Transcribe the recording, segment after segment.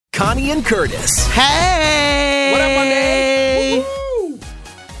Connie and Curtis. Hey! What up, Monday? Woo-hoo!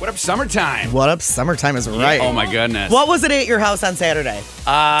 What up, summertime? What up? Summertime is right. Oh, my goodness. What was it at your house on Saturday?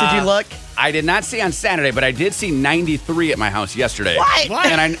 Did you look? I did not see on Saturday, but I did see 93 at my house yesterday. What?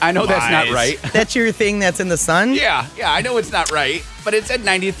 And I know that's not right. That's your thing that's in the sun? Yeah, I know it's not right, but it's at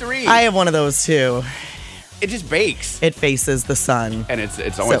 93. I have one of those too. It just bakes. It faces the sun. And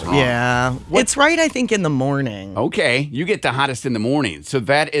it's always wrong. Yeah. It's right, I think, in the morning. Okay, you get the hottest in the morning. So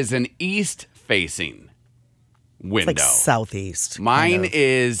that is an east-facing window. It's like southeast. Mine kind of.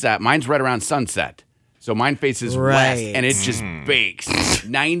 is, mine's right around sunset. So mine faces west, and it just bakes.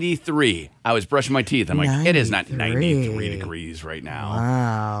 93. I was brushing my teeth. I'm like, it is not 93 degrees right now.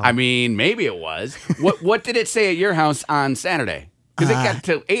 Wow. I mean, maybe it was. What did it say at your house on Saturday? Because it got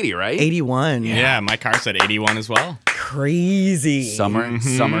to 80, right? 81. Yeah, my car said 81 as well. Crazy.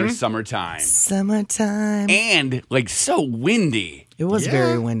 Summertime. Summertime. And, like, so windy. It was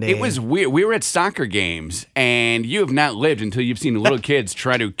very windy. It was weird. We were at soccer games, and you have not lived until you've seen little kids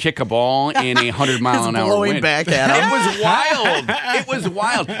try to kick a ball in a 100-mile-an-hour blowing wind. back at 'em. It was wild. It was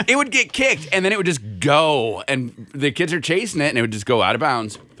wild. It would get kicked, and then it would just go, and the kids are chasing it, and it would just go out of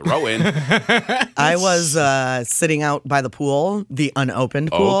bounds, throw in. I was sitting out by the pool, the unopened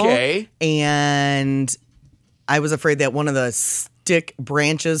pool. Okay. And I was afraid that one of the stick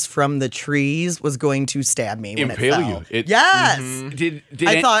branches from the trees was going to stab me when Impale it fell. you. Yes. Did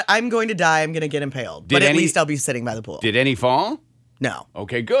I thought, I'm going to die. I'm going to get impaled. Did But at any- least I'll be sitting by the pool. Did any fall? No.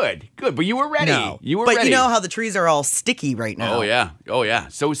 Okay, good. But you were ready. No. You were but ready. you know how the trees are all sticky right now? Oh, yeah.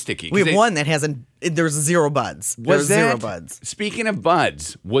 So sticky. We 'Cause have one that hasn't, there's zero buds. There's zero buds. Speaking of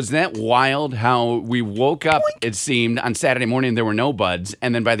buds, was that wild how we woke up, it seemed, on Saturday morning there were no buds,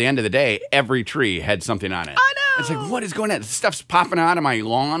 and then by the end of the day, every tree had something on it. I know. It's like, what is going on? Stuff's popping out of my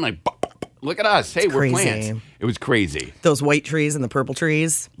lawn. Like, look at us. Hey, we're crazy. plants. It was crazy. Those white trees and the purple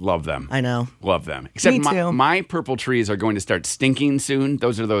trees. Love them. I know. Love them. Except Me too. my purple trees are going to start stinking soon.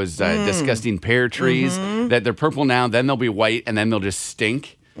 Those are those disgusting pear trees that they're purple now, then they'll be white, and then they'll just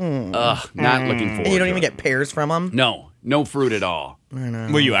stink. Ugh, not looking forward And you don't to even it. get pears from them? No fruit at all.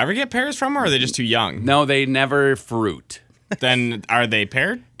 Will you ever get pears from them, or are they just too young? No, they never fruit. Then are they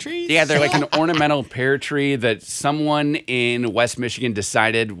pear trees? Yeah, they're like an ornamental pear tree that someone in West Michigan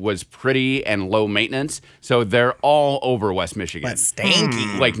decided was pretty and low maintenance. So they're all over West Michigan. But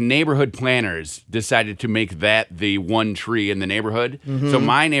stanky. Like neighborhood planners decided to make that the one tree in the neighborhood. So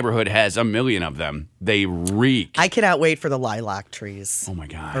my neighborhood has a million of them. They reek. I cannot wait for the lilac trees. Oh my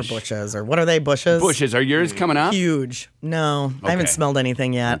gosh. Or bushes. Or what are they? Bushes? Bushes. Are yours coming up? Huge. No, I haven't Okay. smelled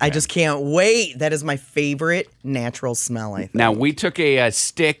anything yet. I just can't wait. That is my favorite natural smell, I think. Now, we took a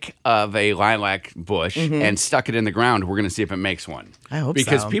stick of a lilac bush and stuck it in the ground. We're going to see if it makes one. I hope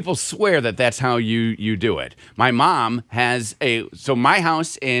because so. people swear that that's how you do it. My mom has so my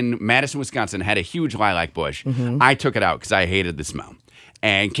house in Madison, Wisconsin had a huge lilac bush. I took it out because I hated the smell.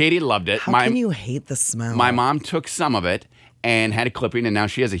 And Katie loved it. How can you hate the smell? My mom took some of it and had a clipping, and now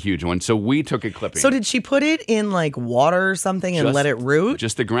she has a huge one. So we took a clipping. So did she put it in like water or something and let it root?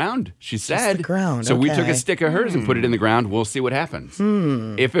 Just the ground, she said. the ground, So we took okay. a stick of hers and put it in the ground. We'll see what happens.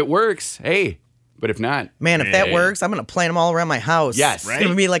 If it works, hey. But if not, Man, if that works, I'm going to plant them all around my house. Yes. It's going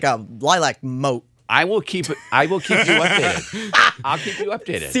to be like a lilac moat. I will keep you updated. I'll keep you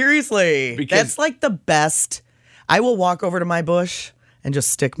updated. Seriously. Because- That's like the best. I will walk over to my bush and just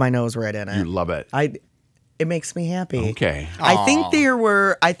stick my nose right in it. You love it. It makes me happy. Okay. I think there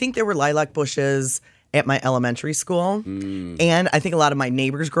were lilac bushes at my elementary school, and I think a lot of my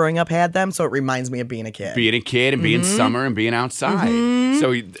neighbors growing up had them, so it reminds me of being a kid. Being a kid and being summer and being outside.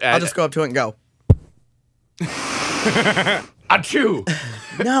 So I'll just go up to it and go. achoo.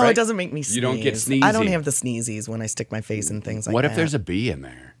 No, Right? it doesn't make me sneeze. You don't get I don't sneezy. have the sneezies when I stick my face in things like What that. if there's a bee in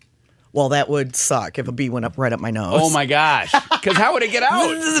there? Well, that would suck if a bee went up right up my nose. Oh my gosh! Because how would it get out?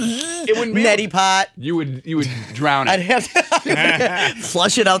 It wouldn't be Neti pot. You would drown it. I'd have to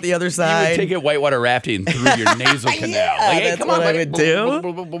flush it out the other You side. would take it whitewater rafting through your nasal canal. Yeah, that's what I would do.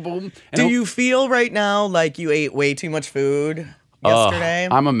 Boom, boom, boom, boom. And Do you feel right now like you ate way too much food yesterday?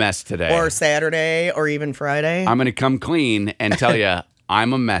 I'm a mess today. or Saturday or even Friday? I'm going to come clean and tell you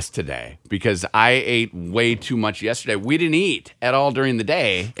I'm a mess today because I ate way too much yesterday. We didn't eat at all during the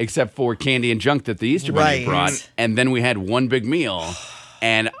day except for candy and junk that the Easter Bunny Right. brought. And then we had one big meal.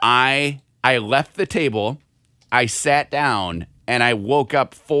 And I left the table, I sat down, and I woke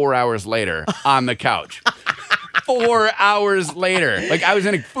up 4 hours later on the couch. 4 hours later. Like, I was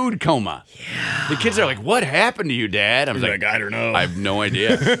in a food coma. Yeah. The kids are like, what happened to you, Dad? I was like, I don't know. I have no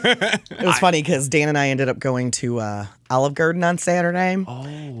idea. It was funny because Dan and I ended up going to Olive Garden on Saturday.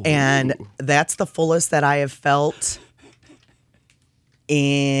 Oh. And that's the fullest that I have felt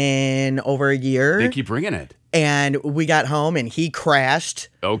in over a year. They keep bringing it. And we got home and he crashed.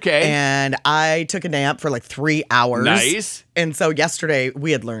 Okay. And I took a nap for like 3 hours. Nice. And so yesterday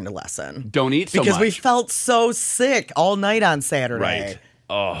we had learned a lesson. Don't eat so because much. we felt so sick all night on Saturday. Right.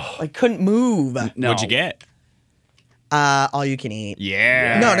 Oh. I couldn't move. No. What'd you get? All you can eat.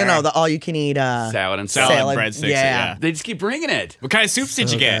 Yeah. No. The all you can eat Salad and Salad, salad. breadsticks. Yeah. Yeah. They just keep bringing it. What kind of soups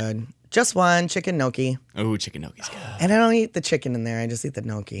did you get? Good. Just one chicken gnocchi. Oh, chicken gnocchi's good. And I don't eat the chicken in there. I just eat the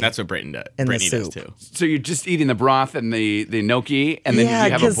gnocchi. That's what Brittany does. And the Brittany does soup. too. So you're just eating the broth and the gnocchi, and then Yeah,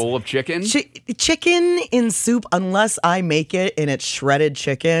 you have a 'cause bowl of chicken? Chicken in soup, unless I make it and it's shredded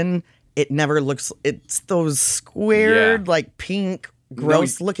chicken, it never looks. It's those squared, Yeah. like pink,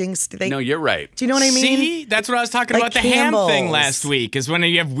 gross looking steak. No, you're right. Do you know what I mean? See, that's what I was talking Like about the ham thing Campbell's. last week. Is when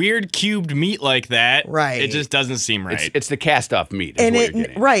you have weird cubed meat like that, Right. It just doesn't seem right. It's the cast-off meat is And what it you're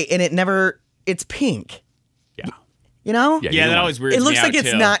getting. right, and it never. It's pink. Yeah. You know. Yeah. yeah, you that don't always weirds It me looks out like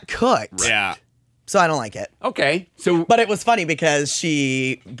it's too. not cooked. Yeah. So I don't like it. Okay. So But it was funny because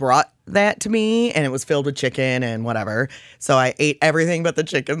she brought that to me and it was filled with chicken and whatever. So I ate everything but the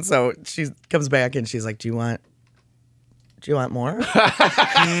chicken. So she comes back and she's like, Do you want more?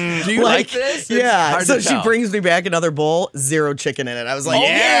 do you like this? It's Yeah. hard So to she tell. brings me back another bowl, 0 chicken in it. I was like, Oh,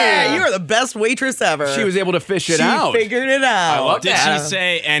 yeah, yeah. you're the best waitress ever. She was able to fish it She out. figured it out. I love Did that. she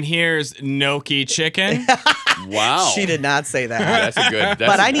say, and here's gnocchi chicken? Wow. She did not say that. That's a good. That's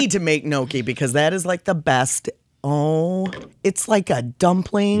But a- I need to make gnocchi because that is like the best. Oh, it's like a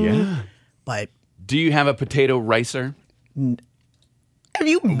dumpling. Yeah. But Do you have a potato ricer? have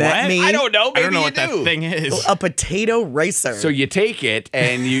you met What? me? I don't know. Maybe I don't know you what do. that thing is. A potato ricer. So you take it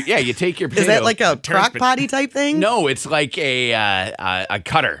and you take your potato. is that like a turns crock potty type thing? No, it's like a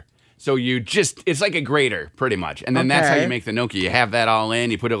cutter. So it's like a grater, pretty much. And then that's how Okay. you make the gnocchi. You have that all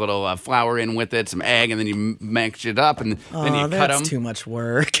in. You put a little flour in with it, some egg, and then you mix it up, and then you cut that's them. too much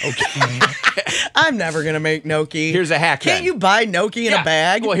work. Okay. I'm never going to make gnocchi. Here's a hack, Can't then. you buy gnocchi in Yeah. a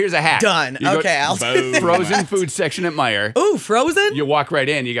bag? Well, here's a hack. Done. You go- Okay, I'll Boom. Frozen food section at Meijer. Ooh, frozen? You walk right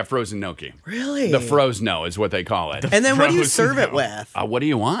in, you got frozen gnocchi. Really? The Frozno is what they call it. And then what do you frozen serve it no. with? What do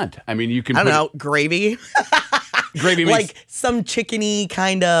you want? I mean, you can I put don't know, gravy? gravy makes, Like some chickeny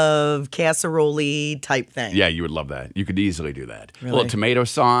kind of casserole type thing. Yeah, you would love that. You could easily do that. A Really? little tomato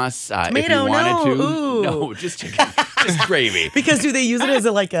sauce if Tomato, you wanted no. to. Ooh. No, just chicken. Just gravy. Because do they use it as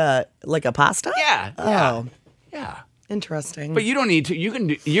like a pasta? Yeah. Oh, Yeah. interesting. But you don't need to. You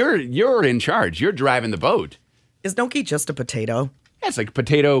can. You're in charge. You're driving the boat. Is gnocchi just a potato? Yeah, it's like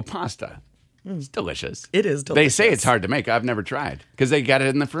potato pasta. It's delicious. It is They say delicious. it's hard to make. I've never tried because they got it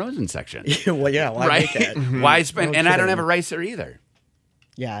in the frozen section. Well, yeah, why Right? make it? Why spend? No and I don't kidding. have a ricer either.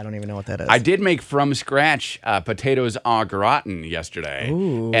 Yeah, I don't even know what that is. I did make from scratch potatoes au gratin yesterday,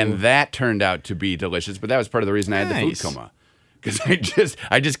 and that turned out to be delicious. But that was part of the reason I had the food Nice. coma because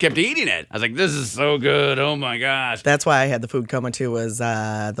I just kept eating it. I was like, "This is so good! Oh my gosh!" That's why I had the food coma too. Was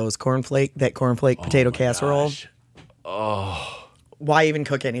those cornflake potato casserole? Gosh. Why even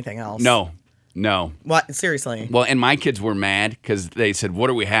cook anything else? No. What? Seriously? Well, and my kids were mad because they said, "What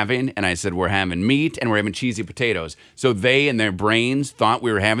are we having?" And I said, "We're having meat and we're having cheesy potatoes." So they, in their brains, thought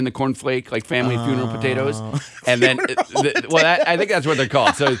we were having the cornflake, like family funeral potatoes. And then, I think that's what they're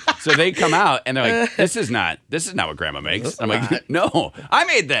called. So they come out and they're like, "This is not what Grandma makes." I'm like, "No, I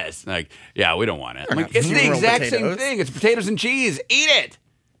made this." They're like, "Yeah, we don't want it." I'm like, "It's the funeral exact same potatoes. thing. It's potatoes and cheese. Eat it."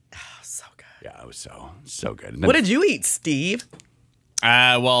 So good. Yeah, it was so good. And What then- did you eat, Steve?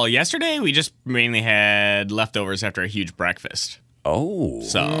 Well, yesterday we just mainly had leftovers after a huge breakfast. Oh,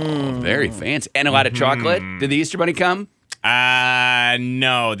 So, very fancy and a lot of chocolate. Did the Easter Bunny come?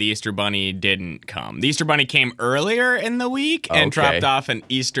 no, the Easter Bunny didn't come. The Easter Bunny came earlier in the week and Okay. dropped off an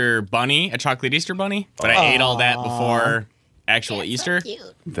Easter bunny, a chocolate Easter bunny. But I ate all that before actual Easter.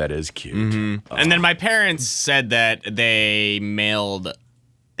 That is cute. And then my parents said that they mailed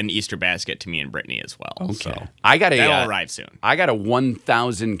an Easter basket to me and Brittany as well. So I got that'll arrive soon. I got a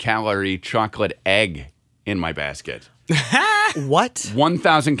 1,000 calorie chocolate egg in my basket. What?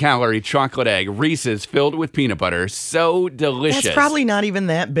 1,000 calorie chocolate egg, Reese's filled with peanut butter. So delicious. That's probably not even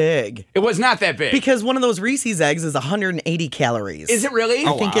that big. It was not that big. Because one of those Reese's eggs is 180 calories. Is it really?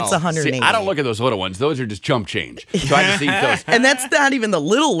 I think it's 180. See, I don't look at those little ones. Those are just chump change. So I just eat those. And that's not even the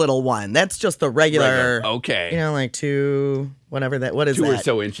little one. That's just the regular. Okay. You know, like 2, whatever that. What is 2 that? or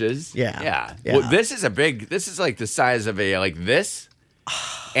so inches. Yeah. Yeah. Yeah. Well, this is like the size of a, like this.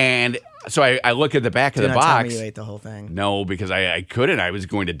 And so I look at the back of Do the not tell box. me you ate the whole thing. No, because I couldn't. I was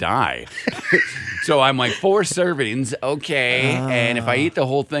going to die. So I'm like, 4 servings, okay. And if I eat the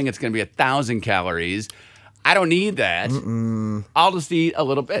whole thing, it's going to be 1,000 calories. I don't need that. I'll just eat a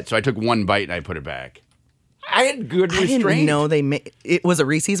little bit. So I took 1 bite and I put it back. I had good I restraint. didn't know they made it. Was a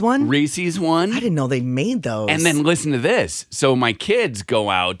Reese's one? Reese's one. I didn't know they made those. And then listen to this. So my kids go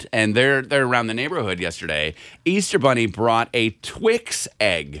out and they're around the neighborhood yesterday. Easter Bunny brought a Twix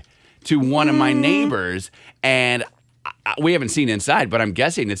egg to one of my neighbors, and we haven't seen inside, but I'm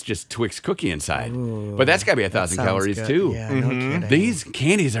guessing it's just Twix cookie inside. But that's got to be 1,000 sounds calories good. too. Yeah, no kidding. These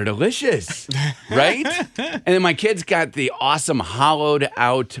candies are delicious, right? And then my kids got the awesome hollowed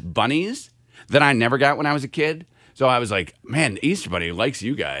out bunnies that I never got when I was a kid. So I was like, man, Easter Bunny likes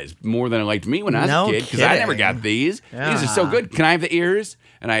you guys more than it liked me when I was No a kid because I never kidding. got these. These are so good. Can I have the ears?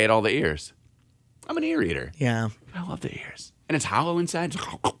 And I ate all the ears. I'm an ear eater. Yeah, I love the ears. And it's hollow inside.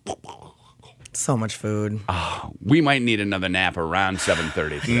 so much food. We might need another nap around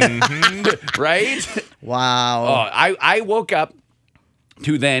 7:30 today. Right? Wow. Oh, I woke up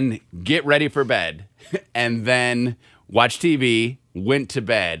to then get ready for bed and then watch TV, went to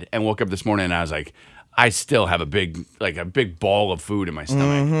bed, and woke up this morning and I was like, I still have a big ball of food in my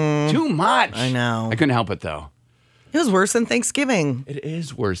stomach. Too much. I know. I couldn't help it though. It was worse than Thanksgiving. It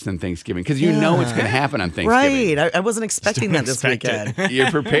is worse than Thanksgiving because you know it's going to happen on Thanksgiving. Right. I wasn't expecting that this expect it. weekend.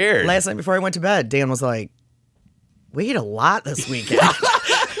 You're prepared. Last night before I went to bed, Dan was like, we ate a lot this weekend.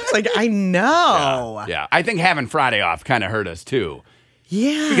 It's like, I know. Yeah, I think having Friday off kind of hurt us too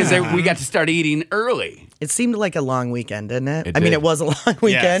Yeah. because we got to start eating early. It seemed like a long weekend, didn't it? It I mean, did. it was a long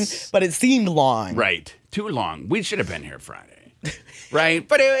weekend, Yes. but it seemed long. Right. Too long. We should have been here Friday. Right?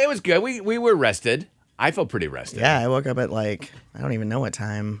 But it was good. We were rested. I felt pretty rested. Yeah, I woke up at like, I don't even know what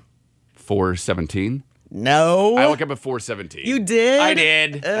time. 4:17. No. I woke up at 4:17. You did? I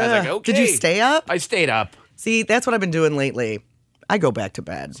did. I was like, okay. Did you stay up? I stayed up. See, that's what I've been doing lately. I go back to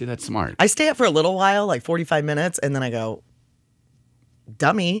bed. See, that's smart. I stay up for a little while, like 45 minutes, and then I go,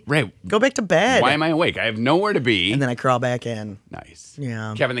 dummy. Right. Go back to bed. Why am I awake? I have nowhere to be. And then I crawl back in. Nice.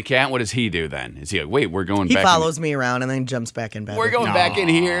 Yeah. Kevin the cat, what does he do then? Is he like, wait, we're going He back follows me around and then jumps back in bed. We're with me. going back in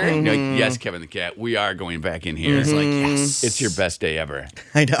here. Mm-hmm. You're like, yes, Kevin the cat, we are going back in here. It's like, yes. It's your best day ever.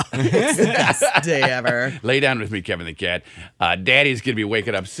 I know. It's the best day ever. Lay down with me, Kevin the cat. Daddy's going to be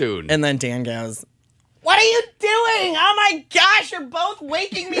waking up soon. And then Dan goes, what are you doing? Oh my gosh, you're both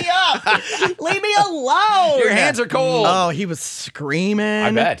waking me up. Leave me alone. Your hands are cold. Oh, he was screaming.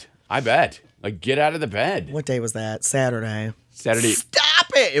 I bet. Like, get out of the bed. What day was that? Saturday. Saturday. Stop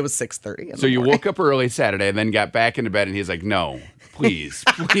it. It was 6:30. So you woke up early Saturday and then got back into bed and he's like, no, please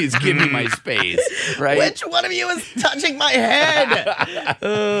give me my space. Right? Which one of you is touching my head?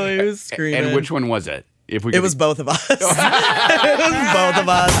 Oh, he was screaming. And which one was it? If we It was both of us. It was both of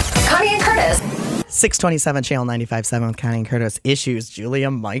us. Connie and Curtis. 627 Channel 95.7 with Connie and Curtis. Issues,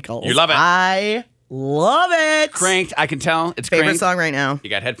 Julia Michaels. You love it. I love it. Cranked. I can tell. It's Favorite cranked. song right now. You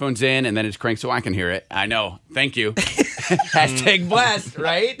got headphones in and then it's cranked so I can hear it. I know. Thank you. Hashtag blessed,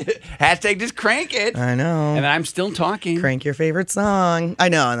 right? Hashtag just crank it. I know. And then I'm still talking. Crank your favorite song. I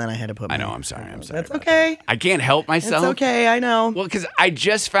know, and then I had to put I my- know. I'm sorry. That's about okay. that. I can't help myself. It's okay, I know. Well, because I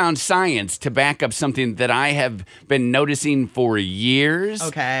just found science to back up something that I have been noticing for years.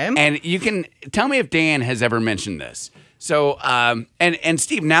 Okay. And you can tell me if Dan has ever mentioned this. So, and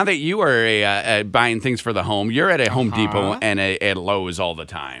Steve, now that you are buying things for the home, you're at a Home Depot and at Lowe's all the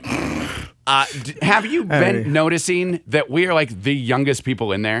time. Have you been noticing that we are like the youngest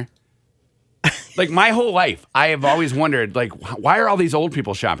people in there? Like my whole life, I have always wondered, like, why are all these old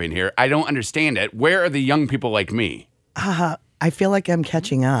people shopping here? I don't understand it. Where are the young people like me? I feel like I'm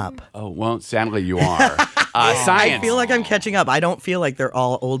catching up. Oh, well, sadly you are. Science. I feel like I'm catching up. I don't feel like they're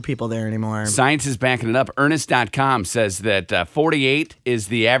all old people there anymore. Science is backing it up. Ernest.com says that 48 is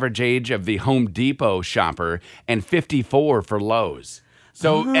the average age of the Home Depot shopper and 54 for Lowe's.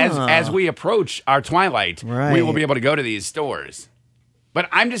 So as we approach our twilight, we Right. will be able to go to these stores. But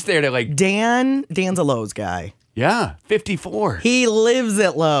I'm just there to like, Dan's a Lowe's guy. yeah, 54. He lives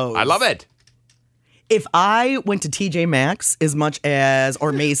at Lowe's. I love it. If I went to TJ Maxx as much as,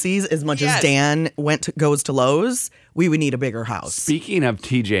 or Macy's as much Yes. as Dan goes to Lowe's, we would need a bigger house. Speaking of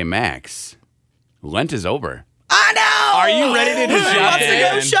TJ Maxx, Lent is over. I know. Are you ready to do Who wants to shopping?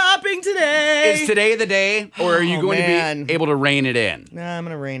 go shopping today? Is today the day, or are you Oh, going man. to be able to rein it in? Nah, I'm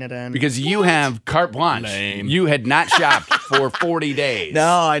gonna rein it in. Because you have carte blanche. Lame. You had not shopped for 40 days. No,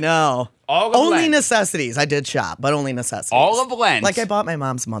 I know. All of only Lent. necessities. I did shop, but only necessities. All of Lent. Like I bought my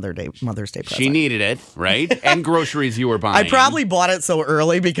mom's Mother's Day present. She needed it, right? And groceries you were buying. I probably bought it so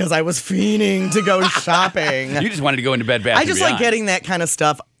early because I was fiending to go shopping. You just wanted to go into Bed Bath I just and like Beyond. getting that kind of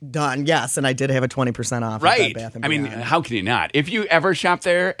stuff done. Yes, and I did have a 20% off. At right. Bed Bath and I mean, Beyond. how can you not? If you ever shop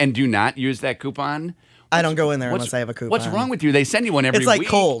there and do not use that coupon, I don't go in there unless I have a coupon. What's wrong with you? They send you one every It's like week.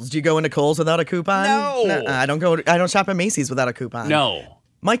 Kohl's. Do you go into Kohl's without a coupon? No. Nuh-uh. I don't shop at Macy's without a coupon. No.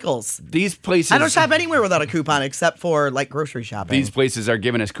 Michael's. These places. I don't shop anywhere without a coupon except for like grocery shopping. These places are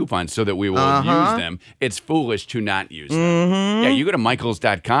giving us coupons so that we will use them. It's foolish to not use them. Yeah, you go to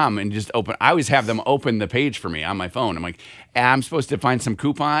Michaels.com and just open. I always have them open the page for me on my phone. I'm like, I'm supposed to find some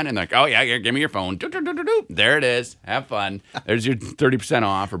coupon, and they're like, oh yeah, give me your phone. There it is. Have fun. There's your 30%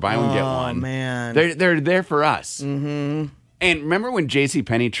 off or buy one get one. Oh man, they're there for us. Mm-hmm. And remember when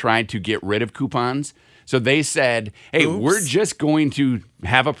JCPenney tried to get rid of coupons? So they said, hey, we're just going to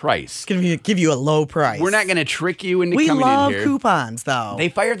have a price. Give you a low price. We're not going to trick you into we coming in love here. coupons, though. They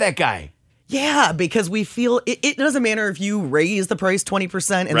fired that guy. Yeah, because we feel it doesn't matter if you raise the price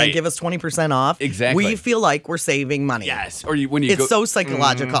 20% and then Right. give us 20% off. Exactly. We feel like we're saving money. Yes. Or when you It's go, so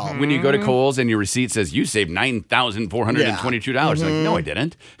psychological. when you go to Kohl's and your receipt says you saved $9,422. Like, no, I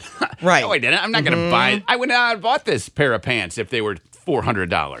didn't. Right. No, I didn't. I'm not going to buy it. I would not have bought this pair of pants if they were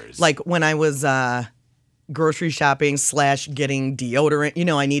 $400. Like when I was grocery shopping / getting deodorant,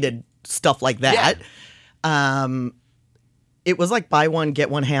 I needed stuff like that. It was like buy one,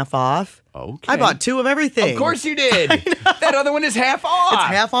 get one half off. Okay. I bought 2 of everything. Of course you did. That other one is half off. It's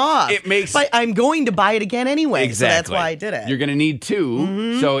half off. It makes But I'm going to buy it again anyway. Exactly. So that's why I did it. You're going to need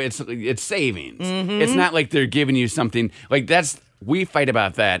 2, so it's savings. It's not like they're giving you something like we fight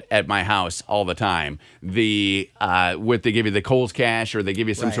about that at my house all the time. What they give you the Kohl's cash or they give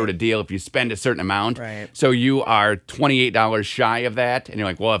you some Right. sort of deal if you spend a certain amount. Right. So you are $28 shy of that, and you're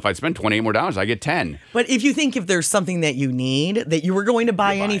like, well, if I spend $28 more, I get 10. But if you think if there's something that you need that you were going to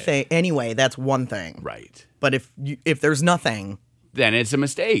buy anything anyway, that's one thing. Right. But if there's nothing, Then it's a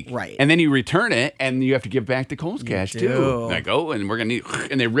mistake. Right. And then you return it and you have to give back the Kohl's cash too. do. Like, oh, and we're going to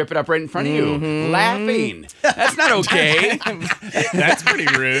need, and they rip it up right in front of you, laughing. That's not okay. That's pretty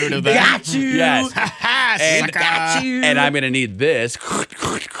rude of them. got you. Yes. And, Got you. and I'm going to need this.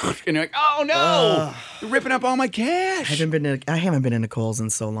 And you're like, oh no, you're ripping up all my cash. I haven't been into Kohl's in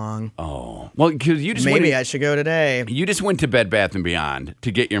so long. Oh, well, because you just Maybe I should go today. You just went to Bed Bath & Beyond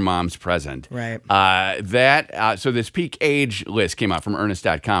to get your mom's present. Right. So this peak age list came out from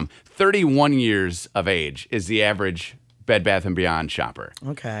Earnest.com. 31 years of age is the average Bed Bath & Beyond shopper.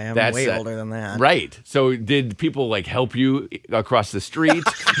 Okay, I'm That's way older than that. Right. So did people help you across the street?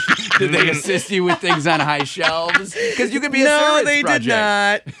 Did they assist you with things on high shelves? Because you could be a No, service they project.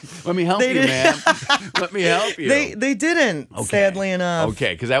 did not. Let me help They you, did- man. Let me help you. They didn't, Okay. sadly enough.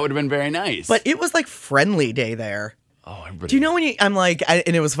 Okay, because that would have been very nice. But it was like friendly day there. oh, everybody. Do you know when I'm like,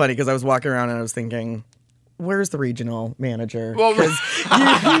 and it was funny because I was walking around and I was thinking, where's the regional manager? Well, Because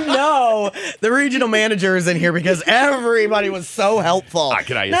you know the regional manager is in here because everybody was so helpful.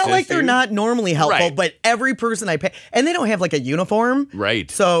 Can I not assist like they're you? not normally helpful, Right. but every person I pay, and they don't have like a uniform. Right.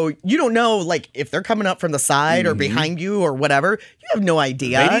 So you don't know like if they're coming up from the side or behind you or whatever. You have no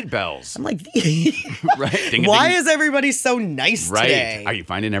idea. Mm-hmm. They need bells. I'm like, Right. Ding, why ding. is everybody so nice Right. today? Are you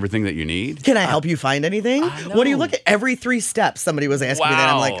finding everything that you need? Can I help you find anything? What do you know. look at? Every 3 steps, somebody was asking me that.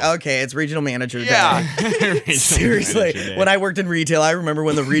 I'm like, Wow. okay, it's regional manager day. Yeah. Seriously, when I worked in retail, I remember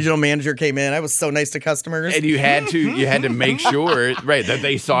when the regional manager came in, I was so nice to customers. And you had to make sure, right, that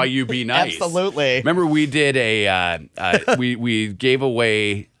they saw you be nice. Absolutely. Remember, we did we gave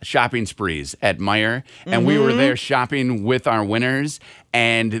away shopping sprees at Meijer, and we Mm-hmm. were there shopping with our winners.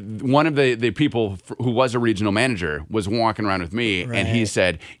 And one of the people who was a regional manager was walking around with me, and he Right.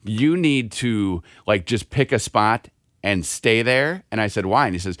 said, "You need to just pick a spot and stay there." And I said, "Why?"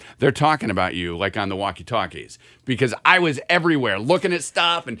 And he says, "They're talking about you on the walkie-talkies." Because I was everywhere looking at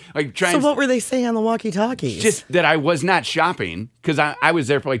stuff and trying So to what were they saying on the walkie-talkies? just that I was not shopping because I was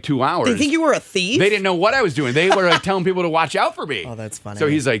there for 2 hours. they think you were a thief? They didn't know what I was doing. They were telling people to watch out for me. Oh, that's funny. So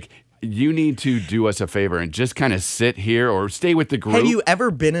he's like, you need to do us a favor and just kind of sit here or stay with the group. Have you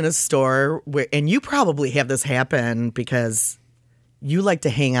ever been in a store where, and you probably have this happen because you like to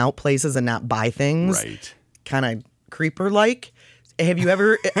hang out places and not buy things, Right. kind of creeper-like. Have you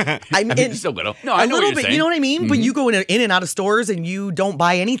ever? I mean, Just a little. No, I know what little you're bit. saying. You know what I mean? But you go in and out of stores and you don't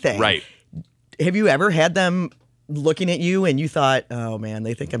buy anything. Right. Have you ever had them looking at you and you thought, oh man,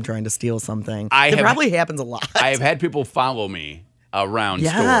 they think I'm trying to steal something? It probably happens a lot. I have had people follow me around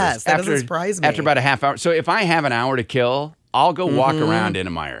Yes, stores. that doesn't surprise me. After about a half hour. So if I have an hour to kill, I'll go walk Mm-hmm. around in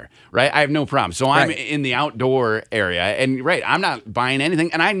a Meijer, right? I have no problem. So I'm Right. in the outdoor area, and I'm not buying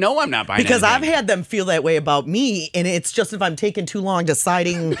anything, and I know I'm not buying Because I've anything. had them feel that way about me, and it's just if I'm taking too long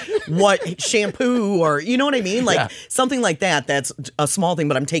deciding what shampoo or you know what I mean, Yeah. something like that. That's a small thing,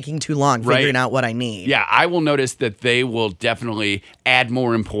 but I'm taking too long Right. figuring out what I need. Yeah, I will notice that they will definitely add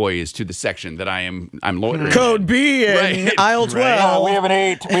more employees to the section that I'm loitering. Code B in Right. aisle 12. an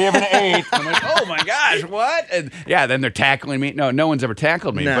 8. We have an 8. I'm like, oh my gosh, what? And yeah, then they're tackling me. No one's ever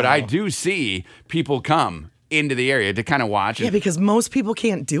tackled me, No. but I do see people come into the area to kind of watch. Yeah, because most people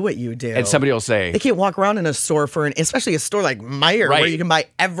can't do what you do. And somebody will say, they can't walk around in a store especially a store like Meijer where Right. you can buy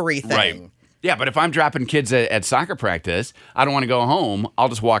everything. right. Yeah, but if I'm dropping kids at soccer practice, I don't want to go home. I'll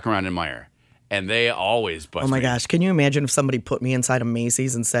just walk around in Meijer. And they always bust Oh my me. gosh, can you imagine if somebody put me inside a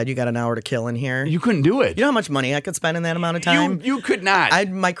Macy's and said you got an hour to kill in here? You couldn't do it. You know how much money I could spend in that amount of time? You could not.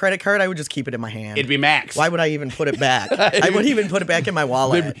 My credit card, I would just keep it in my hand. It'd be max. Why would I even put it back? I wouldn't even put it back in my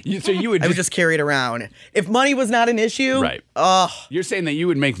wallet. So you would I would just carry it around. If money was not an issue, Right. Oh, You're saying that you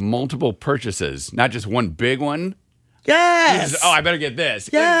would make multiple purchases, not just one big one? yes. Just, oh, I better get this.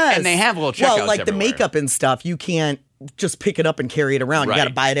 Yes. And they have little checkouts Well, like everywhere. the makeup and stuff, you can't just pick it up and carry it around. Right. You got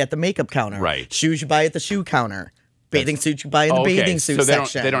to buy it at the makeup counter. Right. Shoes you buy at the shoe counter. Bathing suits you buy in the Oh, okay. bathing suit so they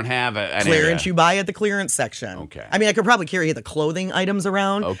section. Don't, they don't have an Clearance area. you buy at the clearance section. Okay. I mean, I could probably carry the clothing items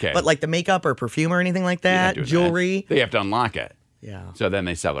around. Okay. But like the makeup or perfume or anything like You're not that, doing jewelry. that. They have to unlock it. Yeah. So then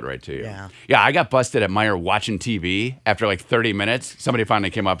they sell it right to you. Yeah. Yeah, I got busted at Meijer watching TV after like 30 minutes. Somebody finally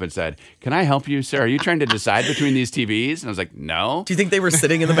came up and said, "Can I help you, sir? Are you trying to decide between these TVs?" And I was like, "No." Do you think they were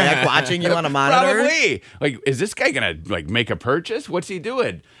sitting in the back watching you on a monitor? Probably. Like, is this guy gonna like make a purchase? What's he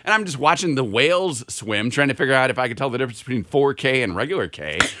doing? And I'm just watching the whales swim, trying to figure out if I could tell the difference between 4K and regular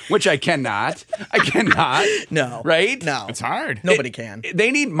K, which I cannot. I cannot. No. Right? No. It's hard. Nobody can. They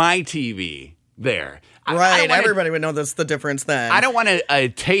need my TV there. I Right. don't wanna- Everybody would know that's the difference then. I don't want a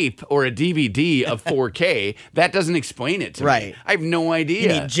tape or a DVD of 4K. That doesn't explain it to me. Right. I have no idea. You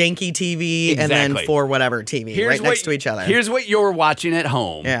need janky TV and then Exactly. for whatever TV right next to each other. Here's what you're watching at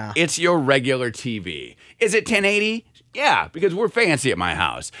home. Yeah. It's your regular TV. Is it 1080? Yeah, because we're fancy at my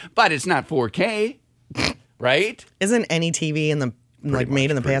house. But it's not 4K, right? Isn't any TV in the made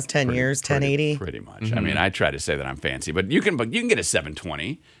in the past 10 years 1080? Pretty much. I mean, I try to say that I'm fancy, but you can get a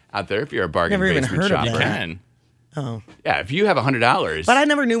 720 out there if you're a bargain Never even basement heard of shopper. that. Can. Yeah, if you have $100. But I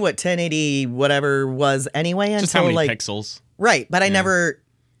never knew what 1080 whatever was anyway Just how until many like pixels? right, but I never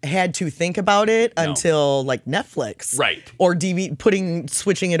had to think about it No. until like Netflix. Right. Or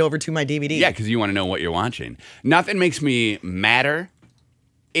switching it over to my DVD. Yeah, because you want to know what you're watching. Nothing makes me madder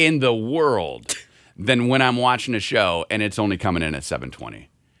in the world than when I'm watching a show and it's only coming in at 720.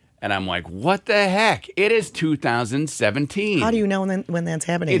 And I'm like, what the heck? It is 2017. How do you know when that's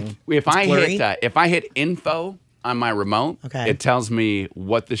happening? If It's I blurry? hit info on my remote, Okay. it tells me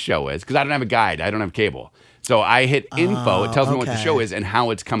what the show is because I don't have a guide. I don't have cable. So I hit info. It tells me what the okay. show is and how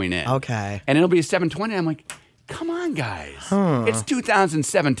it's coming in. Okay. And it'll be 720. I'm like, come on, guys. It's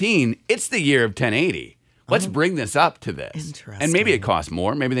 2017. It's the year of 1080. Let's bring this up to this. And maybe it costs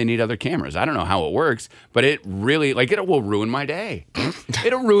more. Maybe they need other cameras. I don't know how it works, but it really, it will ruin my day.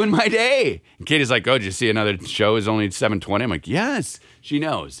 It'll ruin my day. And Katie's like, oh, did you see another show is only 720? I'm like, yes, she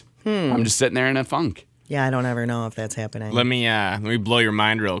knows. I'm just sitting there in a funk. Yeah, I don't ever know if that's happening. Let me blow your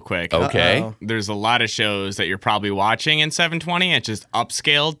mind real quick. Okay. Uh-oh. There's a lot of shows that you're probably watching in 720. It's just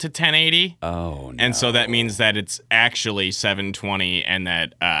upscaled to 1080. Oh, no. And so that means that it's actually 720 and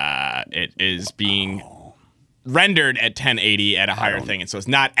that it is being rendered at 1080 at a higher thing. And so it's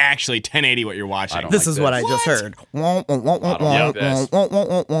not actually 1080 what you're watching. this is what I just heard. I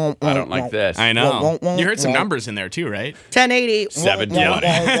don't like this. I know. You heard some numbers in there too, right? 1080.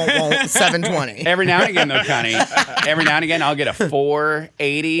 720. 720. Every now and again, though, Connie, every now and again, I'll get a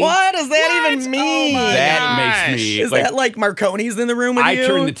 480. What does that even mean? That makes me. Is that like Marconi's in the room with I you?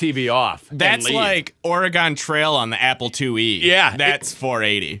 turn the TV off. and That's leave. like Oregon Trail on the Apple IIe. Yeah. That's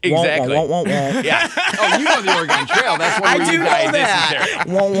 480. Exactly. Yeah. Oh, you know the Oregon Trail. That's one I where do you know die that.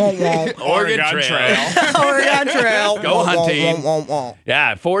 dysentery. Oregon Trail. Oregon Trail. Go hunting.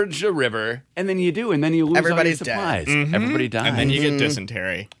 Yeah, forge the river, and then you do, and then you lose Everybody's all your supplies. Everybody dies. And then you get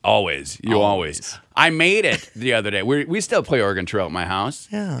dysentery. Always. You always. I made it the other day. We still play Oregon Trail at my house.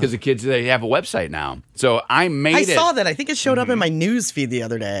 Yeah. Because the kids, they have a website now. So I made I it. saw that. I think it showed up in my news feed the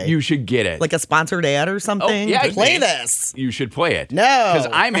other day. You should get it. like a sponsored ad or something. yeah, Play maybe. this. You should play it. No. Because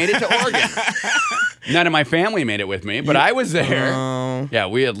I made it to Oregon. None of my family made it with me, but I was there. Oh. Yeah,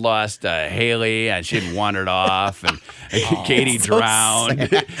 we had lost Haley, and she had wandered off, and Katie so drowned.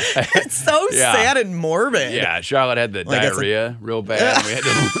 It's so Yeah. sad and morbid. Yeah, Charlotte had the Like, it's diarrhea real bad.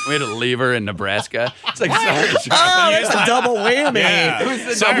 We had to leave her in Nebraska. It's like, sorry, Oh, Charlotte. that's a double whammy. Yeah. Who's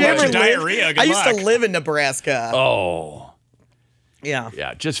the Sorry double about your Ever lived- diarrhea. Good I used to luck. live in Nebraska. Oh, Yeah.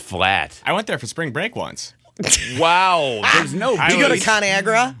 yeah, just flat. I went there for spring break once. Wow, there's no I You go to beach.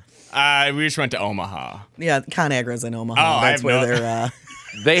 ConAgra? We just went to Omaha. Yeah, ConAgra's in Omaha. Oh, I that's have where no- they're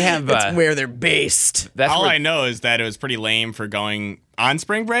They have. that's where they're based. That's All where, I know is that it was pretty lame for going on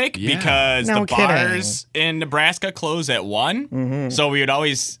spring break Yeah. because No the bars in Nebraska close at 1. Mm-hmm. So we would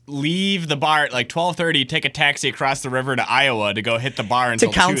always leave the bar at like 12:30, take a taxi across the river to Iowa to go hit the bar To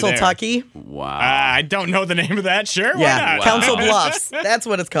until 2 Council there. Tucky. Wow. I don't know the name of that. Sure, why Yeah, not? Council Bluffs. That's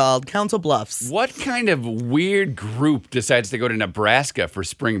what it's called. Council Bluffs. What kind of weird group decides to go to Nebraska for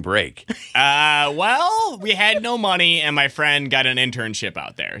spring break? Well, we had no money, and my friend got an internship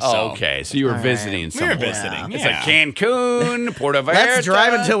out there. So Oh, okay, so you were All right. visiting we were somewhere. visiting. It's yeah. like Cancun, Puerto Vallarta. Let's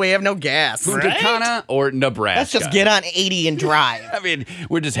drive until we have no gas. Punta Right? Cana, or Nebraska. Let's just get on 80 and drive. I mean,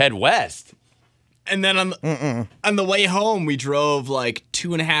 we're just head west. And then on the way home, we drove like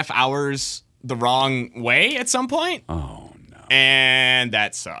 2.5 hours the wrong way at some point. Oh, And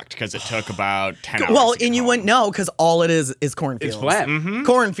that sucked because it took about 10 hours. Well, to get and you home. wouldn't know because all it is cornfields. it's flat.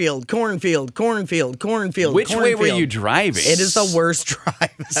 Cornfield, cornfield, cornfield, cornfield. Which way were cornfield. you driving? It is the worst drive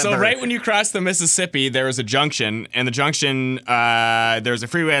So ever. right when you cross the Mississippi, there was a junction, and the junction, there was a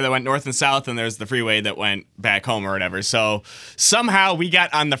freeway that went north and south, and there's the freeway that went back home or whatever. So somehow we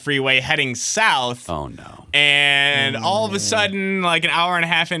got on the freeway heading south, Oh, no. and all of a sudden, like an hour and a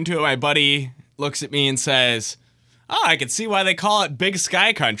half into it, my buddy looks at me and says, "Oh, I can see why they call it Big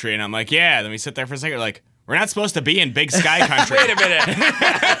Sky Country." And I'm like, "Yeah." Then we sit there for a second, like, we're not supposed to be in Big Sky Country. Wait a minute.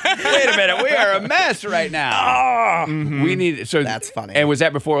 Wait a minute. We are a mess right now. We need. So That's funny. And was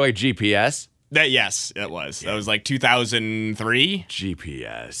that before like GPS? Yes, it was. That was like 2003.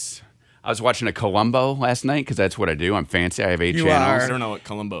 GPS. I was watching a Columbo last night because that's what I do. I'm fancy. I have 8 You channels. I don't know what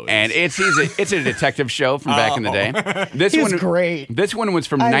Columbo is. And it's a detective show from back in the day. This He's one great. This one was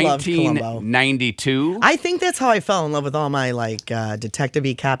from I loved Columbo. 1992. I think that's how I fell in love with all my like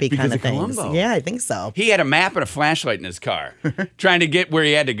detective-y copy Because kind of of things. Columbo. Yeah, I think so. He had a map and a flashlight in his car, trying to get where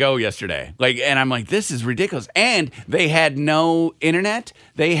he had to go yesterday. And I'm like, this is ridiculous. And they had no internet.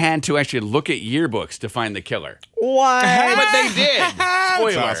 They had to actually look at yearbooks to find the killer. What? But they did.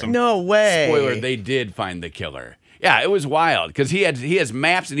 Spoiler. awesome. No way. Spoiler, they did find the killer. Yeah, it was wild because he has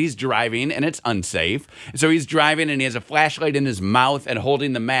maps and he's driving and it's unsafe. So he's driving and he has a flashlight in his mouth and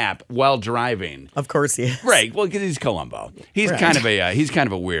holding the map while driving. Of course he is. Right. Well, because he's Columbo. He's Right. kind of a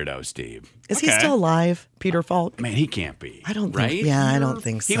weirdo, Steve. Is he Okay. still alive, Peter Falk? Man, he can't be. I don't right? think. Yeah, I don't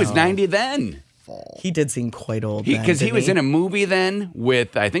think so. He was 90 then. He did seem quite old. then, Because he didn't was in a movie then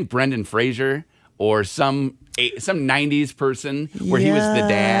with I think Brendan Fraser or some 90s person where he was the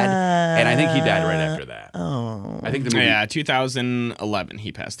dad, and I think he died right after that. Oh, I think the movie. Yeah, 2011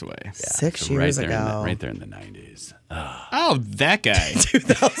 he passed away. 6 so years right there ago. right there in the 90s. Oh, that guy.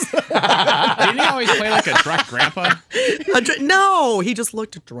 Didn't he always play like a drunk grandpa? No, he just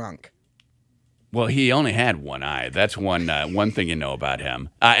looked drunk. Well, he only had one eye. That's one thing you know about him,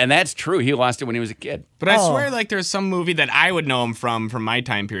 and that's true. He lost it when he was a kid. But I Oh. swear, like, there's some movie that I would know him from my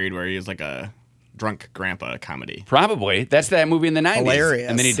time period where he was like a drunk grandpa comedy. Probably that's that movie in the 90s. Hilarious.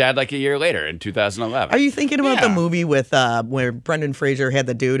 And then he died like a year later in 2011. Are you thinking about the Yeah. movie with where Brendan Fraser had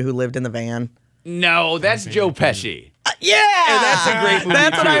the dude who lived in the van? No, that's Joe Pesci. Yeah, that's a great movie,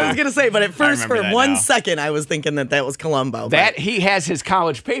 That's what I too. was gonna say. But at first, remember for that 1 now. second, I was thinking that was Columbo. but- That he has his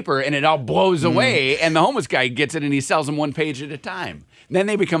college paper and it all blows away, and the homeless guy gets it and he sells them one page at a time. Then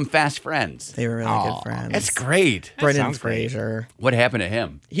they become fast friends. they were really good friends. That's great. Brendan sounds great. Fraser. What happened to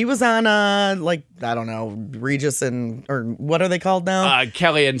him? He was on like I don't know, Regis and or what are they called now?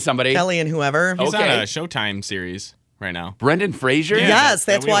 Kelly and somebody. Kelly and whoever. He's Okay. on a Showtime series right now. Brendan Fraser? Yeah. Yes,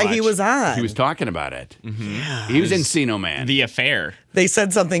 that that's we why he watch. was on. He was talking about it. He was Encino Man. The Affair. They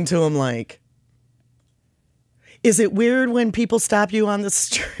said something to him like, "Is it weird when people stop you on the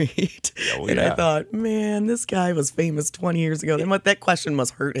street?" Oh, And yeah. I thought, man, this guy was famous 20 years ago. That question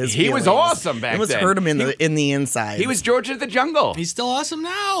must hurt his. He was feelings. awesome back It must then. hurt him in the inside. He was George of the Jungle. He's still awesome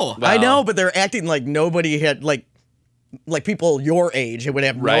now. I Well, know, but they're acting like nobody had like people your age would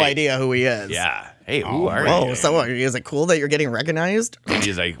have Right. no idea who he is. Yeah. Hey, who are Oh, you? so is it cool that you're getting recognized?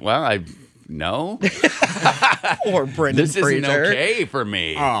 He's like, well, no. Or Brendan This isn't Fraser? okay for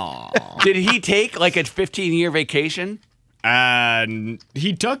me. Aw. Did he take like a 15-year vacation?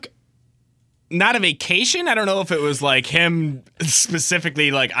 He took not a vacation. I don't know if it was like him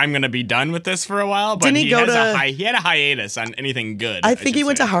specifically, like, I'm going to be done with this for a while. But Didn't he go to- he had a hiatus on anything good. I think he should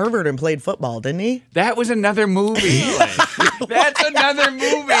went say. to Harvard and played football, didn't he? That was another movie. That's another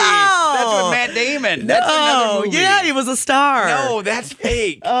movie. That's with Matt Damon. That's another movie. yeah, he was a star. No, that's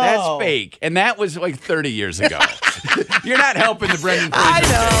fake. Oh. That's fake. And that was like 30 years ago. You're not helping the Brendan Fraser. I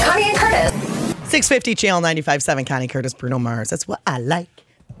know. Connie and Curtis. 650 Channel 95.7, Connie Curtis, Bruno Mars. That's what I like.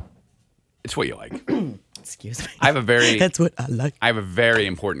 It's what you like. Excuse me. I have a very That's what I like. I have a very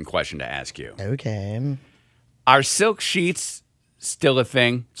important question to ask you. Okay. Are silk sheets still a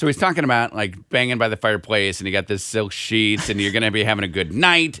thing? So he's talking about like banging by the fireplace and you got this silk sheets and you're going to be having a good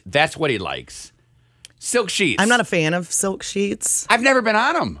night. That's what he likes. Silk sheets. I'm not a fan of silk sheets. I've never been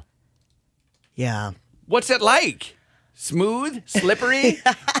on them. Yeah. What's it like? Smooth? Slippery?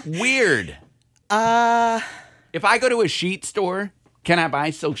 Weird. If I go to a sheet store, can I buy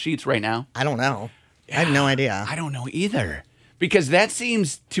silk sheets right now? I don't know. I have no idea. I don't know either. Because that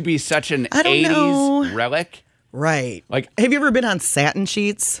seems to be such an I don't 80s know. relic. Right. Like- have you ever been on satin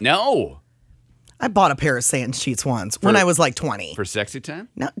sheets? No. I bought a pair of satin sheets once when I was like 20. For sexy time?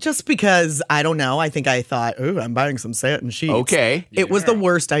 Not just because, I don't know, I think I thought, ooh, I'm buying some satin sheets. Okay. It was the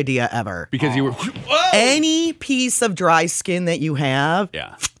worst idea ever. Because you were... Any piece of dry skin that you have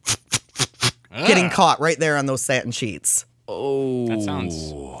Yeah. getting caught right there on those satin sheets. Oh. That sounds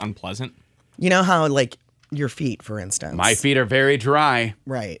unpleasant. You know how, like, your feet, for instance. My feet are very dry.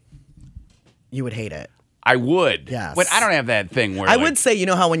 Right. You would hate it. I would. Yes. But I don't have that thing where I like, would say, you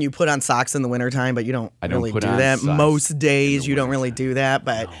know how when you put on socks in the wintertime, but you don't I don't really put do on that. socks Most in days the you don't really do that,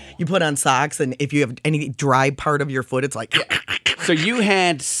 but you put on socks, and if you have any dry part of your foot, it's like, So you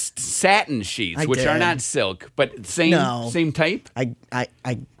had satin sheets, I which are did. not silk, but same No. same type. I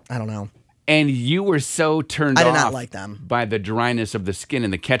don't know. And you were so turned I off did not like them. by the dryness of the skin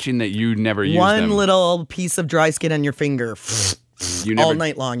and the catching that you never used One them. little piece of dry skin on your finger, You never, all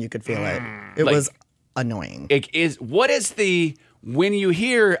night long, you could feel it. It Like- was annoying. What is the when you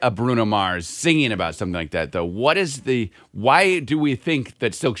hear a Bruno Mars singing about something like that though? Why do we think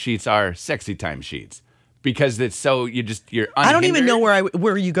that silk sheets are sexy time sheets? Because it's so you're I don't even unhindered? know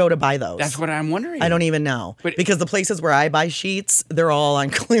where you go to buy those. That's what I'm wondering. I don't even know. But- because the places where I buy sheets, they're all on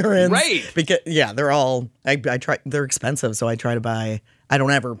clearance. Right. Because they're all I try they're expensive, so I try to buy I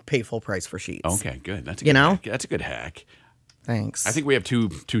don't ever pay full price for sheets. Okay, good. That's a You good know? hack. That's a good hack. Thanks. I think we have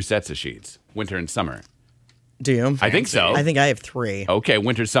two sets of sheets, winter and summer. Do you? I think so. I think I have 3. Okay,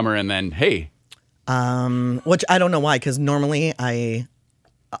 winter, summer, and then hey, Which I don't know why, because normally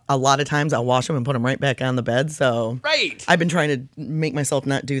a lot of times I'll wash them and put them right back on the bed. So right. I've been trying to make myself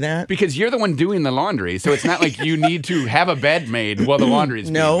not do that. Because you're the one doing the laundry, so it's not like you need to have a bed made while the laundry is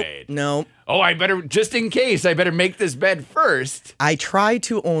No, being made. no. Oh, I better, just in case, I better make this bed first. I try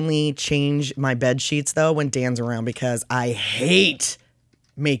to only change my bed sheets though when Dan's around because I hate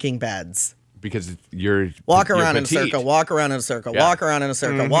making beds. Because you're Walk you're around in a petite. circle, walk around in a circle, Yeah. walk around in a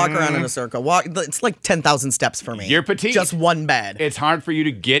circle, walk around in a circle. It's like 10,000 steps for me. You're petite. Just one bed. It's hard for you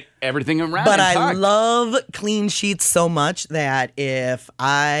to get everything around. But and I tucked. love clean sheets so much that if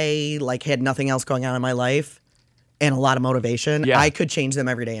I like had nothing else going on in my life and a lot of motivation, Yeah. I could change them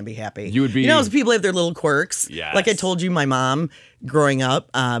every day and be happy. You would be- You know, as people have their little quirks. Yes. Like I told you, my mom, growing up,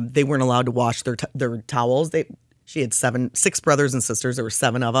 they weren't allowed to wash their towels. She had 6 brothers and sisters. There were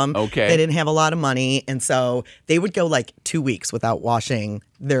 7 of them. Okay. They didn't have a lot of money, and so they would go like 2 weeks without washing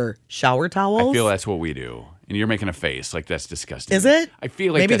their shower towels. I feel that's what we do. And you're making a face like that's disgusting. Is it? I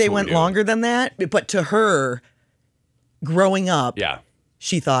feel like maybe that's they what we went do. longer than that. But to her, growing up, Yeah.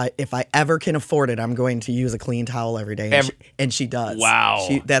 she thought if I ever can afford it, I'm going to use a clean towel every day, and she does. Wow.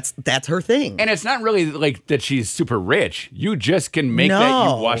 That's her thing. And it's not really like that she's super rich. You just can make that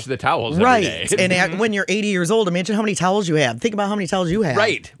No. you wash the towels right. every day. And when you're 80 years old, imagine how many towels you have. Think about how many towels you have.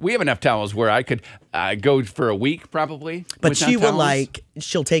 right. We have enough towels where I could go for a week probably. But without she will towels.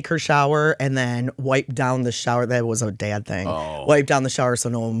 she'll take her shower and then wipe down the shower. That was a dad thing. Oh. Wipe down the shower so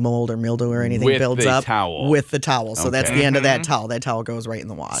no mold or mildew or anything With builds the up. towel. With the towel. So that's Okay. the end of that towel. That towel goes right in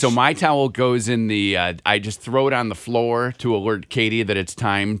the wash. So my towel goes in the. I just throw it on the floor to alert Katie that it's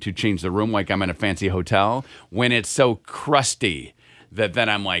time to change the room, like I'm in a fancy hotel. When it's so crusty that then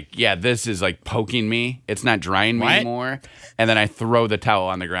I'm like, yeah, this is like poking me. It's not drying me What? anymore. And then I throw the towel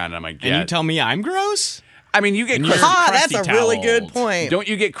on the ground, and I'm like, And yeah. you tell me I'm gross? I mean, you get And you're- crusty. that's a crusty really good towels. point. Don't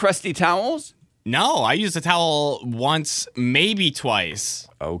you get crusty towels? No, I use a towel once, maybe twice.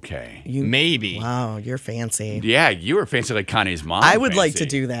 Okay. Maybe. Wow, you're fancy. Yeah, you were fancy like Connie's mom. I would like to fancy.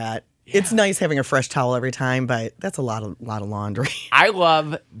 do that. It's nice having a fresh towel every time, but that's a lot of laundry. I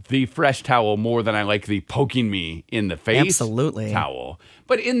love the fresh towel more than I like the poking me in the face Absolutely. towel.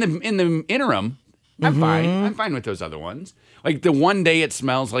 But in the interim, I'm fine. I'm fine with those other ones. Like the one day it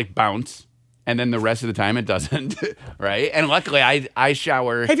smells like Bounce, and then the rest of the time it doesn't. Right? And luckily I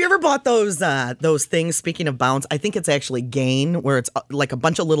shower. Have you ever bought those things? Speaking of Bounce, I think it's actually Gain, where it's like a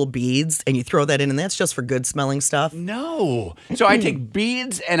bunch of little beads, and you throw that in, and that's just for good smelling stuff. No. So I take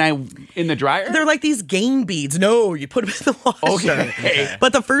beads and I in the dryer. They're like these Gain beads. No, you put them in the washer. Okay.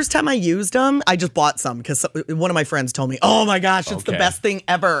 But the first time I used them, I just bought some because one of my friends told me, "Oh my gosh, it's the Okay. best thing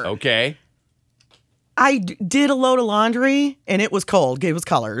ever." Okay. did a load of laundry and it was cold. It was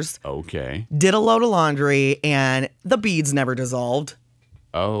colors. Okay. Did a load of laundry and the beads never dissolved.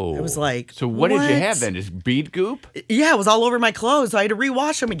 Oh. It was like, So what did you what? have then? Just bead goop? Yeah, it was all over my clothes. So I had to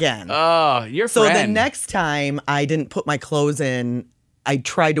rewash them again. Oh, your so friend. the next time I didn't put my clothes in, I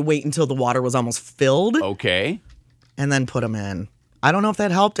tried to wait until the water was almost filled Okay. and then put them in. I don't know if that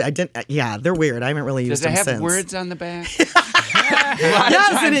helped. I didn't. Yeah, they're weird. I haven't really Does used it them have since. words on the back?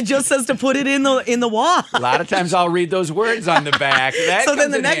 Yes, and it just says to put it in the wash. A lot of times I'll read those words on the back. That So then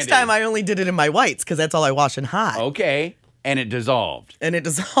comes the in next handy. time I only did it in my whites because that's all I wash in hot. Okay. And it dissolved. And it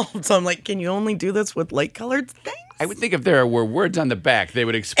dissolved. So I'm like, can you only do this with light colored things? I would think if there were words on the back, they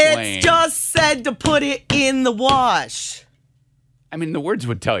would explain. It's just said to put it in the wash. I mean, the words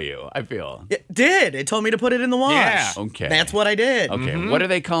would tell you, I feel. It did. It told me to put it in the wash. Yeah. Okay. That's what I did. Okay. What are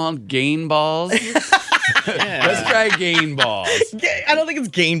they called? Gain balls? Let's try gain balls. I don't think it's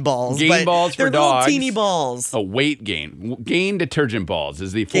gain balls. Gain but balls for they're little dogs. teeny balls. Oh, weight gain. Gain detergent balls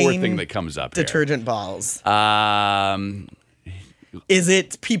is the fourth Gain thing that comes up here. Detergent balls. Um, Is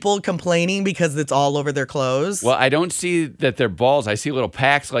it people complaining because it's all over their clothes? well, I don't see that they're balls. I see little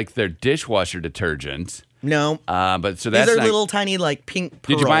packs like they're dishwasher detergent. No. But so that's These are not, little tiny like pink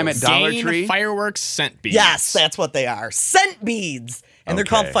pearls. Did you buy 'em at Dollar Gain Tree? fireworks scent beads. Yes, that's what they are. Scent beads. And they're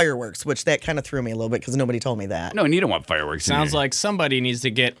called Okay. fireworks, which that kind of threw me a little bit because nobody told me that. No, and you don't want fireworks. in Sounds here. like somebody needs to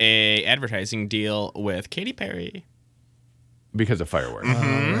get a advertising deal with Katy Perry. Because of fireworks.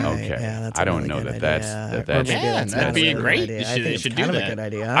 Right. Okay. Yeah, that's I a don't really know good that idea. that's Or that that's. maybe Yeah, that's that'd not be a good great. idea. They I should- think they it's should do kind of that. a good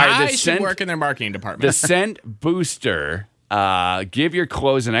idea. All right, I the should scent- work in their marketing department. The scent booster. Give your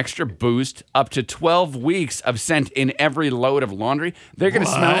clothes an extra boost up to 12 weeks of scent in every load of laundry. They're going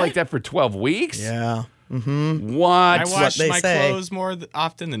to smell like that for 12 weeks? Yeah. What? I wash they my say. clothes more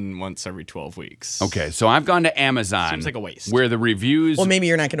often than once every 12 weeks. Okay, so I've gone to Amazon. Seems like a waste. Where the reviews Well, maybe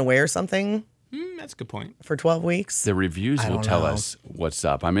you're not going to wear something That's a good point. for 12 weeks. will don't tell know. us what's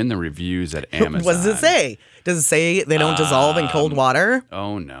up. I'm in the reviews at Amazon. What does it say? Does it say they don't dissolve in cold water?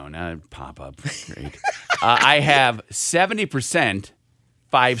 Oh no, not a pop-up. Great. I have 70%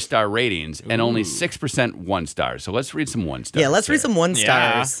 5-star ratings and only 6% 1-star. So let's read some 1-stars. Yeah, let's read some one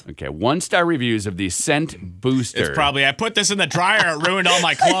Yeah. stars. Okay, 1-star reviews of the scent booster. It's probably, I put this in the dryer, it ruined all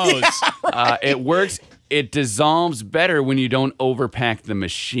my clothes. It works. It dissolves better when you don't overpack the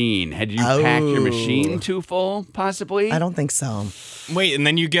machine. Had you packed your machine too full, possibly? I don't think so. Wait, and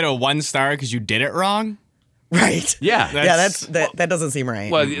then you get a 1-star because you did it wrong? Right. Yeah. Yeah, that doesn't seem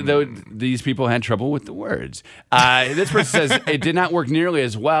right. Well, though these people had trouble with the words. This person says it did not work nearly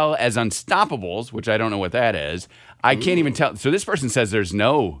as well as Unstoppables, which I don't know what that is. I can't even tell. So this person says there's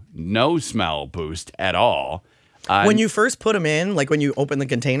no smell boost at all. when you first put them in, like when you open the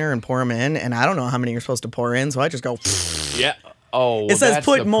container and pour them in, and I don't know how many you're supposed to pour in, so I just go. Yeah. Oh, It says that's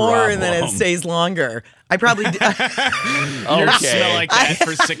put the more, and then it problem. stays longer. I probably. You're gonna smell like that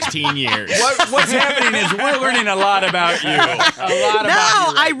for 16 years. What's happening is we're learning a lot about you. A lot about No, you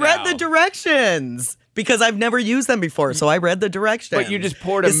right I read now. the directions because I've never used them before. So I read the directions. But you just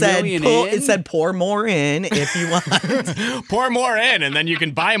poured a It said million pull- in? It said pour more in if you want. Pour more in, and then you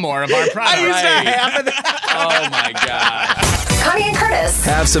can buy more of our product. Oh my God. Connie and Curtis.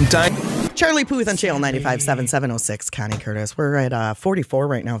 Have some time. Charlie Puth on Channel 95.7, 706, Connie Curtis. We're at 44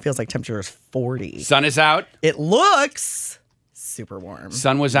 right now. It feels like temperature is 40. Sun is out. It looks super warm.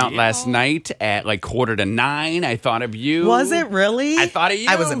 Sun was out last night at like 8:45. I thought of you. Was it really? I thought of you.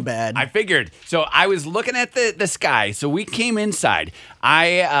 I was in bed. I figured. So I was looking at the sky. So we came inside.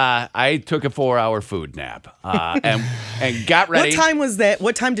 I took a 4-hour food nap and got ready. What time was that?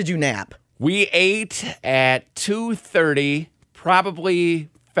 What time did you nap? We ate at 2:30. Probably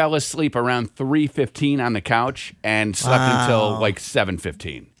fell asleep around 3:15 on the couch and slept until like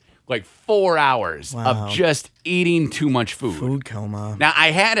 7:15. Like 4 hours of just eating too much food. Food coma. Now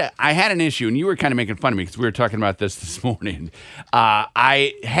I had an issue, and you were kind of making fun of me because we were talking about this morning.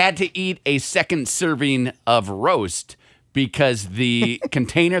 I had to eat a second serving of roast because the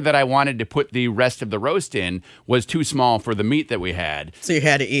container that I wanted to put the rest of the roast in was too small for the meat that we had. So you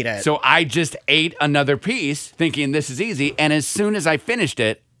had to eat it. So I just ate another piece, thinking this is easy. And as soon as I finished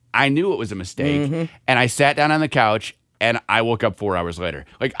it, I knew it was a mistake, and I sat down on the couch. And I woke up 4 hours later.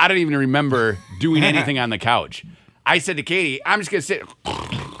 Like, I don't even remember doing anything on the couch. I said to Katie, I'm just going to sit,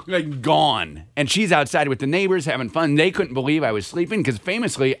 like, gone. And she's outside with the neighbors having fun. They couldn't believe I was sleeping because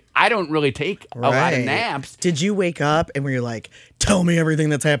famously, I don't really take a lot of Right. naps. Did you wake up and were you like, tell me everything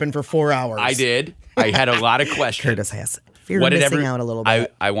that's happened for 4 hours? I did. I had a lot of questions. Curtis has fear of missing out a little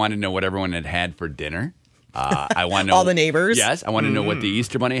bit. I wanted to know what everyone had for dinner. I want to know All the neighbors? Yes, I want to know what the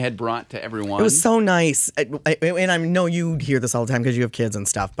Easter Bunny had brought to everyone. It was so nice. And I know you hear this all the time because you have kids and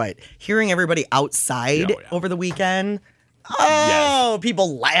stuff, but hearing everybody outside Oh, yeah. over the weekend, Yes.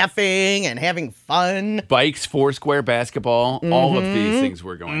 people laughing and having fun. Bikes, Foursquare, basketball, all of these things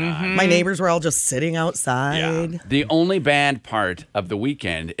were going on. My neighbors were all just sitting outside. Yeah. The only bad part of the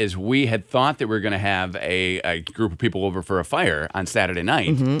weekend is we had thought that we were going to have a group of people over for a fire on Saturday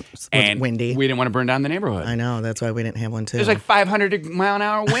night. And windy. we didn't want to burn down the neighborhood. I know. That's why we didn't have one too. There's like 500 mile an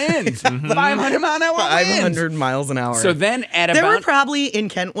hour winds. 500 mile an hour winds. 500 miles an hour. So then at there were about probably in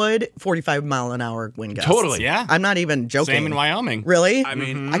Kentwood 45 mile an hour wind gusts. Totally. Yeah. I'm not even joking. Same in Wyoming. Really? I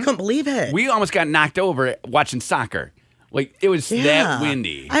mean, I couldn't believe it. we almost got knocked over watching soccer. Like it was that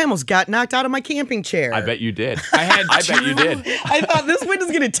windy. I almost got knocked out of my camping chair. I bet you did. I bet you did. I thought this wind is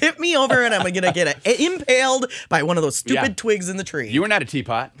going to tip me over and I'm going to get impaled by one of those stupid Yeah. twigs in the tree. You were not a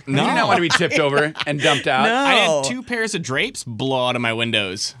teapot. No. You did not want to be tipped over and dumped out. No. I had 2 pairs of drapes blow out of my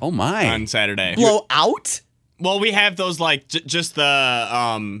windows Oh my. on Saturday. blow out? Well, we have those like just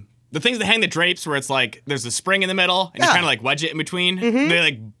the things that hang the drapes where it's like there's a spring in the middle and you Yeah. kind of like wedge it in between. They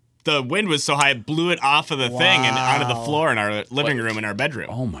like the wind was so high it blew it off of the thing and onto the floor in our living room in our bedroom.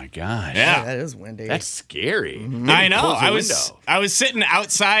 Oh my gosh. Yeah. That is windy. That's scary. I know. Close the I window. was sitting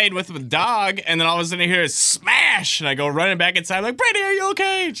outside with the dog, and then all of a sudden I hear a smash, and I go running back inside. I'm like, Brady, are you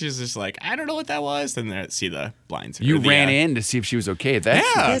okay? And she's just like, I don't know what that was. Then I see the blinds. You or the, ran in to see if she was okay. That's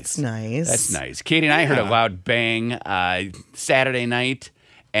Yeah. nice. That's nice. That's nice. Katie and I heard a loud bang Saturday night,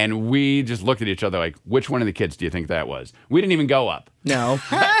 and we just looked at each other like, which one of the kids do you think that was? We didn't even go up. No.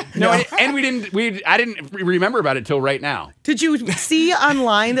 No, and we didn't. I didn't remember about it till right now. Did you see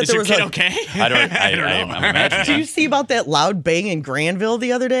online that Is there your was kid a okay? I don't. I'm imagining. Did you see about that loud bang in Granville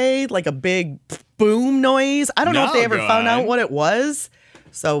the other day? Like a big boom noise? I don't know if No, they ever go found on. out what it was.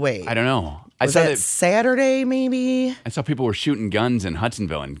 So wait. I don't know. I Was saw that Saturday maybe? I saw people were shooting guns in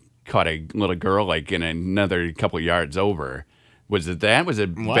Hudsonville and caught a little girl like in another couple yards over. Was it that? Was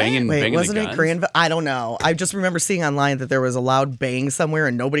it banging? Wait, banging wasn't the it guns? Granville? I don't know. I just remember seeing online that there was a loud bang somewhere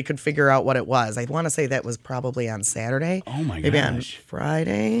and nobody could figure out what it was. I want to say that was probably on Saturday. Oh my Maybe on gosh.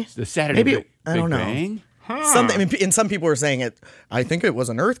 Friday. The Saturday Maybe big, I don't big know. bang? Something, and some people were saying it. I think it was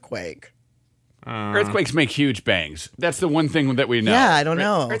an earthquake. Earthquakes make huge bangs. That's the one thing that we know. Yeah, I don't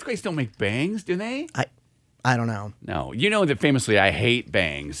know. Earthquakes don't make bangs, do they? I don't know. No. You know that famously I hate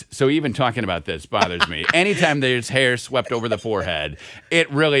bangs. So even talking about this bothers me. Anytime there's hair swept over the forehead,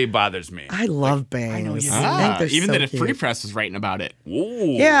 it really bothers me. I love bangs. know you do. I think they're Even so the Free cute. Press was writing about it.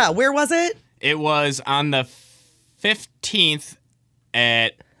 Ooh. Yeah, where was it? It was on the 15th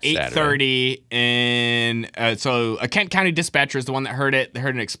at 8:30 in so a Kent County dispatcher is the one that heard it. They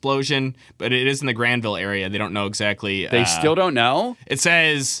heard an explosion, but it is in the Granville area. They don't know exactly. They still don't know? It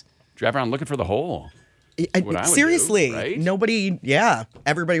says Drive around looking for the hole. What I would do, Seriously, right? nobody. Yeah,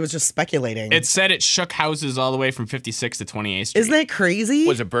 everybody was just speculating. it said it shook houses all the way from 56 to 28th Street. Isn't that crazy?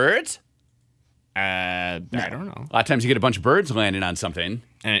 Was it birds? I don't know. A lot of times you get a bunch of birds landing on something.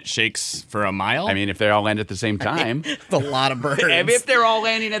 And it shakes for a mile. I mean, if they all land at the same time. It's a lot of birds. If they're all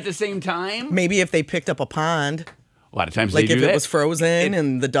landing at the same time. Maybe if they picked up a pond, A lot of times like they if do it that. was frozen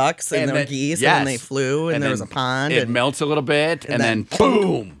and the ducks and the then- geese yes. and then they flew and, there was a then pond. It and melts a little bit and then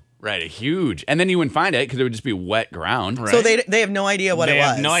boom. Right, a huge. And then you wouldn't find it because it would just be wet ground. Right. So they have no idea what they it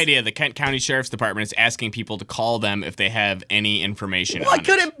was. have no idea. The Kent County Sheriff's Department is asking people to call them if they have any information. What on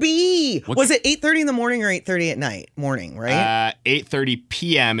could it be? What Was it 8:30 in the morning or 8:30 at night? Morning, right? 8:30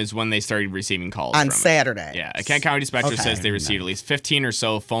 p.m. is when they started receiving calls On from it. Saturday. Yeah, a Kent County dispatcher Okay. says they received at least 15 or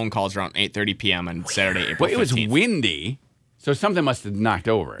so phone calls around 8:30 p.m. on Saturday, April Well, it was 15th. windy, so something must have knocked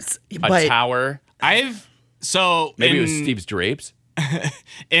over. A but- tower. Maybe It was Steve's drapes.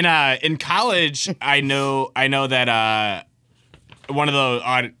 in college. I know that one of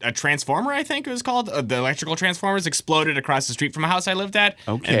the a transformer, I think it was called, the electrical transformers exploded across the street from a house I lived at.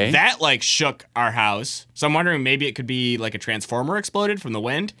 Okay. And that like shook our house. So I'm wondering maybe it could be like a transformer exploded from the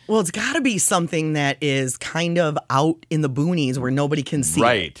wind. Well, it's got to be something that is kind of out in the boonies where nobody can see it.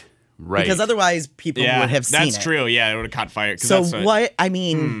 Right. Right. Because otherwise people Yeah, would have seen that's it. true. Yeah, it would have caught fire. 'cause So that's what? I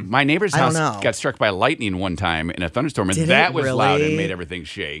mean, My neighbor's I don't house know. got struck by lightning one time in a thunderstorm, and Did it that was loud and really? made everything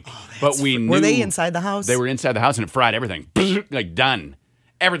shake. But we knew were they inside the house? They were inside the house, and it fried everything. Like done.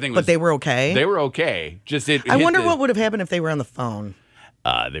 Everything was. But they were okay. They were okay. Just it. I hit wonder the- what would have happened if they were on the phone.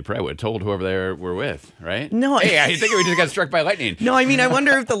 They probably would have told whoever they were with, right? No, Hey, I think we just got struck by lightning. No, I mean, I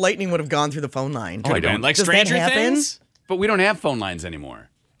wonder if the lightning would have gone through the phone line. I don't. Like Does that Stranger happen? Things. But we don't have phone lines anymore.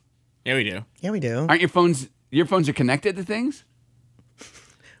 Yeah, we do. Yeah, we do. Aren't your phones? Your phones are connected to things.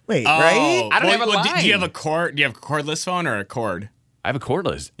 Wait, right? I don't have a Do you line. have a cord? Do you have a cordless phone or a cord? I have a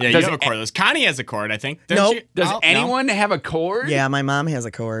cordless. Yeah, you have a cordless. Connie has a cord, I think. Nope. Does No? anyone have a cord? Yeah, my mom has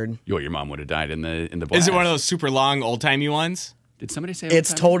a cord. Your mom would have died in the blast. Is it one of those super long old-timey ones? Did somebody say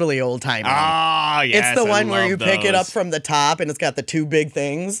It's old-timey? totally old timey. Oh, yes. it's the I one where love you pick it up those. from the top and it's got the two big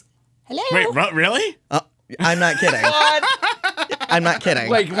things. Hello. Wait, really? I'm not kidding. I'm not kidding.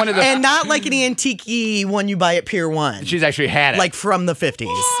 Like one of the. and not like an antique one you buy at Pier 1. She's actually had it. like from the 50s.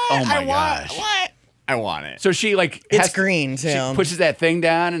 Oh my gosh. What? I want it. So she like It's has- green, too. She pushes that thing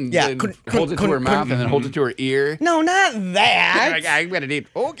down and, Yeah. and holds it to her mouth and then holds it to her ear. No, not that. Like, I'm gonna need.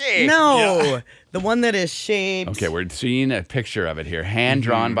 Okay. No. The one that is shaped Okay, we're seeing a picture of it here, hand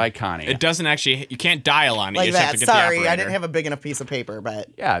drawn by Connie. It doesn't actually. You can't dial on it. like you just have that. to get Sorry, the I operator. didn't have a big enough piece of paper, but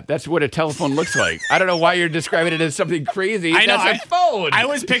Yeah, that's what a telephone looks like. I don't know why you're describing it as something crazy. I know. That's a phone. I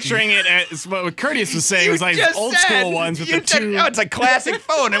was picturing it as what Curtis was saying. It was like just old said- school ones with you the said, two. No, it's a classic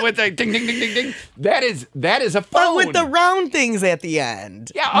phone, and with the ding, ding, ding, ding, ding. That is a phone. but with the round things at the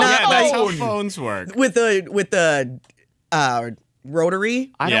end. Yeah, Not Yeah, that's how like phones work. with the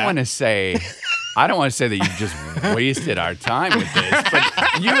rotary. I don't Yeah. want to say. I don't want to say that you just wasted our time with this,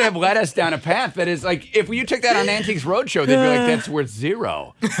 but you have led us down a path that is like, if you took that on Antiques Roadshow, they'd be like, that's worth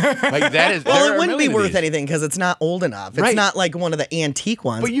zero. Like that is. there Well, are it a wouldn't be million of worth these. anything because it's not old enough. It's Right. not like one of the antique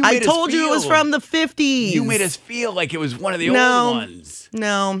ones. But you I made us told you it was feel- from the 50s. You made us feel like it was one of the No. old ones.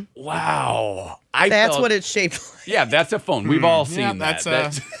 No, Wow. that's felt- what it's shaped like. Yeah, that's a phone. We've all seen Yeah, that.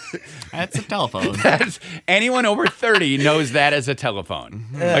 that's a telephone. That's anyone over 30 knows that as a telephone.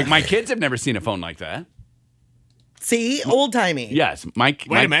 Like my kids have never seen a phone like that. See, old timey. Yes, Wait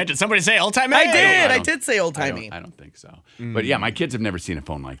a minute. Did somebody say old time? I did. I I don't- did say old I timey. don't think so. But yeah, my kids have never seen a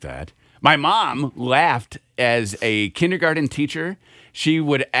phone like that. My mom laughed as a kindergarten teacher. She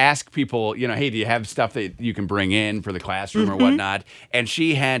would ask people, hey, do you have stuff that you can bring in for the classroom or whatnot? And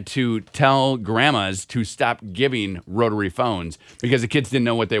she had to tell grandmas to stop giving rotary phones because the kids didn't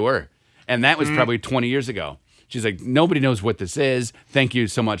know what they were. And that was probably 20 years ago. She's like, nobody knows what this is. Thank you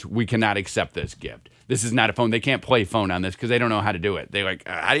so much. We cannot accept this gift. This is not a phone. They can't play phone on this because they don't know how to do it. They're like,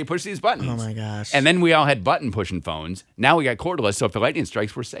 how do you push these buttons? Oh my gosh. And then we all had button pushing phones. Now we got cordless, so if the lightning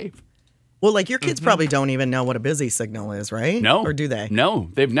strikes, we're safe. Well, like your kids probably don't even know what a busy signal is, right? No. Or do they? No,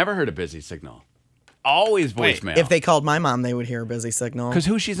 they've never heard a busy signal. Always voicemail. If they called my mom, they would hear a busy signal. Because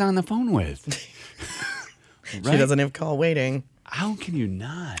who she's on the phone with. She doesn't have call waiting. How can you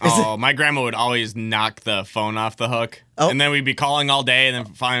not? Oh, my grandma would always knock the phone off the hook. Oh. And then we'd be calling all day, and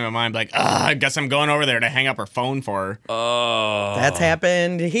then finally my mom would be like, I guess I'm going over there to hang up her phone for her. Oh. That's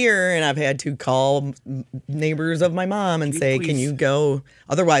happened here, and I've had to call neighbors of my mom and say, please- "Can you go?"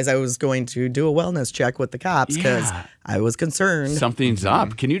 Otherwise, I was going to do a wellness check with the cops because Yeah. I was concerned. Something's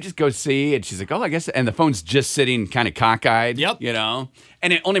up. Can you just go see? And she's like, oh, I guess. And the phone's just sitting kind of cockeyed. Yep.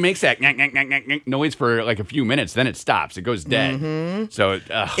 And it only makes that noise for like a few minutes. Then it stops. It goes dead. So,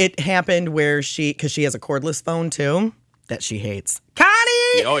 It happened where because she has a cordless phone too that she hates.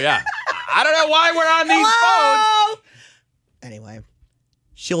 Connie. oh, yeah. I don't know why we're on these Hello? Anyway,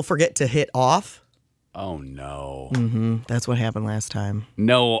 she'll forget to hit off. phones. Oh, no. That's what happened last time.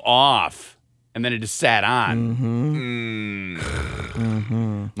 No off. And then it just sat on.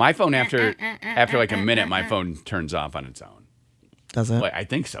 My phone, after like a minute, my phone turns off on its own. Does it? Well, I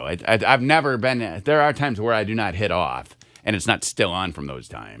think so. I've never been. There are times where I do not hit off, and it's not still on from those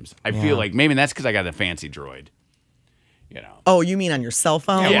times. I feel like maybe that's because I got a fancy droid. Oh, you mean on your cell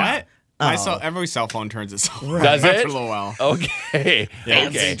phone? Yeah. What? Every cell phone turns itself off Does after it? a little while. Okay.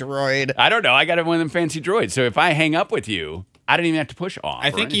 Fancy Okay. droid. I don't know. I got one of them fancy droids. So if I hang up with you, I don't even have to push off.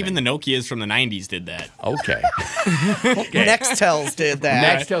 I think even the Nokias from the 90s did that. Okay. Nextels did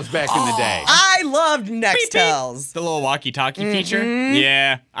that. Nextel's back in the day. I loved Nextels. The little walkie-talkie feature.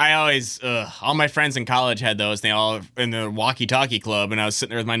 Yeah, I always, all my friends in college had those. They all in the walkie-talkie club, and I was sitting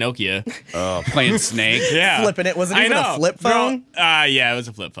there with my Nokia. Playing Snake. Yeah, Flipping it. Was it I even a know. flip phone? Yeah, it was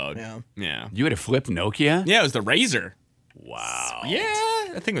a flip phone. Yeah. You had a flip Nokia? Yeah, it was the Razor. Wow. Yeah,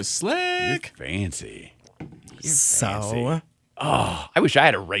 that thing was slick. Fancy. So, fancy. I wish I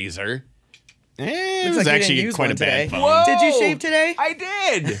had a razor. It Looks was like you actually didn't use quite one a bad today. phone. Did you shave today? I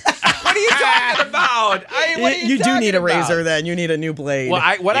did. What are you talking about? You do need a razor then. You need a new blade. Well,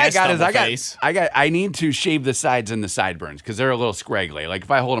 I Yes, got is double face. I need to shave the sides and the sideburns because they're a little scraggly. Like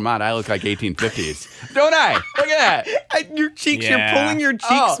if I hold them out, I look like 1850s. Don't I? Look at that. your cheeks, Yeah. you're pulling your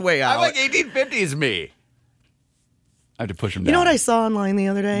cheeks way out. I'm like 1850s me. I have to push them down. You know what I saw online the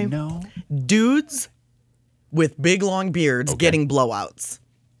other day? No. Dudes with big long beards getting blowouts.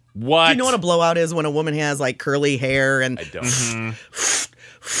 What? Do you know what a blowout is when a woman has like curly hair and I don't.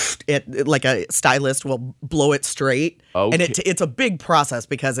 it like a stylist will blow it straight? And Okay. it's a big process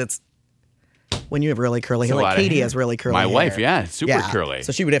because when you have really curly hair. a lot Like of Katie hair. has really curly My hair. wife, yeah, super curly.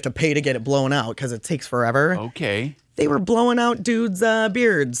 So she would have to pay to get it blown out because it takes forever. Okay. They were blowing out dudes'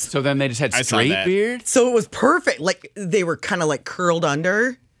 beards. So then they just had I saw straight that. beards? So it was perfect. Like they were kind of like curled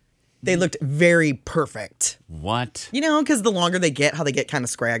under. They looked very perfect. What? You know, because the longer they get, how they get kind of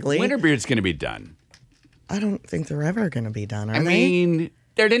scraggly. When are beards going to be done? I don't think they're ever going to be done, are I they? mean,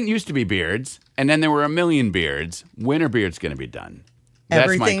 there didn't used to be beards, and then there were a million beards. When are beards going to be done? That's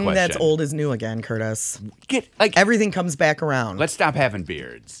my Everything question. that's old is new again, Curtis. Everything comes back around. Let's stop having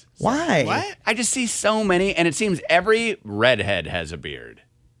beards. Why? What? I just see so many, and it seems every redhead has a beard.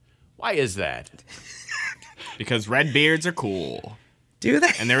 Why is that? Because red beards are cool. Do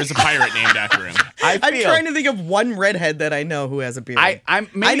they? And there is a pirate named after him. I'm I'm trying to think of one redhead that I know who has a beard. I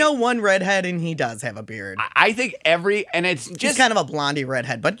know one redhead and he does have a beard. I think and it's He's just kind of a blondie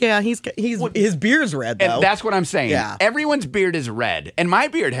redhead, but yeah, he's his beard's red though. and that's what I'm saying. Yeah. Everyone's beard is red, and my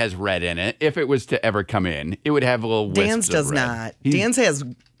beard has red in it. If it was to ever come in, it would have a little wisps Dan's of does red. not. He's- Dan's has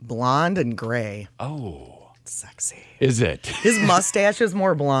blonde and gray. Oh, Sexy. is it? His mustache is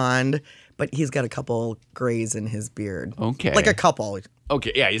more blonde, but he's got a couple grays in his beard. Okay. Like a couple.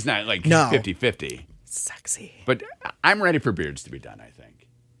 Okay, yeah, he's not like No. 50-50. Sexy. But I'm ready for beards to be done, I think.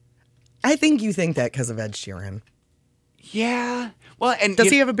 I think you think that because of Ed Sheeran. Yeah. Well, and Does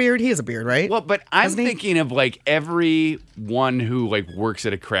he have a beard? He has a beard, right? Well, but I'm Doesn't he? thinking of like everyone who like works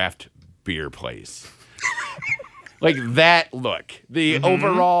at a craft beer place. Like that look, the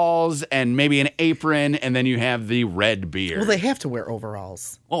overalls and maybe an apron, and then you have the red beard. Well, they have to wear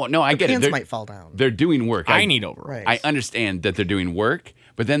overalls. Oh no, I get it. Pants They're, might fall down. they're doing work. I need overalls. Right. I understand that they're doing work,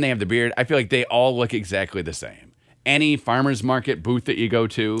 but then they have the beard. I feel like they all look exactly the same. Any farmer's market booth that you go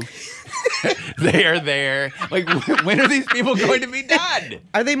to, they are there. Like, when are these people going to be done?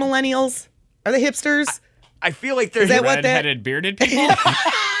 Are they millennials? Are they hipsters? I feel like they're Is that what that- Red-headed bearded people?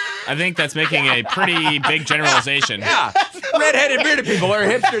 I think that's making a pretty big generalization. Yeah, redheaded bearded people are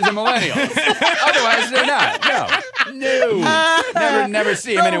hipsters and millennials. Otherwise, they're not. No. Never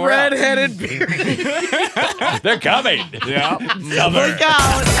see them anywhere else. Redheaded beard. They're coming. Yeah. Look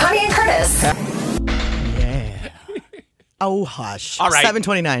out. Connie and Curtis. Yeah. Oh, hush. All right.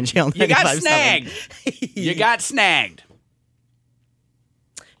 729, channel You got 95.7. snagged. You got snagged.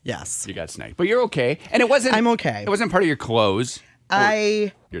 Yes. You got snagged. But you're okay. And it wasn't. I'm okay. It wasn't part of your clothes.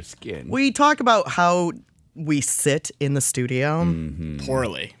 Your skin. We talk about how we sit in the studio.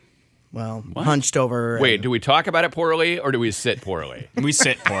 Poorly. Well, hunched over. Wait, do we talk about it poorly or do we sit poorly? We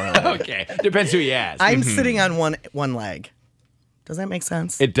sit poorly. Okay. Depends who you ask. I'm sitting on one leg. Does that make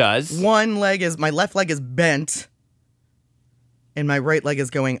sense? It does. My left leg is bent, and my right leg is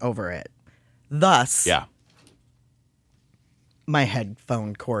going over it. Thus, Yeah. my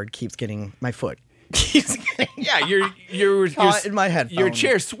headphone cord keeps getting my foot. Keeps getting Yeah, you're caught in my headphone. Your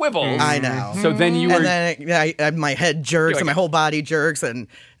chair swivels. I know. So then you were. And then my head jerks You're like- and my whole body jerks, and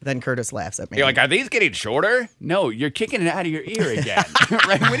then Curtis laughs at me. You're like, are these getting shorter? No, you're kicking it out of your ear again.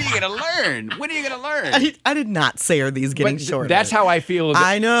 Right? When are you gonna learn? When are you gonna learn? I did not say are these getting But shorter. That's how I feel.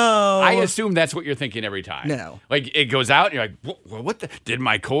 I know. I assume that's what you're thinking every time. No. Like it goes out and you're like, what the? Did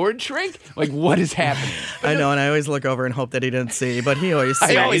my cord shrink? Like what is happening? I know, and I always look over and hope that he didn't see, but he always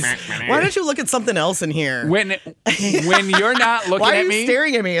sees. I always- Why don't you look at something else in here? When you're not looking Why are at you me,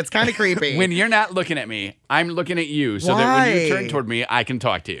 staring at me? It's kind of creepy. when you're not looking at me, I'm looking at you so that when you Why? turn toward me, I can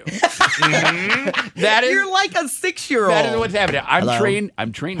talk to you. That is You're like a 6-year-old. that is what's happening. I'm Hello? trained.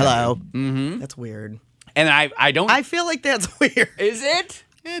 I'm trained. Hello. Mm-hmm. That's weird. And I don't. I feel like that's weird. Is it?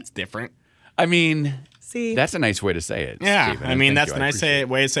 It's different. I mean, See, that's a nice way to say it. Yeah. Stephen. I mean, Thank that's you. the I nice appreciate it.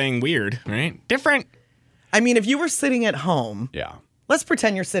 way of saying weird, right? Different. I mean, if you were sitting at home, Yeah. let's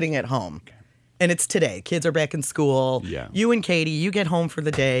pretend you're sitting at home. And it's today. Kids are back in school. Yeah. You and Katie, you get home for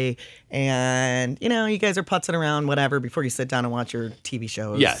the day, and you guys are putzing around, whatever, before you sit down and watch your TV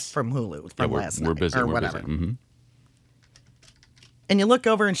shows Yes. from Hulu Yeah, from we're, last we're night busy. or We're whatever. busy. Mhm. And you look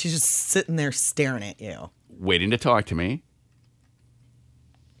over, and she's just sitting there staring at you. Waiting to talk to me.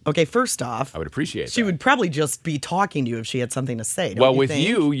 Okay, first off, I would appreciate she that. would probably just be talking to you if she had something to say. Don't Well, you with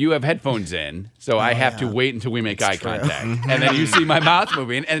think? you have headphones in, so I have to yeah. wait until we make eye true. contact, and then you see my mouth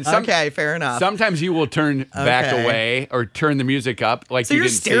moving. And Okay, fair enough. Sometimes you will turn back Okay. away or turn the music up, like So you you're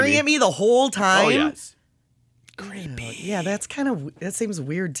didn't see staring at me the whole time? Oh yes. Yeah, that seems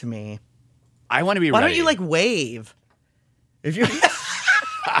weird to me. I want to be Why ready. don't you like wave? If you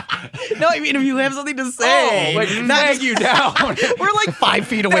No, I mean if you have something to say. Oh, like not drag just- you down? We're like 5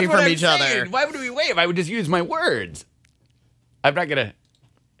 feet away That's what from I'm each saying. other. Why would we wave? I would just use my words. I'm not gonna.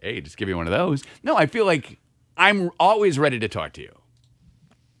 Hey, just give me one of those. No, I feel like I'm always ready to talk to you.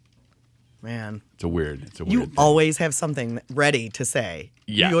 Man. It's a weird You thing. always have something ready to say.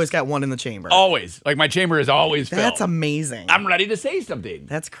 Yes. You always got one in the chamber. Always. Like my chamber is always filled. That's amazing. I'm ready to say something.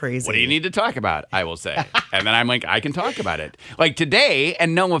 That's crazy. What do you need to talk about? I will say. And then I'm like, I can talk about it. Like today,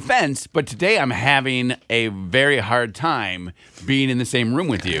 and no offense, but today I'm having a very hard time being in the same room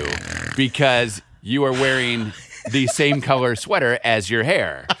with you because you are wearing the same color sweater as your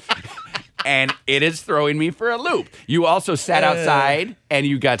hair. And it is throwing me for a loop. You also sat outside and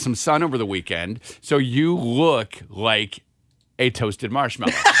you got some sun over the weekend. So you look like a toasted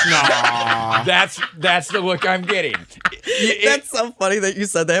marshmallow. That's the look I'm getting. That's so funny that you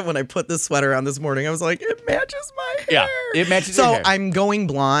said that when I put this sweater on this morning. I was like, it matches my hair. Yeah, it matches So your hair. I'm going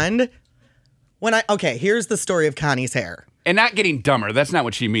blonde. Here's the story of Connie's hair. And not getting dumber. That's not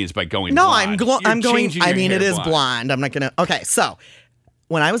what she means by going No, blonde. I'm You're going. changing I your mean, hair it is blonde. I'm not gonna. Okay, so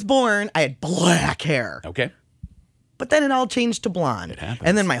when I was born, I had black hair. Okay. But then it all changed to blonde. happens.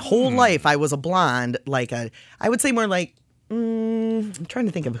 And then my whole life, I was a blonde, I would say more like, I'm trying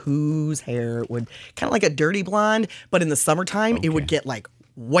to think of whose hair would, kind of like a dirty blonde, but in the summertime, it would get like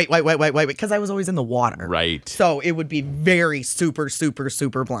white, because I was always in the water. Right. So it would be very super, super,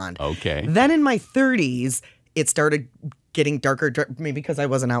 super blonde. Okay. Then in my 30s, it started getting darker, maybe because I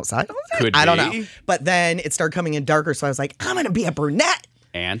wasn't outside. Could I don't be. know. But then it started coming in darker, so I was like, I'm going to be a brunette.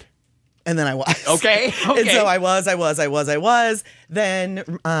 And And then I was. Okay. And so I was. Then,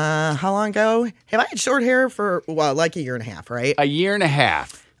 how long ago? Have I had short hair for, like a year and a half, right? a year and a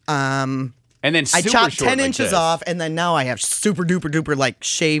half. And then I super chopped short 10 like inches this. off, and then now I have super duper duper, like,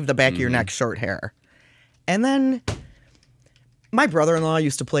 shave the back of your neck short hair. And then my brother-in-law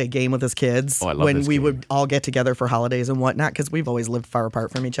used to play a game with his kids Oh, I love when this we game. would all get together for holidays and whatnot, because we've always lived far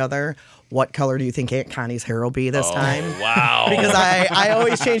apart from each other. What color do you think Aunt Connie's hair will be this time? Wow. Because I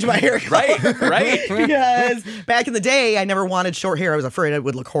always change my hair color. Right. Because back in the day, I never wanted short hair. I was afraid it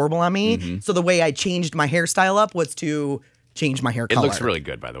would look horrible on me. Mm-hmm. So the way I changed my hairstyle up was to change my hair It color. looks really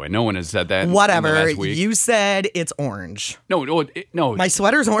good, by the way. No one has said that. in the Whatever. last week. You said it's orange. No. My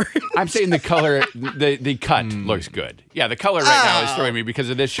sweater's orange. I'm saying the color, the cut looks good. Yeah, the color right now is throwing me because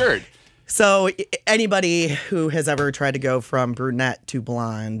of this shirt. So anybody who has ever tried to go from brunette to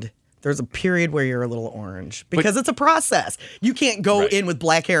blonde, there's a period where you're a little orange because it's a process. You can't go Right. in with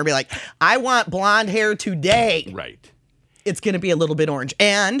black hair and be like, I want blonde hair today. Right. It's going to be a little bit orange.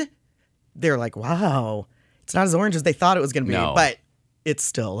 And they're like, wow, it's not as orange as they thought it was going to be. No. But it's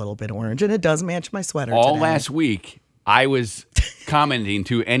still a little bit orange, and it does match my sweater All today. last week, I was commenting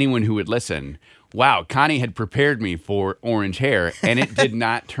to anyone who would listen, wow, Connie had prepared me for orange hair, and it did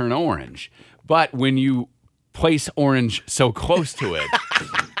not turn orange. But when you place orange so close to it,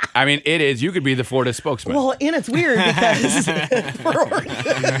 I mean, it is, you could be the Florida spokesman. Well, and it's weird because for orange.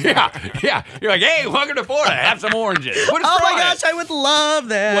 Yeah. You're like, hey, welcome to Florida. Have some oranges. What is Oh my wrong? gosh, I would love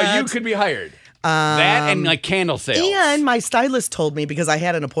that. Well, you could be hired. That and like candle sales. And my stylist told me, because I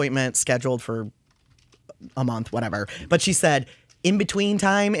had an appointment scheduled for a month, whatever. But she said, in between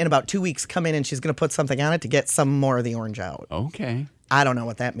time, in about 2 weeks, come in and she's going to put something on it to get some more of the orange out. Okay. I don't know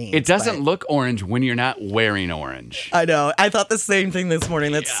what that means. It doesn't but look orange when you're not wearing orange. I know. I thought the same thing this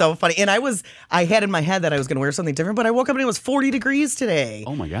morning. That's so funny. And I had in my head that I was going to wear something different, but I woke up and it was 40 degrees today.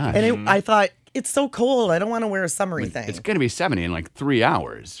 Oh my gosh. And I thought, it's so cold. I don't want to wear a summery thing. It's going to be 70 in like 3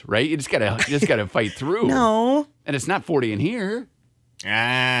 hours, right? You just gotta fight through. No. And it's not 40 in here.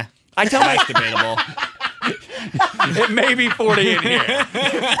 I tell that's debatable. It may be 40 in here.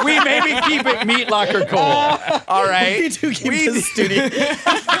 We maybe keep it meat locker cold. All right. We do keep the studio.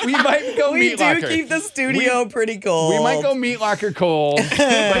 We might go We meat do locker. keep the studio pretty cold. We might go meat locker cold, but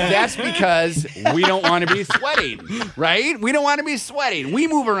that's because we don't want to be sweating, right? We don't want to be sweating. We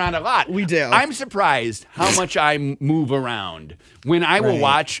move around a lot. We do. I'm surprised how much I move around. When I will Right.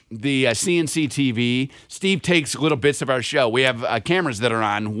 watch the CNC TV, Steve takes little bits of our show. We have cameras that are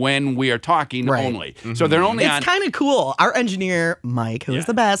on when we are talking Right. only. So they're only on. It's kind of cool. Our engineer, Mike, who is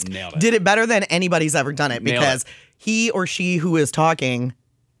the best, nailed it. did it better than anybody's ever done it Nailed because it. he or she who is talking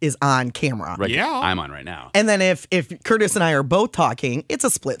is on camera. Right, Yeah. I'm on right now. And then if Curtis and I are both talking, it's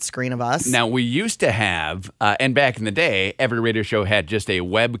a split screen of us. Now, we used to have, and back in the day, every radio show had just a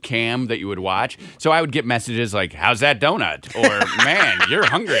webcam that you would watch. So I would get messages like, how's that donut? Or, man, you're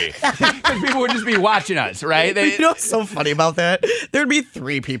hungry. Because people would just be watching us, right? You know what's so funny about that? There'd be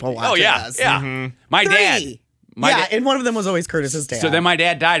 3 people watching oh, yeah. us. Yeah. My dad. Three. Yeah, and one of them was always Curtis's dad. So then my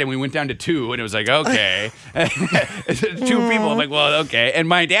dad died, and we went down to 2, and it was like, okay. 2 people. I'm like, well, okay. And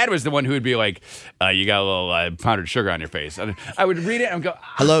my dad was the one who would be like, you got a little powdered sugar on your face. And I would read it and go,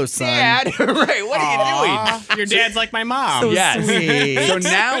 hello, son. Dad, right, what are you doing? Your dad's like my mom. So Yes. sweet. So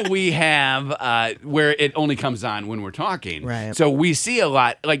now we have where it only comes on when we're talking. Right. So we see a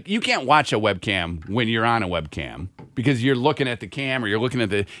lot. Like, you can't watch a webcam when you're on a webcam because you're looking at the cam or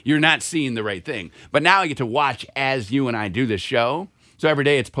you're not seeing the right thing. But now I get to watch as you and I do this show. So every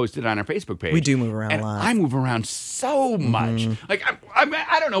day it's posted on our Facebook page. We do move around and a lot. I move around so much. Like,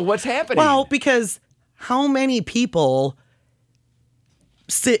 I don't know what's happening. Well, because how many people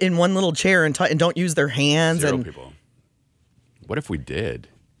sit in one little chair and don't use their hands? 0 and people. What if we did?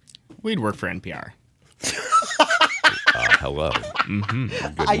 We'd work for NPR. Hello.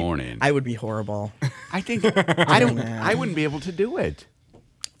 Good morning. I would be horrible. I think I wouldn't be able to do it.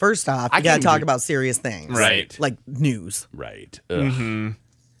 First off, I you got to can talk do- about serious things. Right. Like news. Right. Ugh.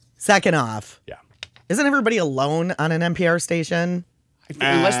 Second off, Yeah. isn't everybody alone on an NPR station?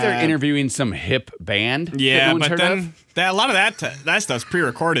 Unless they're interviewing some hip band. that no Yeah, one's but heard then of. a lot of that stuff's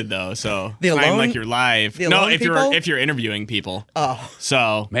pre-recorded though, so The it's not even alone- like you're live. the No, alone if people? you're interviewing people. Oh,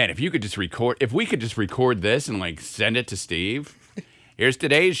 So Man, if you could just record, if we could just record this and like send it to Steve. Here's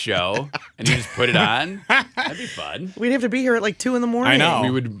today's show, and you just put it on. That'd be fun. we'd have to be here at like 2 in the morning. I know. We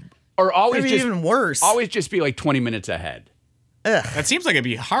would, or always Maybe just even worse. always just be like 20 minutes ahead. that seems like it'd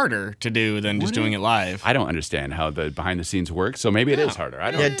be harder to do than just doing it live. I don't understand how the behind the scenes works, so maybe it is harder. I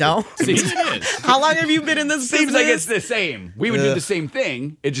don't. You know. don't? Seems, It is. How long have you been in this seems like it's business? the same. We would do the same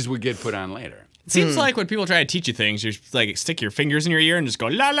thing. It just would get put on later. It seems like when people try to teach you things, you just like stick your fingers in your ear and just go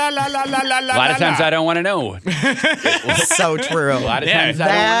la la la la la la la. A lot of times I don't want to know. So true. A lot of Yeah, times I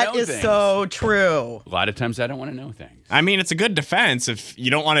don't That want to know is things. so true. A lot of times I don't want to know things. I mean, it's a good defense if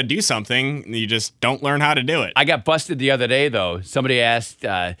you don't want to do something, you just don't learn how to do it. I got busted the other day, though. Somebody asked,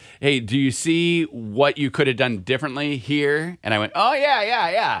 hey, do you see what you could have done differently here? And I went, oh,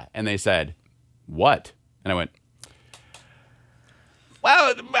 yeah. And they said, what? And I went,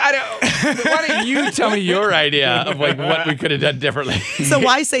 well, I don't. Why don't you tell me your idea of like what we could have done differently? So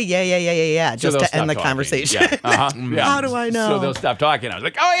why say yeah, So just they'll to end the stop talking. conversation? Yeah. Uh-huh. Yeah. How do I know? So they'll stop talking. I was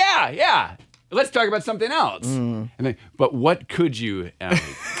like, oh, yeah. Let's talk about something else. And then, but what could you? And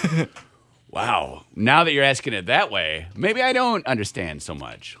I'm like, wow. Now that you're asking it that way, maybe I don't understand so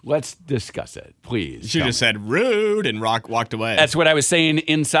much. Let's discuss it, please. You should Tell have me. just said rude and walked away. That's what I was saying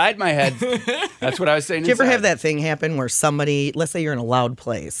inside my head. That's what I was saying. Do you ever inside. have that thing happen where somebody, let's say you're in a loud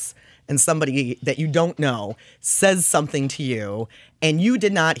place, and somebody that you don't know says something to you, and you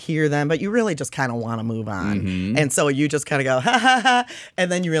did not hear them, but you really just kind of want to move on. Mm-hmm. And so you just kind of go, ha, ha, ha,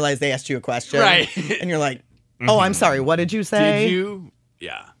 and then you realize they asked you a question. Right. And you're like, oh, I'm sorry, what did you say? Did you?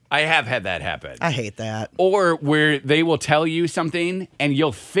 Yeah. I have had that happen. I hate that. Or where they will tell you something and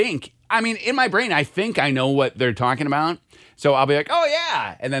you'll think, I mean, in my brain, I think I know what they're talking about. So I'll be like, oh,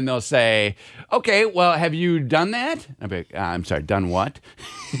 yeah. And then they'll say, okay, well, have you done that? I'll be like, I'm sorry, done what?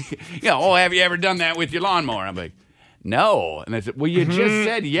 Have you ever done that with your lawnmower? I'm like, no. And they said, well, you just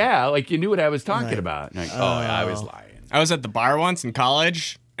said, yeah, like you knew what I was talking about. And I'm like, oh, yeah, I was lying. I was at the bar once in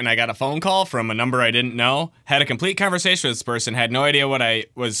college, and I got a phone call from a number I didn't know. Had a complete conversation with this person, had no idea what I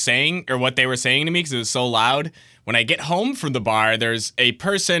was saying or what they were saying to me because it was so loud. When I get home from the bar, there's a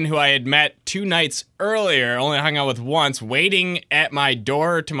person who I had met 2 nights earlier, only hung out with once, waiting at my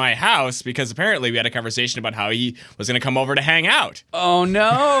door to my house because apparently we had a conversation about how he was going to come over to hang out. Oh,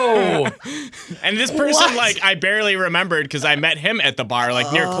 no. And this person, What? like, I barely remembered because I met him at the bar,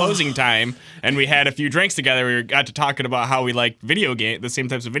 like, near closing time, and we had a few drinks together. We got to talking about how we liked the same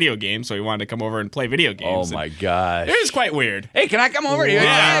types of video games, so we wanted to come over and play video Oh, games. my gosh. It was quite weird. Hey, can I come over to you?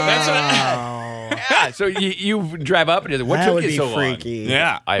 Yeah, that's what. Yeah, so you drive up and what that took would you be so freaky.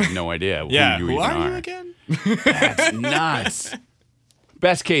 Yeah. long? I have no idea Yeah. who Who you even are you again? That's nuts.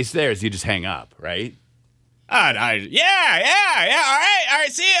 Best case there is you just hang up, right? Yeah. All right.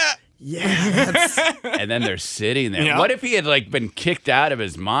 See ya. Yeah. That's, And then they're sitting there. Yeah. What if he had like been kicked out of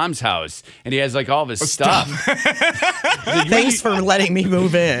his mom's house and he has like all of his stuff? thanks for letting me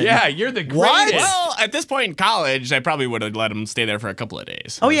move in. Yeah, you're the greatest. What? Well, at this point in college, I probably would have let him stay there for a couple of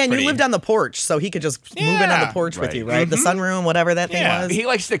days. Oh, yeah, and you lived on the porch, so he could just move in on the Yeah. porch with Right. you, right? The sunroom, whatever that thing Yeah. was. He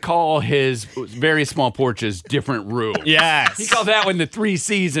likes to call his very small porches different rooms. Yes. He called that one the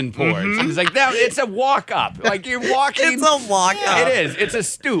 3-season porch. And he's like, no, it's a walk up. Like you're walking. It's a walk up. It is. It's a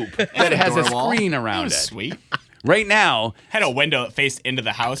stoop that has a Door wall. screen That around was it. sweet. Right now, Had a window that faced into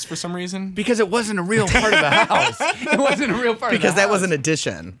the house for some reason. because it wasn't a real part of the house. It wasn't a real part of because the that house. was an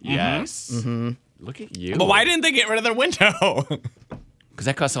addition. Yes. Look at you. But why didn't they get rid of their window? Because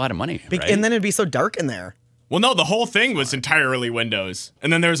that costs a lot of money, right? And then it'd be so dark in there. Well, no, the whole thing was entirely windows.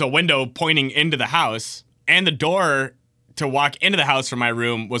 And then there was a window pointing into the house, and the door to walk into the house from my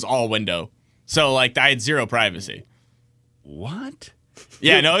room was all window. So, like, I had zero privacy. What?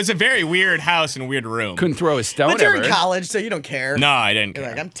 Yeah, no, it's a very weird house and weird room. Couldn't throw a stone But you're in ever. college, so you don't care. No, I didn't You're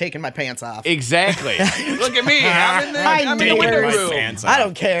care. like, I'm taking my pants off. Exactly. Look at me. I'm in the, I'm in the Taking window my room. pants I off.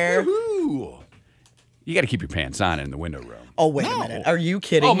 don't care. Ooh. You got to keep your pants on in the window room. Oh, wait a minute. Are you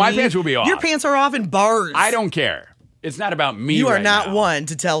kidding Oh, my me? pants will be off. Your pants are off in bars. I don't care. It's not about me. You are right not now. one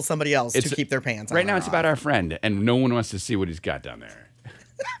to tell somebody else It's- to keep their pants on. Right now, or it's off. about our friend, and no one wants to see what he's got down there.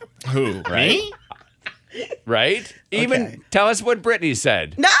 Who? Me? Right? Even tell us what Brittany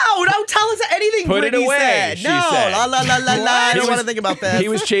said. No, don't tell us anything. Put it Brittany away, said. she No, said. la la la la la. I He don't want to was- think about this. He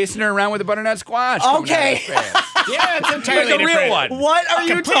was chasing her around with a butternut squash. coming out of Okay. his pants. Yeah, it's entirely Like a real different. one. What are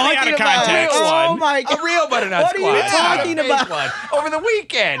you Completely talking out of about? context. Oh One. my god! A real butternut What are you squash. talking A fake about? one. Over the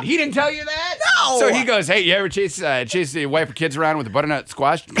weekend. He didn't tell you that? No. So he goes, hey, you ever chase the wife or kids around with a butternut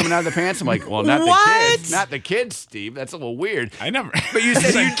squash coming out of the pants? I'm like, well, not What? the kids. Not the kids, Steve. That's a little weird. I never. But you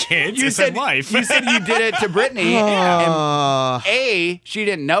said you kids. You I said said wife. You said you did it to Brittany. And A, she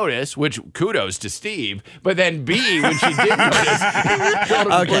didn't notice, which kudos to Steve. But then B, when she did notice,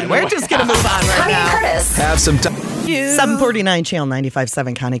 Okay, we're just gonna move on right Connie now. Curtis. Have some time. 749 Channel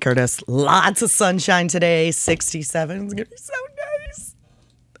 95.7 Connie Curtis. Lots of sunshine today. 67. It's gonna be so nice.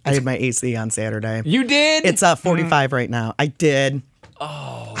 I had my AC on Saturday. You did? It's 45 right now. I did.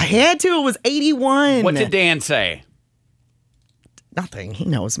 Oh. I had to. It was 81. What did Dan say? Nothing. He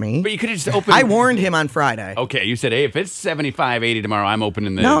knows me. But you could have just opened. I warned him on Friday. Okay, you said, hey, if it's 75, 80 tomorrow, I'm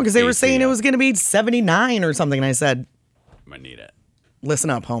opening the. No, because they were AC saying it up. was going to be 79 or something. And I said, I'm going to need it. listen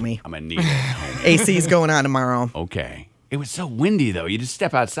up, homie. I'm going to need it. homie. AC's going on tomorrow. Okay. It was so windy, though. You just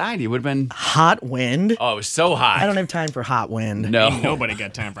step outside, you would have been. Hot wind. Oh, it was so hot. I don't have time for hot wind. No. Ain't nobody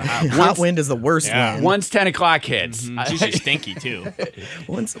got time for hot. Hot wind is the worst Yeah. wind. Once 10 o'clock hits. It's usually stinky too.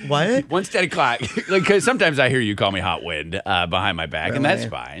 Once what? Once 10 o'clock, because sometimes I hear you call me Hot Wind behind my back, and that's Really?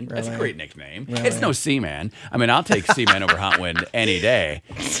 fine. That's a Really? great nickname. Really? It's no Seaman. I mean, I'll take Seaman over Hot Wind any day.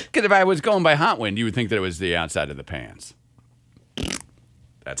 Because if I was going by Hot Wind, you would think that it was the outside of the pants.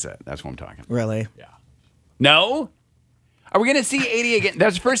 That's it. That's what I'm talking about. Really? Yeah. No? Are we going to see 80 again? That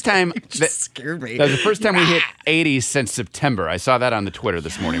was the first time. Just scared me. That was the first time we hit 80 since September. I saw that on the Twitter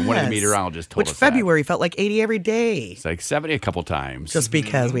this morning. One of the Yes. meteorologists told Which us that. February felt like 80 every day. It's like 70 a couple times. Just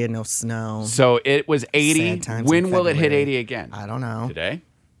because we had no snow. So it was 80. Sad times When in will it hit February. 80 again? I don't know. Today?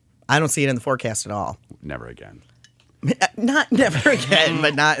 I don't see it in the forecast at all. Never again. Not never again,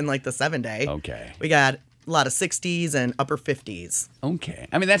 but not in like the 7-day. Okay. We got a lot of 60s and upper 50s. Okay.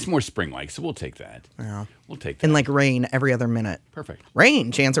 I mean, that's more spring-like, so we'll take that. Yeah. We'll take that. And like rain every other minute. Perfect.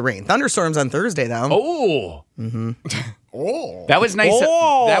 Rain, chance of rain. Thunderstorms on Thursday, though. Oh. Oh. That was nice.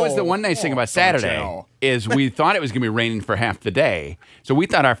 Oh. That was the one nice thing about Saturday tell. is we thought it was going to be raining for half the day. So we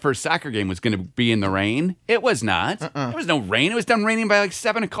thought our first soccer game was going to be in the rain. It was not. There was no rain. It was done raining by like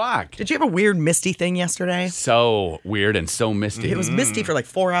 7 o'clock. Did you have a weird misty thing yesterday? So weird and so misty. It was misty for like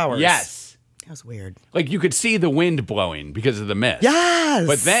 4 hours. Yes. That was weird. Like you could see the wind blowing because of the mist. Yes.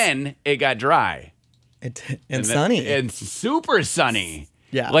 But then it got dry. And then- sunny. And super sunny.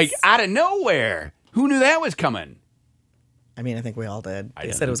 Yes. Like out of nowhere. Who knew that was coming? I mean, I think we all did. They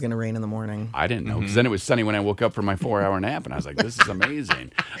didn't. said it was going to rain in the morning. I didn't know because then it was sunny when I woke up from my 4-hour nap and I was like, this is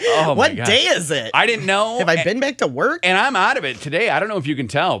amazing. Oh, my What God. day is it? I didn't know. Have I been back to work? And I'm out of it today. I don't know if you can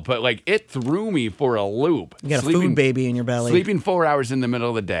tell, but like it threw me for a loop. You got a food baby in your belly. Sleeping 4 hours in the middle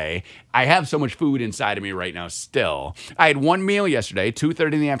of the day. I have so much food inside of me right now still. I had one meal yesterday,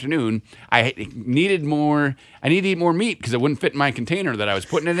 2:30 in the afternoon. I needed more. I needed to eat more meat because it wouldn't fit in my container that I was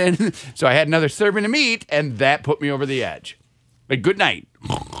putting it in. So I had another serving of meat, and that put me over the edge. Like, good night.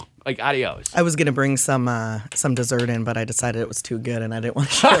 Like, adios. I was going to bring some dessert in, but I decided it was too good and I didn't want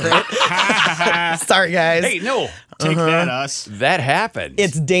to share it. Sorry, guys. Hey, no. Take that, us. That happened.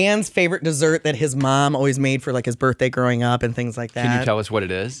 It's Dan's favorite dessert that his mom always made for like his birthday growing up and things like that. Can you tell us what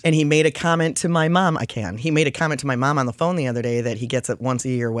it is? And he made a comment to my mom. He made a comment to my mom on the phone the other day that he gets it once a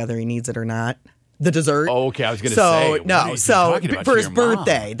year, whether he needs it or not. The dessert. Oh, okay, I was gonna say, what no. is he So talking about for to his your mom?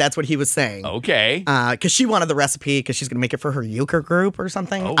 birthday, that's what he was saying. Okay. Because she wanted the recipe because she's going to make it for her euchre group or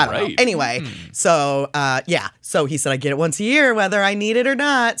something. Oh, I don't know. right. Anyway, so yeah. So he said, I get it once a year, whether I need it or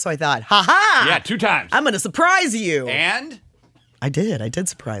not. So I thought, ha ha. Yeah, 2 times. I'm going to surprise you. And I did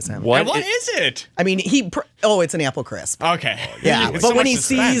surprise him. what? And what is it? I mean, it's an apple crisp. Okay. Yeah, With but so when much he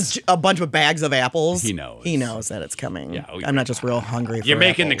suspense. sees a bunch of bags of apples, He knows. He knows that it's coming. Yeah, oh, I'm not just real hungry for You're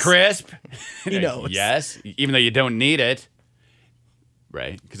making the apples. crisp? He knows. Yes, even though you don't need it.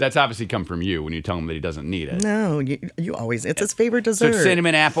 Right? Because that's obviously come from you when you tell him that he doesn't need it. No, you always, it's his favorite So dessert. it's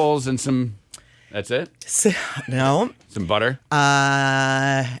cinnamon apples and some That's it? No. Some butter?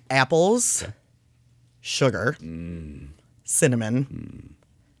 Apples, sugar, cinnamon,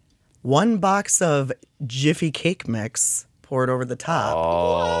 1 box of Jiffy cake mix poured over the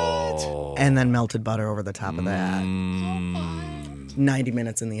top, and then melted butter over the top of that. 90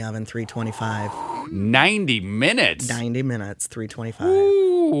 minutes in the oven, 325. 90 minutes? 90 minutes, 325.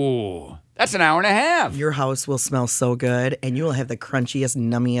 Ooh. That's an hour and a half. Your house will smell so good, and you will have the crunchiest,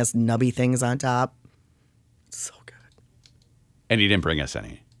 nummiest, nubby things on top. So good. And you didn't bring us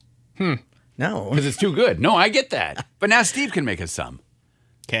any. No. Because it's too good. No, I get that. But now Steve can make us some.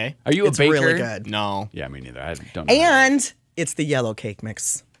 Okay. Are you a It's baker? really good. No. Yeah, me neither. I don't know. And it's the yellow cake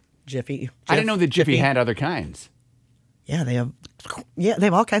mix. Jiffy. I didn't know that Jiffy had other kinds. Yeah, they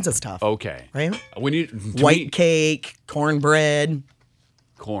have all kinds of stuff. Okay. Right? When you White cake, cornbread,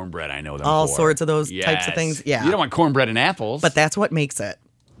 cornbread, I know them all for. sorts of those types of Yes. things. Yeah. You don't want cornbread and apples. But that's what makes it.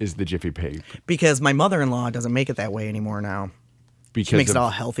 is the Jiffy Pig. Because my mother-in-law doesn't make it that way anymore now. Because She makes of, it all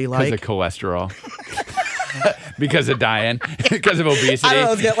healthy Because like. of cholesterol. Because of diet. Because of obesity. I don't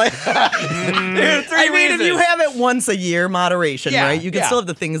know. It's got like, Dude, three I mean, if you reasons. have it once a year, moderation, Yeah, right? You can yeah. still have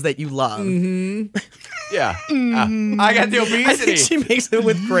the things that you love. Yeah. I got the I obesity. think she makes it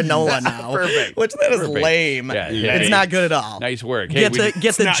with granola now. Perfect. Which that is Perfect. lame. Yeah, It's not good at all. Nice work. Hey, Get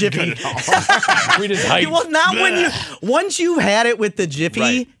the Not Jiffy. good at all. we just hyped. Well, not when you once you've had it with the Jiffy,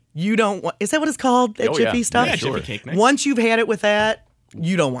 Right. you don't want. Is that what it's called? That Oh, Jiffy yeah. stuff. Yeah, Sure. Jiffy cake mix. Once you've had it with that,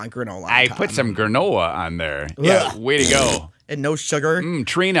 you don't want granola. On I top. put some granola on there. Yeah, Ugh. way to go. and no sugar.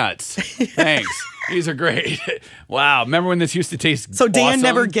 Tree nuts. Thanks. These are great. Wow. Remember when this used to taste So Dan awesome?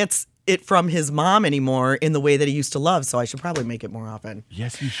 never gets it from his mom anymore in the way that he used to love. So I should probably make it more often.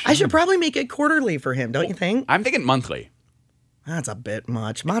 Yes, you should. I should probably make it quarterly for him, don't you think? I'm thinking monthly. That's a bit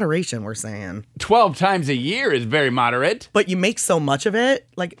much. Moderation, we're saying. 12 times a year is very moderate. But you make so much of it.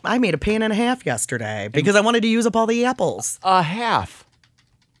 Like, I made a pan and a half yesterday because I wanted to use up all the apples. A half.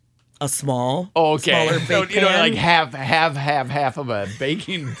 A small, Okay. smaller So, bake you know, pan. like half of a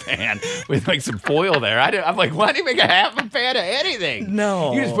baking pan with like some foil there. I'm like, why do you make a half a pan of anything?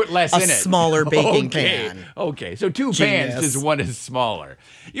 No. You just put less A in it. smaller baking Okay. pan. Okay. So 2 pans, Genius. just one is smaller.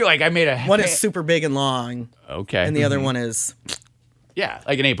 You're like, I made a One pan- is super big and long, Okay. and the other one is, Yeah,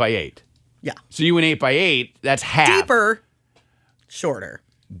 like an 8x8. yeah, So you an 8x8, that's half. deeper, shorter.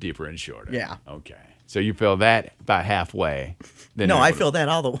 Deeper and shorter. Yeah. Okay. So you fill that about halfway. Then No, you're I able to- fill that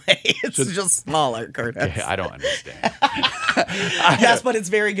all the way. It's just smaller, Curtis. I don't understand. Yes, but it's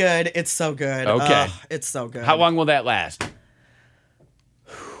very good. It's so good. Okay. It's so good. How long will that last?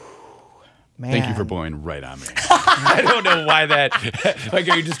 Man. Thank you for blowing right on me. I don't know why that. Like,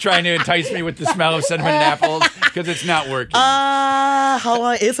 are you just trying to entice me with the smell of cinnamon and apples? Because it's not working. How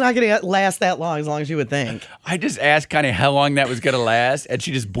long? It's not going to last that long, as long as you would think. I just asked kind of how long that was going to last, and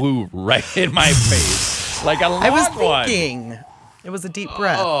she just blew right in my face. Like a long I was one. thinking. It was a deep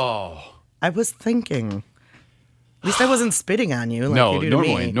breath. Oh. I was thinking. At least I wasn't spitting on you like No, you do to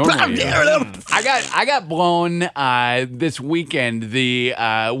me. normally. I got blown this weekend.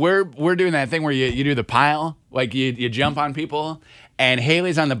 We're doing that thing where you do the pile, like you jump on people, and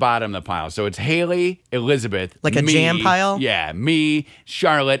Haley's on the bottom of the pile. So it's Haley, Elizabeth, Like a me, jam pile? Yeah, me,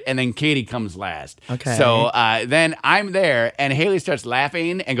 Charlotte, and then Katie comes last. Okay. So then I'm there, and Haley starts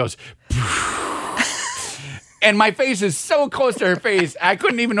laughing and goes. And my face is so close to her face, I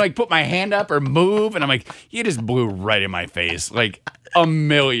couldn't even like put my hand up or move. And I'm like, you just blew right in my face, like a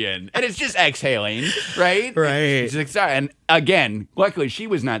million. And it's just exhaling, right? Right. She's like, sorry. And again, luckily she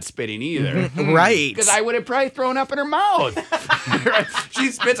was not spitting either. Right. Because I would have probably thrown up in her mouth. She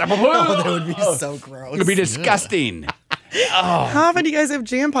spits. I'm Oh, that would be so gross. It would be disgusting. How often do you guys have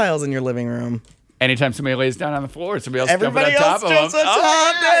jam piles in your living room? Anytime somebody lays down on the floor, somebody else Everybody jumping on else top of jumps them. on top.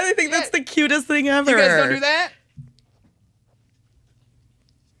 Oh, I think that's the cutest thing ever. You guys don't do that?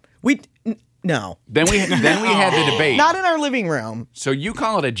 No. Then we had the debate. Not in our living room. So you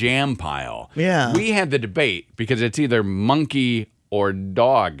call it a jam pile. Yeah. We had the debate because it's either monkey or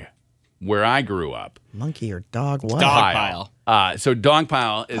dog where I grew up. Monkey or dog? What? Dog pile. So dog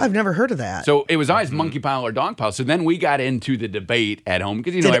pile is. I've never heard of that. So it was always monkey pile or dog pile. So then we got into the debate at home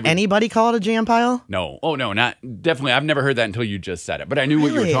because Did anybody call it a jam pile? No. Oh no, not definitely. I've never heard that until you just said it. But I knew what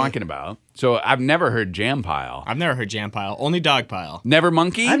you were Really? talking about. So I've never heard jam pile. I've never heard jam pile. Only dog pile. Never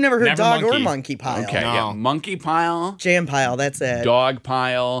monkey. I've never heard Never dog or monkey. monkey pile. Okay, No. yeah, monkey pile, Jam pile, that's it. dog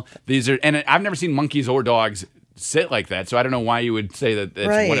pile. These are, and I've never seen monkeys or dogs sit like that. So I don't know why you would say that it's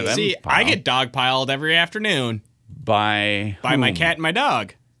Right. one of them. See, I get dog piled every afternoon by by my whom? cat and my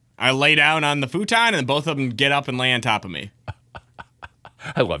dog. I lay down on the futon and both of them get up and lay on top of me.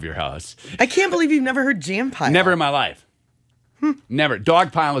 I love your house. I can't believe you've never heard jam pile. Never in my life. Never.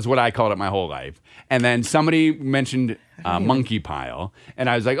 Dog pile is what I called it my whole life. And then somebody mentioned monkey pile. And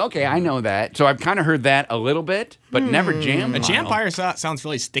I was like, okay, I know that. So I've kind of heard that a little bit, but never jam A pile. jam pile sounds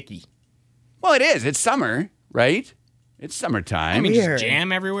really sticky. Well, it is. It's summer, right? It's summertime. I mean, Weird. just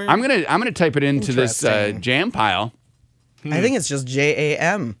jam everywhere. I'm gonna type it into this Interesting. jam pile. I think it's just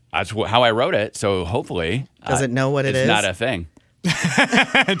JAM. That's how I wrote it. So hopefully, Does it know what it it's is? not a thing.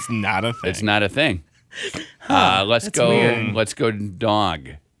 It's not a thing. It's not a thing. Let's that's go. weird. Let's go. Dog.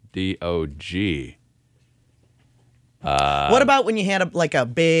 DOG. What about when you had a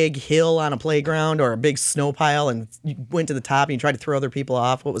big hill on a playground or a big snow pile and you went to the top and you tried to throw other people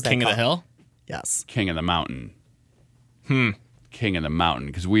off? What was that King of the called? Hill? Yes. King of the mountain. King of the mountain,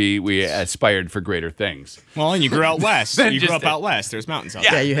 because we aspired for greater things. Well, and you grew out west. Then You grew just up out west. There's mountains out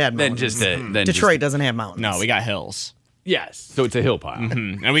Yeah, there. you had Then mountains. just then Detroit doesn't have mountains. No, we got hills. yes. So it's a hill pile.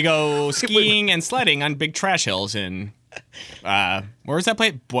 And we go skiing and sledding on big trash hills in, where was that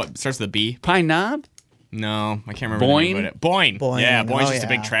place? What starts with a B? Pine Knob. No, I can't remember. Boyne? The name of it. Boyne. Boyne. Yeah, Boyne's Oh, just a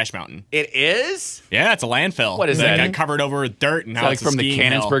big yeah. trash mountain. It is. Yeah, it's a landfill. What is that? that? Got covered over with dirt, and now Like it's a from the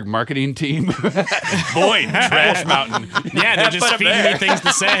skiing hill. Cannonsburg marketing team. Boy, trash mountain. Yeah, they're just feeding me things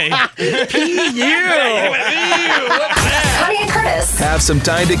to say. Connie and Curtis. Have some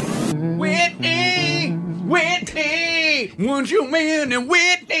time to Whitney, Whitney, won't you man and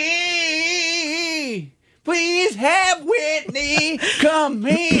Whitney? Please have Whitney come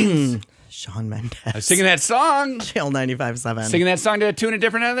in. Shawn Mendes. I was singing that song. Channel 95.7. Singing that song to a tune of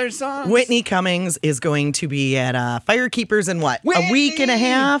different other songs. Whitney Cummings is going to be at Firekeepers in what? A week and a Whitney!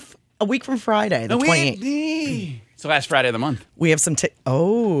 half? A week from Friday, the 28th. Whitney. It's the last Friday of the month. We have some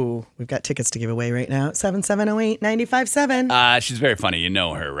we've got tickets to give away right now. 7708957. She's very funny. You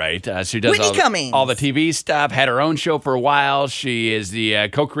know her, right? She does Whitney Cummings. all the TV stuff, had her own show for a while. She is the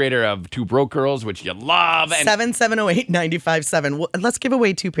co-creator of Two Broke Girls, which you love. And 7708957. Well, let's give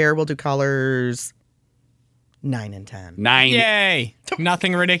away 2 pair. We'll do colors 9 and 10. 9, Yay!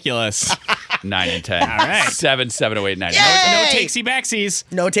 Nothing ridiculous. 9 and 10. All right. 77089. Yay! No takesy backsies.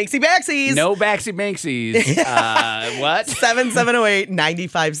 No takesy backsies. No Baxy Banksies. What?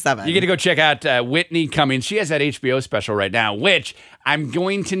 7708957. You get to go check out Whitney Cummings. She has that HBO special right now, which I'm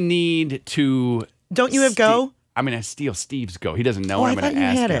going to need to. Don't you have Go? I'm going to steal Steve's Go. He doesn't know. Oh, and I I'm thought going you to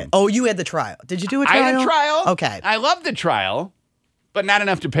ask had him. it. Oh, you had the trial. Did you do a trial? I had a trial. Okay. I love the trial, but not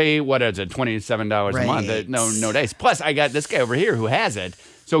enough to pay, what is it, $27 a month? Right. No days. Plus, I got this guy over here who has it.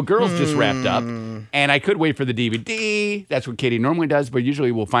 So Girls just wrapped up, and I could wait for the DVD. That's what Katie normally does, but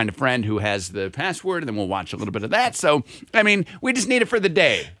usually we'll find a friend who has the password, and then we'll watch a little bit of that. So, I mean, we just need it for the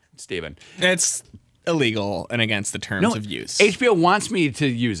day, Steven. It's illegal and against the terms of use. HBO wants me to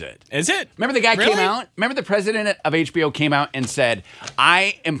use it. Is it? Remember the guy Really? came out? Remember the president of HBO came out and said,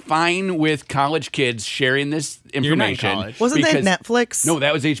 I am fine with college kids sharing this You're not in information. college. Wasn't because- that Netflix? No,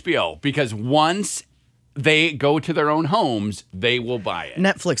 that was HBO. Because once they go to their own homes, they will buy it.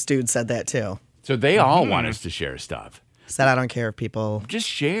 Netflix dude said that too. So they all want us to share stuff. Said I don't care if people. Just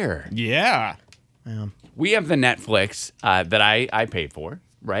share. Yeah. We have the Netflix that I pay for,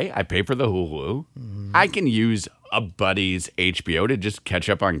 right? I pay for the Hulu. I can use a buddy's HBO to just catch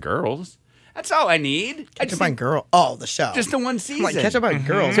up on Girls. That's all I need. I Catch just up on need Girl. Oh, the show. just the one I'm season. like, catch up on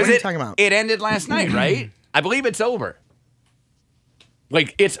Girls. What Because are you talking about? It ended last night, right? I believe it's over.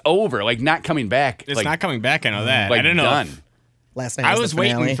 Like, it's over. Like, not coming back. It's like, not coming back. I know that. like I don't know. done. Last night I was was the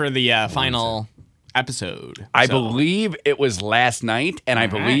finale. waiting for the final episode. I So, believe it was last night, and I All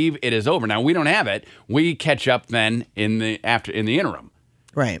right. believe it is over. Now, we don't have it. We catch up then in the interim.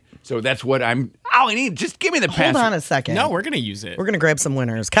 Right. So that's what all I need. Just give me the Hold password. on a second. No, we're gonna use it. We're going to grab some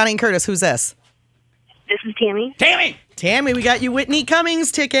winners. Connie and Curtis, who's this? This is Tammy. Tammy! Tammy, we got you Whitney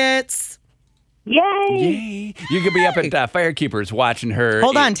Cummings tickets. Yay! Yay. You could be up at Firekeepers watching her.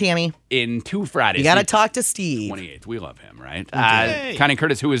 Hold on, Tammy. In 2 Fridays. You got to talk to Steve. 28th. We love him, right? Yay. Connie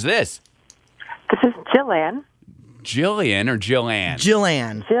Curtis, who is this? This is Jill-Ann. Jillian or Jill-Ann?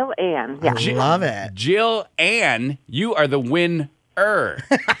 Jillian. Jill-Ann. Yeah. Love it. Jill-Ann, you are the winner.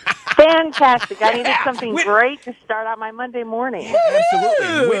 Fantastic. I needed something great to start out my Monday morning.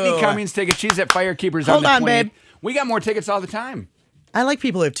 Absolutely. Whitney Cummings tickets. She's at Firekeepers Hold on on, the 28th. babe. We got more tickets all the time. I like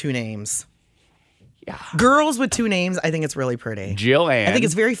people who have 2 names. Yeah. Girls with 2 names, I think it's really pretty. Jill-Ann. I think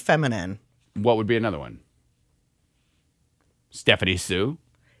it's very feminine. What would be another one? Stephanie Sue.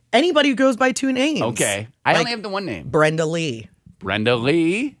 Anybody who goes by 2 names. Okay. I Like only have the one name. Brenda Lee. Brenda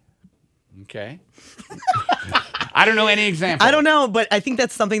Lee. Okay. I don't know any example. I don't know, but I think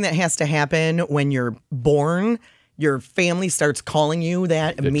that's something that has to happen when you're born. Your family starts calling you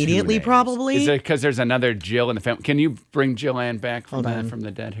that The two immediately, names. probably. Is it because there's another Jill in the family? Can you bring Jill-Ann back from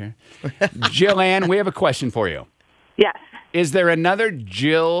the dead here? Jill-Ann, we have a question for you. Yes. Is there another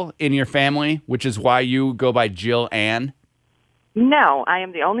Jill in your family, which is why you go by Jill Ann? No, I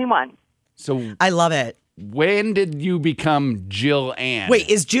am the only one. So I love it. when did you become Jill Ann? Wait,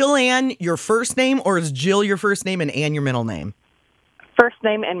 is Jill Ann your first name, or is Jill your first name and Ann your middle name? First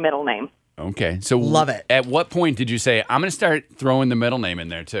name and middle name. Okay. So Love it. At what point did you say, I'm going to start throwing the middle name in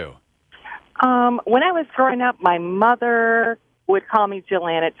there too? When I was growing up, my mother would call me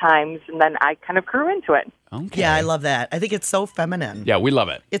Jillian at times, and then I kind of grew into it. Okay. Yeah, I love that. I think it's so feminine. Yeah, we love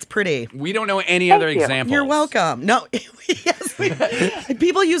it. It's pretty. We don't know any other you. examples. You're welcome. No, yes,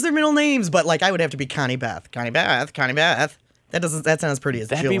 people use their middle names, but like I would have to be Connie Beth. Connie Beth. Connie Beth. That sound as pretty as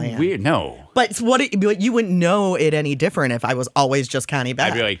That'd Jill be Ann. weird. No. But but you wouldn't know it any different if I was always just Connie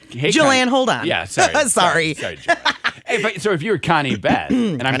Beth. I'd be like, hey, Jill Connie- Ann, hold on. Yeah, sorry. Sorry. Sorry, Jill. Hey, but, so if you were Connie Beth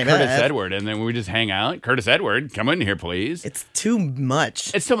and I'm Connie Curtis Beth. Edward, and then we just hang out, Curtis Edward, come in here, please. It's too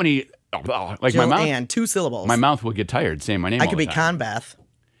much. It's so many. Like Jill my mouth. Ann, 2 syllables. My mouth will get tired saying my name. I all could the be time. Con Beth.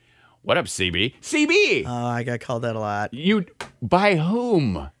 What up, CB? CB. Oh, I got called that a lot. You by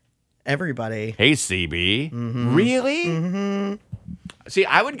whom? Everybody. Hey, CB. Mm-hmm. Really? Mm-hmm. See,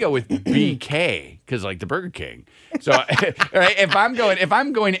 I would go with BK because like the Burger King. So, right, if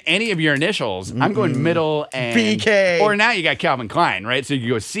I'm going any of your initials, I'm going middle and BK. Or now you got Calvin Klein, right? So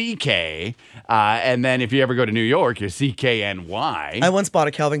you go CK, and then if you ever go to New York, you're CKNY. I once bought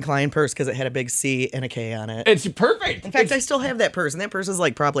a Calvin Klein purse because it had a big C and a K on it. It's perfect. In fact, I still have that purse, and that purse is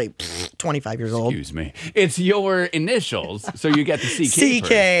like probably 25 years old. Excuse me. It's your initials, so you get the CK.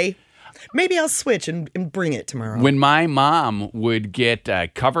 purse. CK. Maybe I'll switch and bring it tomorrow. When my mom would get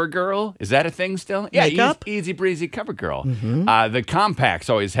CoverGirl, is that a thing still? Yeah, Makeup? Easy Breezy CoverGirl. The compacts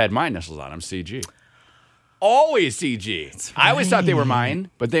always had my initials on them, CG. Always CG. I always thought they were mine,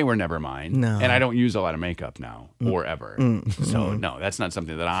 but they were never mine. No. And I don't use a lot of makeup now, or ever. So, no, that's not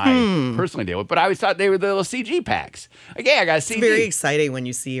something that I personally deal with. But I always thought they were the little CG packs. Like, yeah, I got a CG. It's very exciting when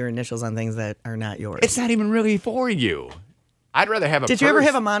you see your initials on things that are not yours. It's not even really for you. I'd rather have a Did you ever purse.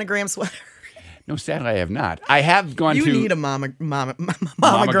 have a monogram sweater? No, sadly, I have not. I have gone You to... need a monogram.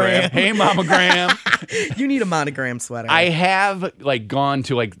 Hey, Momogram. You need a monogram sweater. I have like gone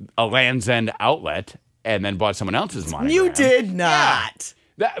to like a Land's End outlet and then bought someone else's monogram. You did not.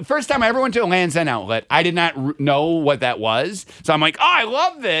 The first time I ever went to a Land's End outlet, I did not know what that was. So I'm like, oh, I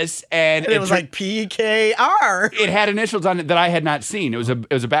love this. And It was like PKR. it had initials on it that I had not seen. It was a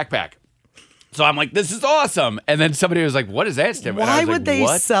backpack. So I'm like, this is awesome. And then somebody was like, what is that stand for? And I Why was like, would they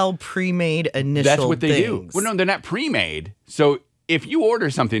what? sell pre-made initial That's what they things? do. Well, no, they're not pre-made. So if you order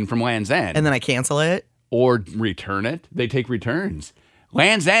something from Land's End And then I cancel it? or return it, they take returns.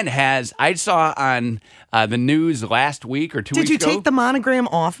 Land's End has, I saw on the news last week or 2 Did weeks you ago. take the monogram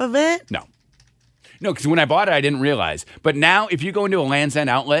off of it? No. No, because when I bought it, I didn't realize. But now, if you go into a Land's End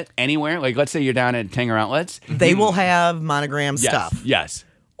outlet anywhere, like let's say you're down at Tanger Outlets, They will have monogram yes, stuff. yes.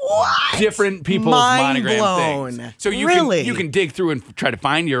 What? Different people's Mind monogram blown. things. So you Really? can dig through and try to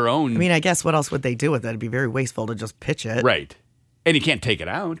find your own. I mean, I guess what else would they do with it? It'd be very wasteful to just pitch it. right. And you can't take it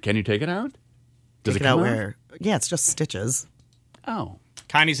out. Can you take it out? Does Take it it out come where? Yeah, it's just stitches. Oh.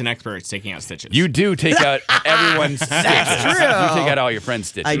 Connie's an expert at taking out stitches. You do take out everyone's stitches. That's true. You take out all your friends'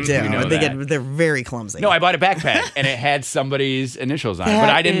 stitches. I do. We know that. They're very clumsy. No, I bought a backpack and it had somebody's initials on it, but That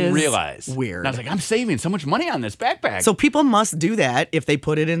I didn't is realize. weird. And I was like, I'm saving so much money on this backpack. So people must do that if they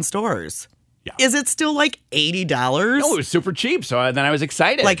put it in stores. Yeah. Is it still like $80? no, it was super cheap. So then I was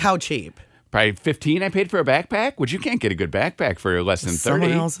excited. Like how cheap? Probably $15 I paid for a backpack, which you can't get a good backpack for less than 30.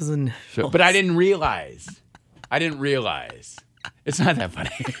 Someone else's in. So, but I didn't realize. It's not that funny.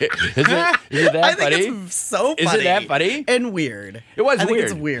 Is it? Is it that I funny? think it's so Is funny. it that funny? And weird. It was I think weird.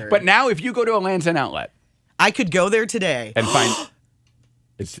 it's weird. But now if you go to a Land's End outlet I could go there today. and find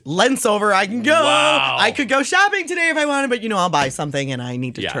it's Lent's over. I can go. Wow. I could go shopping today if I wanted, but I'll buy something and I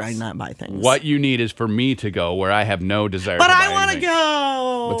need to Yes. try and not buy things. what you need is for me to go where I have no desire But to buy I want to anything.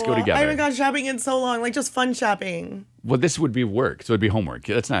 go. Let's go together. I haven't gone shopping in so long. Like just fun shopping. Well, this would be work, so it'd be homework.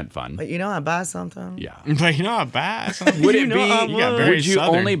 That's not fun. But I buy something. Yeah. But you know how bad. Would it You know, be? I You got very Would you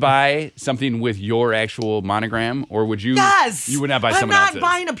Southern. only buy something with your actual monogram, or would you? Yes. You would not buy I'm someone not else's.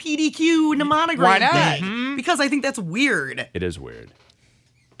 buying a PDQ and a monogram Why not? thing because I think that's weird. It is weird.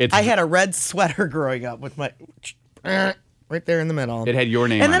 It's. I had a red sweater growing up with my right there in the middle. It had your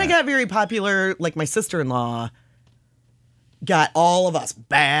name. And then on it got very popular. Like my sister-in-law got all of us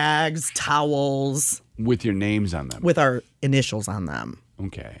bags, towels with your names on them. with our initials on them.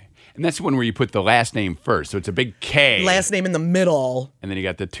 Okay. And that's one where you put the last name first. So it's a big K. Last name in the middle, And then you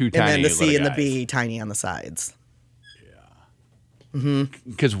got the two and tiny then the C little and the guys. B tiny on the sides.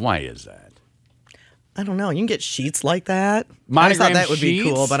 Because why is that? I don't know. You can get sheets like that. I Monogram thought that would be sheets?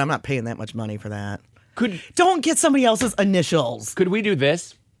 cool, but I'm not paying that much money for that. Don't get somebody else's initials. Could we do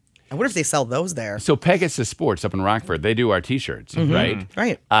this? I wonder if they sell those there. So Pegasus Sports up in Rockford, they do our T-shirts, right?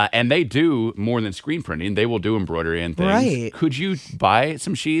 Right. And they do more than screen printing. They will do embroidery and things. Right. Could you buy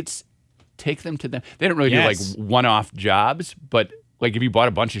some sheets, take them to them? They don't really do like one-off jobs, but like if you bought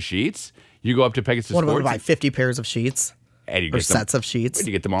a bunch of sheets, you go up to Pegasus What Sports. about buy 50 pairs of sheets and you or get them, sets of sheets?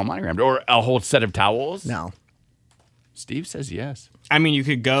 You get them all monogrammed, or a whole set of towels. No. Steve says yes. I mean, you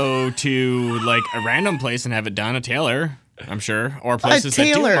could go to like a random place and have it done, a tailor, I'm sure, or places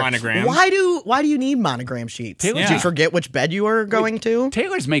that do monogram. Why do you need monogram sheets? Tailors- Did you forget which bed you were going to?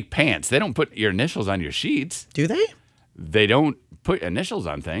 Tailors make pants. They don't put your initials on your sheets. Do they? They don't put initials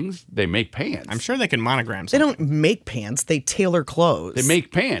on things. They make pants. I'm sure they can monogram They something. don't make pants. They tailor clothes. They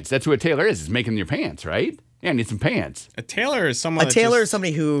make pants. That's what a tailor is. It's making your pants, right? Yeah, I need some pants. A tailor is someone a tailor that is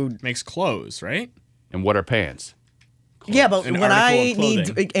somebody who. makes clothes, right? And what are pants? Yeah, but An when article I of need,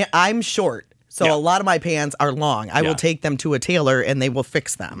 clothing. I'm short, so Yeah. a lot of my pants are long. I Yeah. will take them to a tailor and they will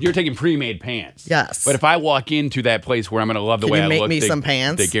fix them. You're taking pre-made pants. Yes. But if I walk into that place where I'm going to love the Can way you I make look, me they, some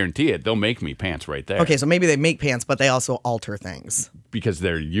pants? They guarantee it. They'll make me pants right there. Okay, so maybe they make pants, but they also alter things. Because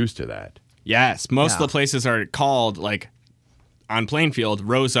they're used to that. Yes, most Yeah. of the places are called, like, on Plainfield,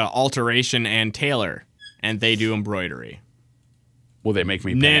 Rosa Alteration and Tailor, and they do embroidery. Will they make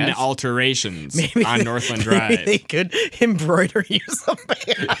me Nin pants? Alterations on Northland Maybe Drive. they could embroider you some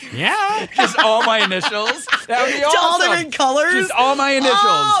pants. Yeah. Just all my initials? That would be awesome. All different colors. Just all my initials.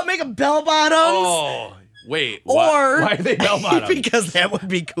 Oh, make a bell bottoms. Oh, wait. Or why are they bell bottoms? because that would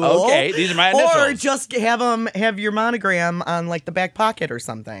be cool. Okay, these are my Or initials. just have your monogram on like the back pocket or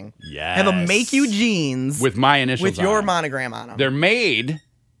something. Yes. Have them make you jeans with my initials with your on them. monogram on them. They're made,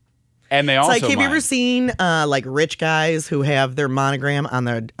 and they It's also like, have you ever mine. seen like rich guys who have their monogram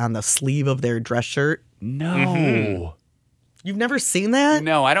on the sleeve of their dress shirt? No. You've never seen that?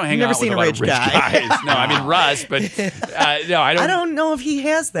 No, I don't hang You've never out seen with a lot rich of rich guy. guys. No, I mean Russ, but no, I don't. I don't know if he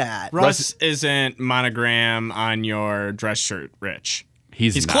has that. Russ isn't monogram on your dress shirt, Rich.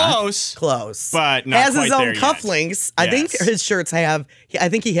 He's not. close. Close, But not has quite his own there yet. cufflinks. I think Yes. his shirts have. I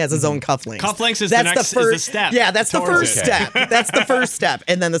think he has his own cufflinks. Cufflinks is that's the next is the step Yeah, that's the towards first it. step. That's the first step,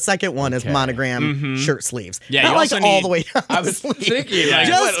 and then the second one is monogram shirt sleeves. Yeah, not you like also all need- the way down. I the was sleeve. thinking, Yeah. like,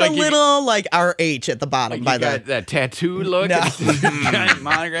 just what, like a you- little like RH at the bottom Like by you the. got that tattoo look, No. and giant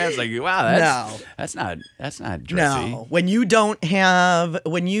monograms. Like, wow, that's not dressy. No, when you don't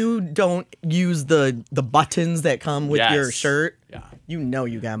use the buttons that come with your Yes. shirt, Yeah. you know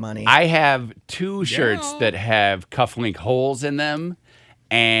you got money. I have two shirts that have cufflink holes in them,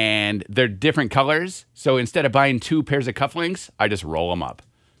 and they're different colors. So instead of buying two pairs of cufflinks, I just roll them up.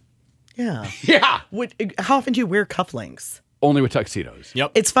 yeah. Yeah, How often do you wear cufflinks? only with tuxedos.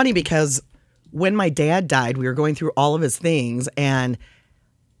 Yep. It's funny because when my dad died, we were going through all of his things, and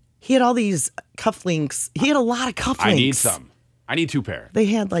he had all these cufflinks. He had a lot of cufflinks. I need some. I need two pair. They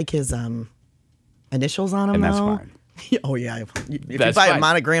had like his initials on them. And that's though. fine. Oh yeah, if you That's buy a fine.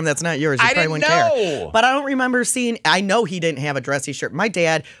 monogram that's not yours, you I probably didn't wouldn't care. know. But I don't remember seeing. I know he didn't have a dressy shirt. My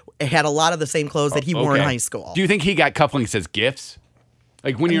dad had a lot of the same clothes that he wore in Okay. high school. Do you think he got cufflinks as gifts?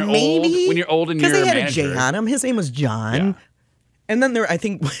 Like when you're Maybe old, when you're old and because you're they a had manager. a J on him. His name was John, Yeah. and then I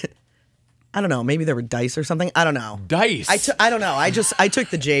think, I don't know. Maybe there were dice or something. I don't know. Dice. I don't know. I took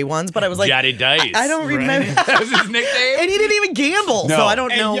the J ones, but I was like, Johnny Dice. I don't remember. That was his nickname. And he didn't even gamble, No. so I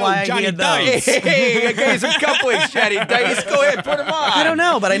don't Hey, know yo, why Johnny he had Dice. those. Hey, I gave some cufflinks, Johnny Dice. Go ahead, put them on. I don't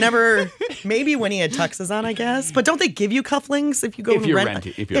know, but I never. Maybe when he had tuxes on, I guess. But don't they give you cufflinks if you go If and you're rent?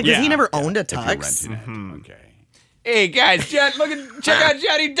 renting, if yeah, you're- because he yeah, never owned a If you're tux. renting it. Okay. Hey guys, check out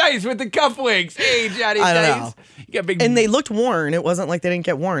Johnny Dice with the cufflinks. Hey Johnny I don't Dice. know. You got big. And they looked worn. It wasn't like they didn't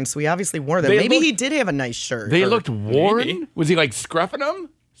get worn, so he obviously wore them. They Maybe looked- he did have a nice shirt. They or- looked worn. Maybe. Was he like scruffing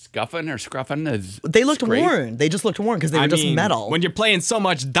them? Scuffing or scruffing? They looked scrape? worn. They just looked worn because they were I just mean, metal. when you're playing so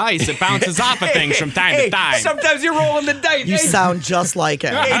much dice, it bounces off of things from time Hey, to time. sometimes you're rolling the dice. you hey, sound just like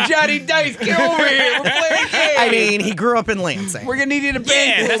him. hey Johnny Dice, get over here. We're playing a game. I mean, he grew up in Lansing. we're gonna need you to yeah,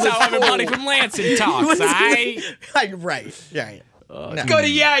 bang. that's how everybody from Lansing talks. Right. No. Go to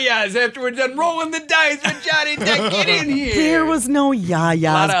Yaya's after we're done rolling the dice with Johnny Dice. Get in here. There was no yayas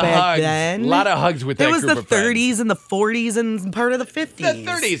lot of back hugs. then. A lot of hugs with It that was group the of friends. 30s and the 40s and part of the 50s. The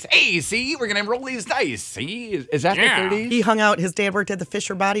 30s. Hey, see, we're gonna roll these dice. See, is that Yeah. the 30s? He hung out. His dad worked at the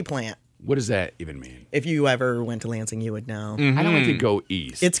Fisher Body Plant. What does that even mean? If you ever went to Lansing, you would know. I don't like to go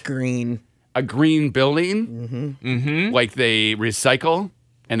east. It's green. a green building, like they recycle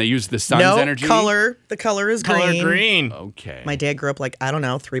And they use the sun's No energy? color. The color is Color green. green. Okay. My dad grew up like, I don't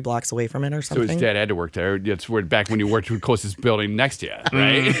know, 3 blocks away from it or so something. his dad had to work there. That's where back when you worked with the closest building next to you,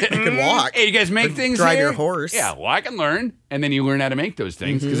 right? You could walk. Hey, you guys make things drive here? your horse. Yeah, well, I can learn. And then you learn how to make those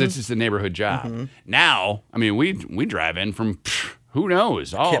things because it's just a neighborhood job. Now, I mean, we drive in from who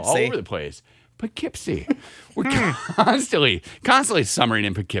knows, all over the place. Poughkeepsie. We're constantly summering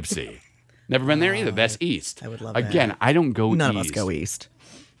in Poughkeepsie. Never been there either. That's east. I would love Again, that. I don't go None east. of us go east.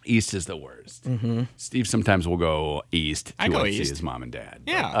 East is the worst. Steve sometimes will go east I to go see east. his mom and dad.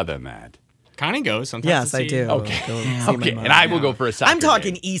 Yeah. But other than that. Connie goes sometimes. Yes, to I see- do. Okay. Go see my Okay, mom. and I will go for a soccer I'm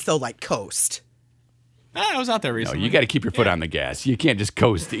talking game. east, though, like coast. I was out there No, recently. you got to keep your foot on the gas. You can't just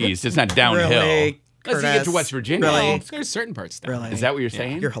coast to east. It's not downhill. Really, Unless you get to Curtis? West Virginia. Really? Well, there's certain parts down. Really? Is that what you're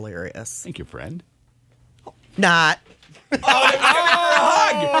saying? You're hilarious. Thank you, friend. Not.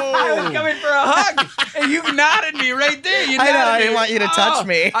 I was coming for a hug, and you nodded me right there. You I know, nodded I me. didn't want you to touch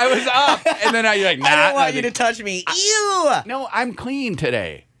me. I was up, and then you're like, nah. I don't want nah, you to touch me. Ew. No, I'm clean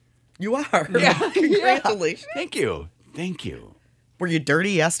today. You are. Yeah. Congratulations. Thank you. Thank you. Were you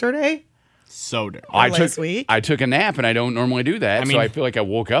dirty yesterday? So dirty. last week? I took a nap, and I don't normally do that, I mean- so I feel like I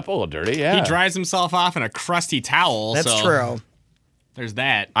woke up a little dirty. Yeah. He dries himself off in a crusty towel. That's so true. There's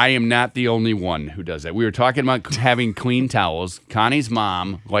that. I am not the only one who does that. We were talking about having clean towels. Connie's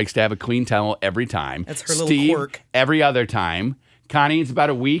mom likes to have a clean towel every time. That's her little Steve, quirk. every other time. Connie, it's about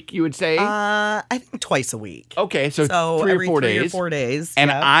a week, you would say? I think twice a week. Okay, so, So 3 every or 4 3 days. or 4 days. And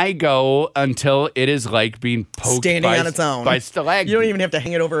yeah. I go until it is like being poked Standing by, on its own. by stalagmites. You don't even have to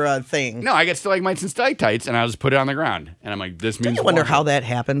hang it over a thing. No, I get stalagmites and stalactites, and I'll just put it on the ground. And I'm like, this means I wonder water. how that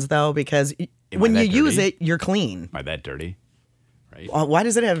happens, though, because Am when I you that use dirty? it, you're clean. Am I that dirty? Right. Why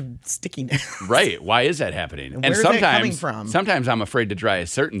does it have stickiness? Right. Why is that happening? And Where's that sometimes, coming from? sometimes I'm afraid to dry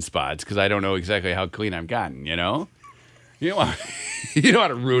certain spots because I don't know exactly how clean I've gotten. You know, you don't want, you don't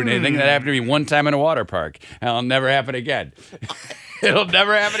want to ruin anything. That happened to me one time in a water park, and it'll never happen again. It'll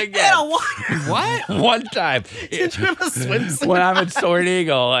never happen again. What? One time. Did you have a swimsuit? When I'm at Soaring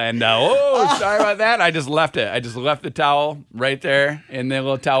Eagle, and sorry about that. I just left it. I just left the towel right there in the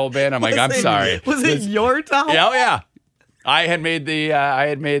little towel bin. I'm like, I'm sorry. Was it your towel? Yeah, oh yeah. I had made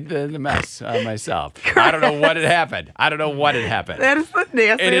the mess myself. I don't know what had happened. I don't know what had happened. That is the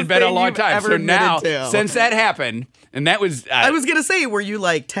nastiest It had been a thing long you've time. ever So now, admitted to. since that happened, and that was I was gonna say, were you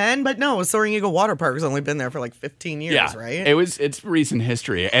like 10? But no, Soaring Eagle Water Park has only been there for like 15 years, yeah, right? it's recent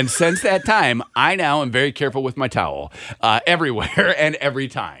history, and since that time, I now am very careful with my towel everywhere and every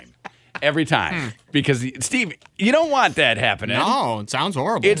time. Every time. Because, Steve, you don't want that happening. No, it sounds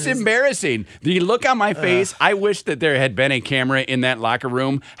horrible. It's embarrassing. The look on my face, I wish that there had been a camera in that locker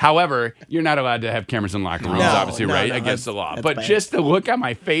room. However, you're not allowed to have cameras in locker rooms, No, obviously, no, right? no, Against the that's- law. that's But bad. just the look on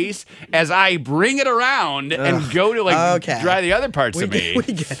my face as I bring it around and go to, Okay. dry the other parts we of me.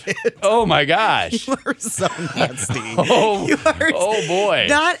 get it. Oh, my gosh. You are so nasty. Oh, You are- oh, boy.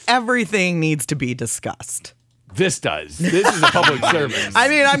 Not everything needs to be discussed. This does. This is a public service. I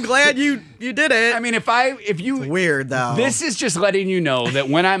mean, I'm glad you did it. I mean, if you. Weird though. This is just letting you know that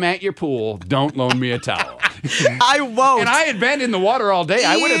when I'm at your pool, don't loan me a towel. I won't. And I had been in the water all day.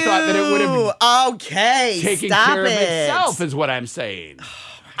 I would have thought that it would have Ew, okay. taken Stop care it. of itself, is what I'm saying.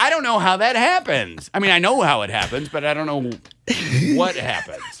 I don't know how that happens. I mean, I know how it happens, but I don't know what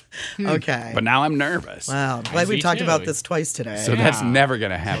happens. Okay. But now I'm nervous. Wow. Glad we Me talked too. about this twice today. So that's never going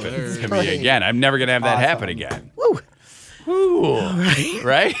to happen to me again. I'm never going to have that happen again. Woo. Ooh.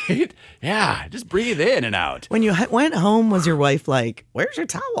 Right? Yeah. Just breathe in and out. When you went home, was your wife like, "Where's your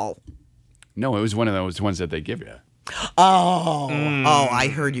towel?" No, it was one of those ones that they give you. Oh, I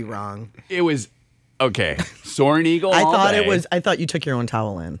heard you wrong. It was, okay, Soaring Eagle all day. I thought you took your own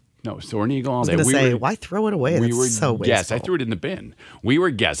towel in. No, Soaring Eagle all I was day. gonna say, why throw it away? That's so wasteful. Yes, I threw it in the bin. We were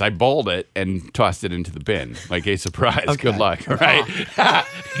guests. I balled it and tossed it into the bin like a surprise. Okay. Good luck, right?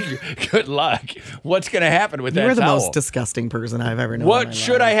 Good luck. What's going to happen with that You're the towel? most disgusting person I've ever known. What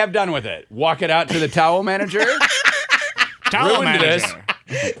should I have done with it? Walk it out to the towel manager? Towel Ruined manager.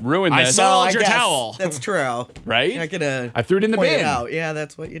 Ruin I this, saw- I your guess towel. That's true. right? You're not gonna. I threw it in the point bin. It out. Yeah,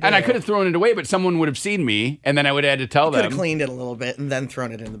 that's what you did. And I could have thrown it away, but someone would have seen me, and then I would have had to tell Could have them. cleaned it a little bit and then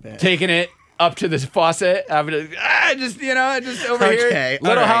thrown it in the bin. Taking it up to the faucet. I would have, just over Okay, here. Little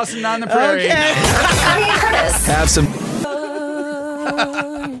all right. house on the prairie. Okay. Connie and Curtis. Have some.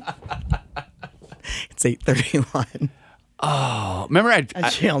 It's 8:31. Remember,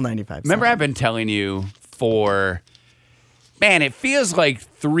 Channel 95. Remember, I've been telling you for, man, it feels like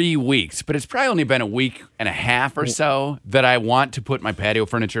 3 weeks, but it's probably only been a week and a half or so that I want to put my patio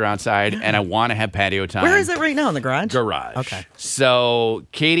furniture outside and I want to have patio time. Where is it right now? In the garage? Garage. Okay. So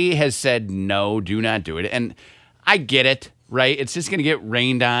Katie has said, no, do not do it. And I get it. right? It's just going to get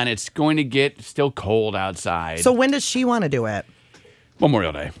rained on. It's going to get still cold outside. So when does she want to do it?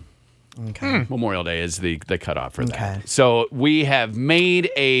 Memorial Day. Okay. Memorial Day is the cutoff for Okay. that. So we have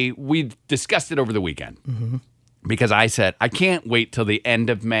we discussed it over the weekend because I said, I can't wait till the end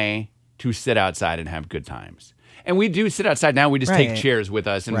of May to sit outside and have good times. And we do sit outside now. We just take Right. chairs with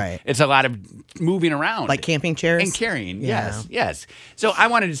us, and Right. it's a lot of moving around. Like camping chairs? And carrying, Yeah. yes. So I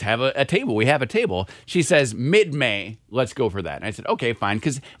want to just have a table. We have a table. She says mid-May, let's go for that. And I said, okay, fine,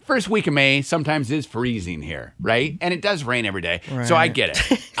 because first week of May sometimes is freezing here, right? And it does rain every day. So I Right.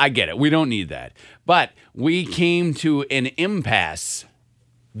 get it. I get it. We don't need that. But we came to an impasse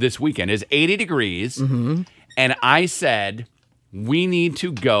this weekend. It's 80 degrees, and I said, we need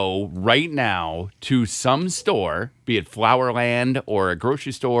to go right now to some store, be it Flowerland or a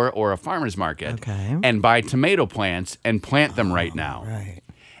grocery store or a farmer's market, Okay. and buy tomato plants and plant them right now. Right.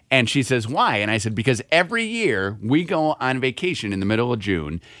 And she says, why? And I said, because every year we go on vacation in the middle of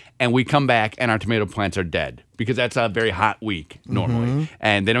June and we come back and our tomato plants are dead because that's a very hot week normally.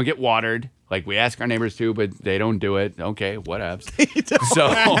 And they don't get watered. Like we ask our neighbors to, but they don't do it. Okay, whatevs.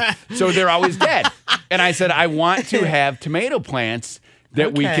 So they're always dead. And I said, I want to have tomato plants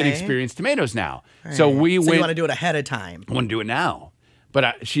that we can Okay. experience tomatoes now. So we So went. you want to do it ahead of time. I want to do it now.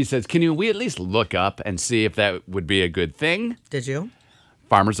 But she says, can we at least look up and see if that would be a good thing? Did you?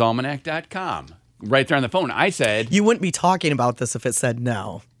 FarmersAlmanac.com. Right there on the phone. I said, You wouldn't be talking about this if it said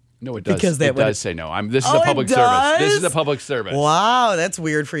no. no, it does. because that it would- does say no. This is Oh, a it public service. This is does? a public service. Wow, that's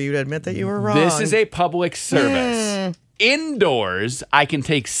weird for you to admit that you were wrong. This is a public Hmm. service. Indoors, I can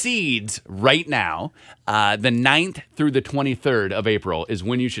take seeds right now. The 9th through the 23rd of April is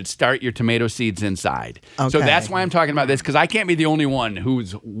when you should start your tomato seeds inside. So Okay. that's why I'm talking about this, because I can't be the only one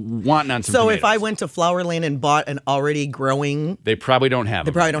who's wanting on some So tomatoes. if I went to Flowerland and bought an already growing, They probably don't have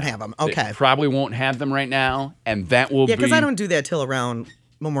them. they probably right don't now. have them. They Okay. probably won't have them right now, and that will Yeah, be... because I don't do that till around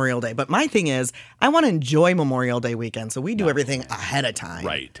Memorial Day. But my thing is, I want to enjoy Memorial Day weekend, so we do everything ahead of time.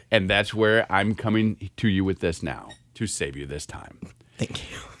 Right. And that's where I'm coming to you with this now, to save you this time.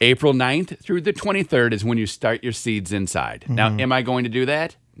 Thank you. April 9th through the 23rd is when you start your seeds inside. Now, Mm-hmm. am I going to do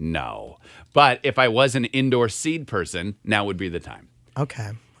that? No. But if I was an indoor seed person, now would be the time.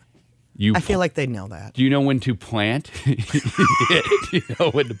 Okay. You I feel like they know that. Do you know when to plant? Do you know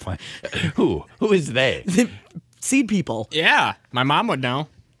when to plant? Who is they? Seed people. Yeah, my mom would know.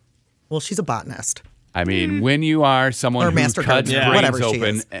 Well, she's a botanist. I mean, when you are someone Or who master cuts gardener, brains whatever she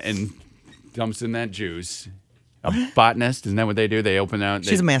open is. and dumps in that juice, a botanist, isn't that what they do? They open out.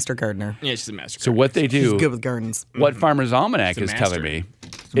 She's a master gardener. Yeah, she's a master. So what they do, She's good with gardens. what Farmer's Almanac She's is a telling master.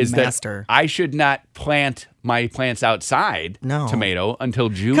 me, is master. that I should not plant my plants outside, No. tomato, until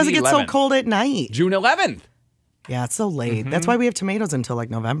June 11th. Because it gets so cold at night. June 11th. Yeah, it's so late. That's why we have tomatoes until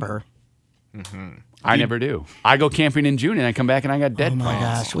like November. I never do. I go camping in June and I come back and I got dead Oh my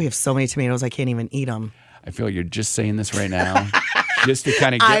plants. gosh, we have so many tomatoes I can't even eat them. I feel like you're just saying this right now, just to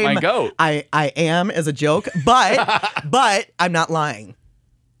kind of get my goat. I am as a joke, but I'm not lying.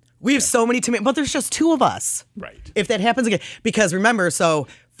 We have so many tomatoes, but there's just two of us. Right. If that happens again, because remember, so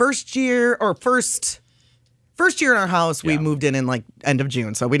first year in our house, we Yeah. moved in like end of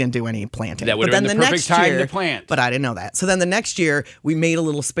June, so we didn't do any planting. That would've But been then the perfect next time year, to plant. But I didn't know that. So then the next year, we made a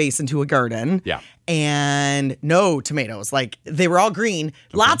little space into a garden. Yeah. And no tomatoes. Like they were all green,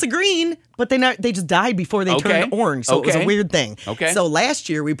 lots of green, but they just died before they Okay. turned orange. So it was Okay. a weird thing. Okay. So last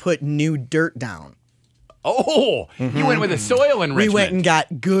year we put new dirt down. Oh, you went with a soil enrichment. We went and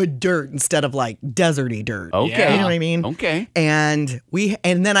got good dirt instead of like deserty dirt. Okay. You know what I mean? Okay. And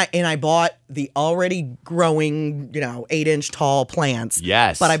then I bought the already growing, 8-inch tall plants.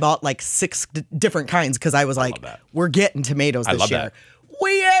 Yes. But I bought like 6 different kinds because I was like, love that. we're getting tomatoes I this love year. that.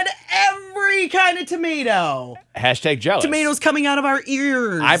 We had every kind of tomato. Hashtag jealous. Tomatoes coming out of our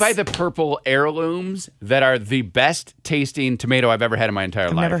ears. I buy the purple heirlooms that are the best tasting tomato I've ever had in my entire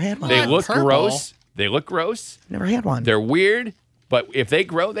life. never had one. They What? look Purple? gross. They look gross. Never had one. They're weird, but if they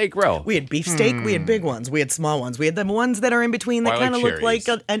grow, they grow. We had beefsteak. We had big ones. We had small ones. We had the ones that are in between that I like kind of look like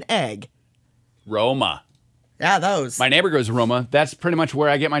cherries. an egg. Roma. Yeah, those. My neighbor grows Roma. That's pretty much where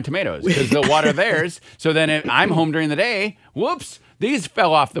I get my tomatoes because they'll water theirs. So then if I'm home during the day, whoops, these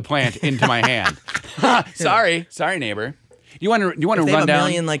fell off the plant into my hand. Sorry, neighbor. You want to if they run have a down?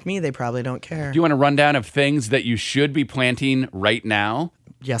 million like me, they probably don't care. Do you want a rundown of things that you should be planting right now?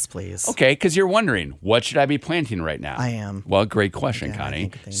 Yes, please. Okay, because you're wondering, what should I be planting right now? I am. Well, great question, Yeah, I Connie.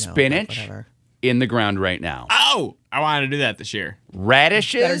 think they know, but Spinach whatever. in the ground right now. Oh, I wanted to do that this year.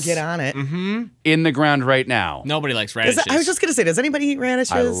 Radishes Better get on it. in the ground right now. Nobody likes Is radishes. that- I was just gonna say, does anybody eat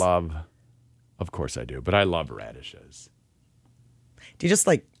radishes? Of course I do, but I love radishes. Do you just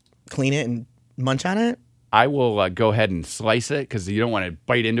like clean it and munch on it? I will go ahead and slice it because you don't want to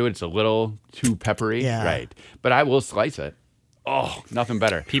bite into it. It's a little too peppery. Yeah. Right. But I will slice it. Oh, nothing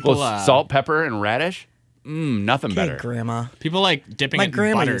better. People, Well, salt, pepper, and radish. Nothing Hey, better. Grandma. People like dipping My it in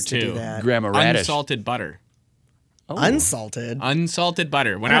grandma butter used to too. do that. Grandma radish. Unsalted butter. Unsalted. Unsalted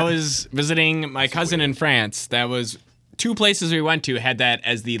butter. When I was visiting my cousin in France, that was 2 places we went to had that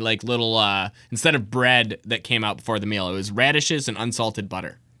as the like little instead of bread that came out before the meal. It was radishes and unsalted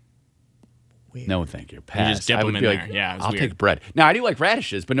butter. No, thank you. Pass. just dip I would them be in like, there. Yeah, it was I'll weird. take bread. Now, I do like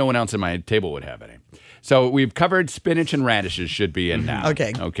radishes, but no one else at my table would have any. So we've covered spinach and radishes should be in now.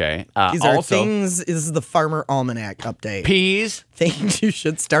 Okay. Okay. These are also, things. This is the Farmer Almanac update. peas. Things you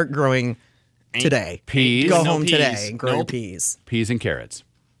should start growing today. Peas. Go No home peas. today and grow your Nope. peas. Peas and carrots.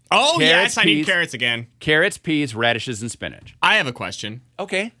 Oh Carrots, yes, I need peas. carrots again. Carrots, peas, radishes, and spinach. I have a question.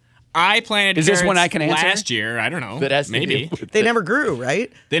 Okay. I planted Is this carrots one I can answer? last year. I don't know. That has to maybe. do with They never grew,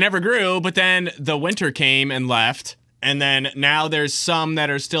 right? They never grew, but then the winter came and left. And then now there's some that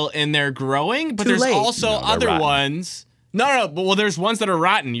are still in there growing, but Too there's late. also No, they're other rotten. ones. No, but well, there's ones that are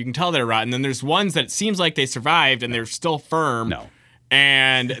rotten. You can tell they're rotten. Then there's ones that it seems like they survived and they're still firm. No.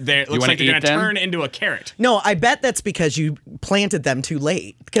 And it looks wanna like they're going eat to them? turn into a carrot. No, I bet that's because you planted them too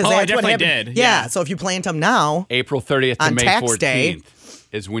late. Because Oh, I that's what definitely happened. did, Yeah. yeah. So if you plant them now, April 30th to On May tax 14th day.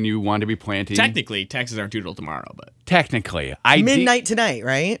 is when you want to be planting. Technically, taxes aren't due till tomorrow, but Technically. midnight tonight,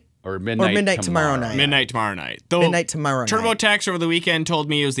 right? Or midnight, Or midnight tomorrow night. midnight tomorrow night. Though Midnight tomorrow night. TurboTax over the weekend told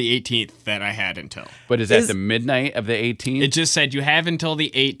me it was the 18th that I had until. But is that Is- the midnight of the 18th? It just said you have until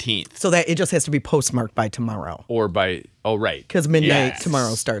the 18th. So that it just has to be postmarked by tomorrow. or by, oh, right. Because midnight Yes.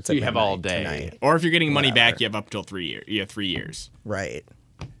 tomorrow starts at You have midnight all day. tonight. Or if you're getting money Whatever. back, you have up till 3 years. You have 3 years. Right.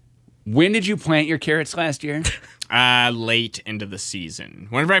 When did you plant your carrots last year? Late into the season.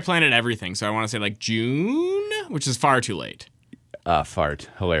 Whenever I planted everything, so I want to say like June, which is far too late. Fart.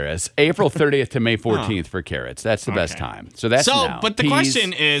 Hilarious. April 30th to May 14th for carrots. That's the best Okay. time. So that's So, now. but the Peas-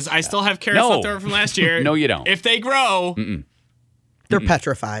 question is, I still have carrots No. left over from last year. No, you don't. If they grow, They're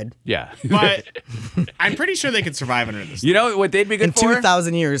petrified. Yeah. but I'm pretty sure they could survive under this. You know what they'd be good In for?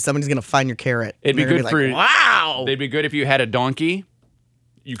 2,000 years, somebody's going to find your carrot. It'd be and they're good gonna for. wow. They'd be good if you had a donkey.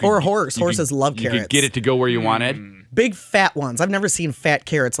 You Or a horse. you Horses love You carrots. could get it to go where you wanted. Big fat ones. I've never seen fat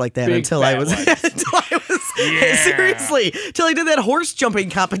carrots like that Big until I fat was ones. until I was seriously till I did that horse jumping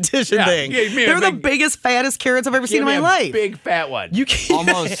competition Yeah, thing. give me a They're the big- biggest, fattest carrots I've ever seen Give in me my a life. big fat one. You can't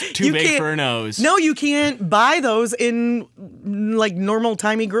Almost too you big can't- for a nose. No, you can't buy those in like normal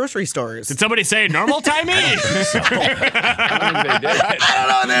timey grocery stores. Did somebody say normal timey? I don't think they did. I don't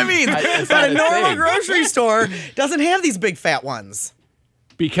know what that means. That's But not a a normal thing. grocery store doesn't have these big fat ones.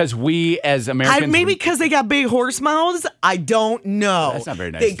 Because we as Americans. Maybe because they got big horse mouths. I don't know. That's not very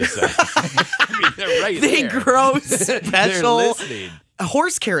nice They, to say. I mean, they're right they there. grow They're special listening.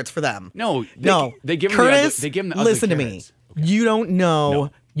 horse carrots for them. No, No, They give them Curtis, they give them the ugly listen to me. carrots. You don't know.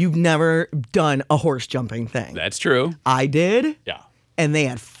 No. You've never done a horse jumping thing. That's true. I did, Yeah. and they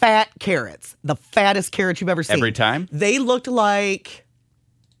had fat carrots, the fattest carrots you've ever seen. Every time? They looked like,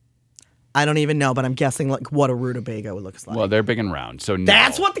 I don't even know, but I'm guessing like what a rutabaga looks like. Well, they're big and round, so no.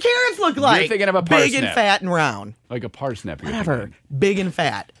 That's what the carrots look like. thinking of a big and parsnip. fat and round. like a parsnip. you're Whatever. thinking. Big and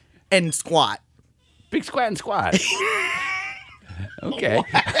fat and squat. Big squat and squat. Okay.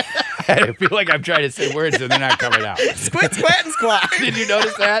 I feel like I'm trying to say words and they're not coming out. Squat, squat, and squat. Did you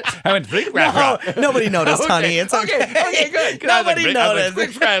notice that? I went big squat. Oh, nobody noticed, honey. It's okay. Okay, good. 'Cause I was Nobody like, I was noticed. like,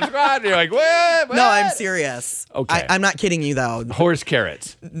 big squat, squat. And you're like, what? No, I'm serious. Okay. I'm not kidding you though. Horse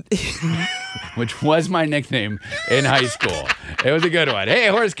carrots, which was my nickname in high school. It was a good one. Hey,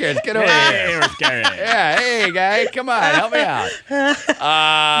 horse carrots, get over here. Horse carrot. Yeah, hey, guy, come on, help me out.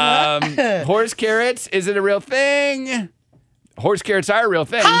 Horse carrots, is it a real thing? Horse carrots are a real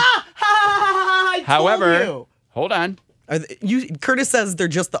thing. I told However, you. hold on. Curtis says they're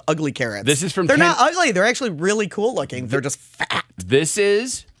just the ugly carrots. This is from They're 10 not ugly. They're actually really cool looking. They're just fat. This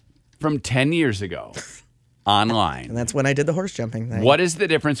is from 10 years ago online. And that's when I did the horse jumping thing. What is the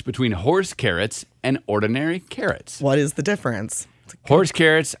difference between horse carrots and ordinary carrots? What is the difference? Horse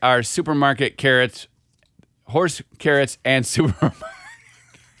carrots are supermarket carrots. Horse carrots and supermarket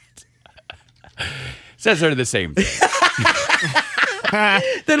says they're the same thing.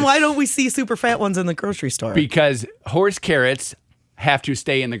 Then why don't we see super fat ones in the grocery store? Because horse carrots have to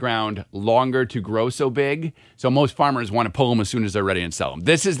stay in the ground longer to grow so big. So most farmers want to pull them as soon as they're ready and sell them.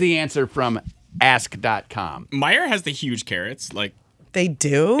 This is the answer from ask.com. Meyer has the huge carrots. Like, They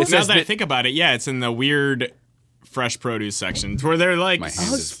do? It's- now says that I that- think about it, yeah, it's in the weird fresh produce section where they're like My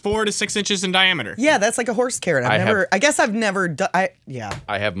hand is- 4 to 6 inches in diameter. Yeah, that's like a horse carrot. I guess I've never done. Yeah.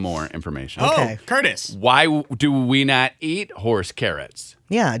 I have more information. Oh, Okay. Curtis. Why do we not eat horse carrots?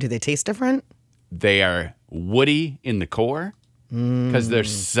 Yeah. Do they taste different? They are woody in the core because they're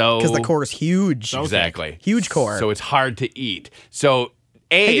so. Because the core is huge. Exactly. Huge core. So it's hard to eat. So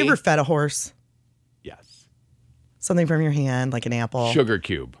Have you ever fed a horse? Yes. Something from your hand, like an apple. Sugar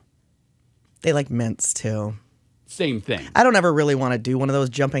cube. They like mints too. Same thing. I don't ever really want to do one of those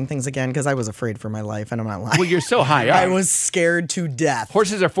jumping things again because I was afraid for my life, and I'm not lying. Well, you're so high up. I was scared to death.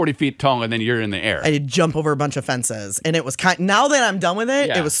 Horses are 40 feet tall, and then you're in the air. I did jump over a bunch of fences, and it was now that I'm done with it,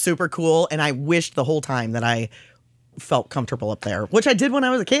 Yeah. it was super cool, and I wished the whole time that I felt comfortable up there, which I did when I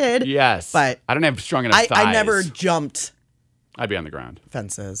was a kid. Yes. But I don't have strong enough thighs. I never jumped I'd be on the ground.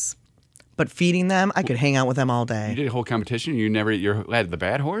 fences. But feeding them, I could hang out with them all You day. did a whole competition. You had the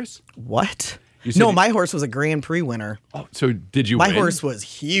bad horse. What? You said No, you- my horse was a Grand Prix winner. Oh, so did you? My win? horse was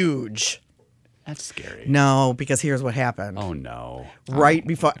huge. That's scary. No, because here's what happened. Oh no. Right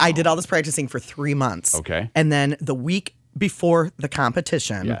before I did all this practicing for 3 months. Okay. And then the week before the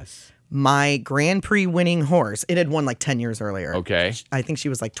competition, Yes. my Grand Prix winning horse, it had won like 10 years earlier. Okay. I think she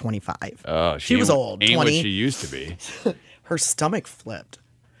was like 25. Oh, She was ain't- old, Ain't 20. what she used to be. Her stomach flipped.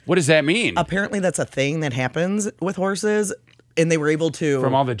 What does that mean? Apparently, that's a thing that happens with horses, and they were able to.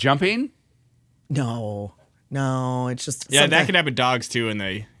 From all the jumping? No, it's just. Yeah, something- that could happen to dogs too, and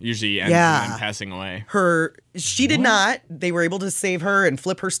they usually end Yeah. in them passing away. She did not. They were able to save her and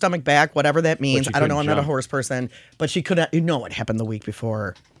flip her stomach back, whatever that means. she I don't know. couldn't I'm not a jump. horse person, but she couldn't. You know what happened the week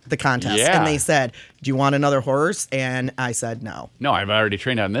before the contest? Yeah. And they said, "Do you want another horse?" And I said, "No." No, I've already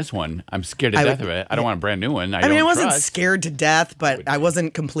trained on this one. I'm scared to I death would- of it. I don't want a brand new one. I mean, I don't wasn't trust. scared to death, but I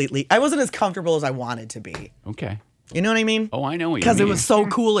wasn't as comfortable as I wanted to be. Okay. You know what I mean? Oh, I know what you mean. Because it was so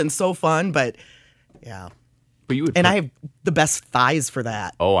cool and so fun, but yeah. But you would. And put- I have the best thighs for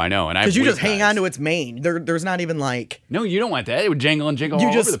that. Oh, I know. And I Because you have just weak hang thighs. on to its mane. There's not even like No, you don't want that. It would jangle and jiggle you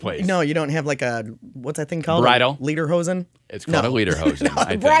all just over the place. no, you don't have like a what's that thing called? Bridle? Lederhosen. It's called a lederhosen. I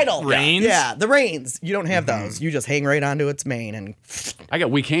think. Bridle. Reins? Yeah, the reins. You don't have those. You just hang right onto its mane and I got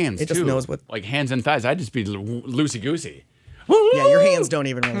weak hands It too. just knows what- Like hands and thighs. I'd just be loosey goosey. yeah, your hands don't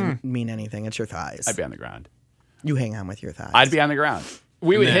even really mean anything. It's your thighs. I'd be on the ground. You hang on with your thighs. I'd be on the ground.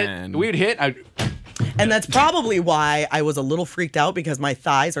 We would Man. hit. We would hit. And that's probably why I was a little freaked out because my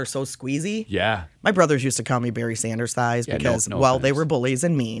thighs are so squeezy. Yeah. My brothers used to call me Barry Sanders thighs Yeah, because, no well, they offense. were bullies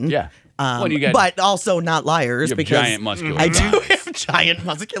and mean. Yeah. Well, you got- but also not liars You have because giant muscular I do thighs. have giant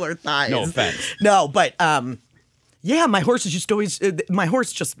muscular thighs. No offense. No, but yeah, my horse is just always my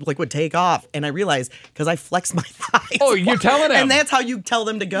horse just like would take off, and I realized because I flex my thighs. Oh, you're telling him. and that's how you tell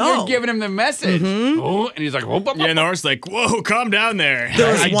them to go. You're giving him the message. Oh, and he's like, whoop, whoop, Yeah, and the horse like, whoa, calm down there.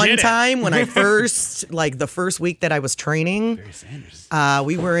 There was I one did it. time when I first, like the first week that I was training,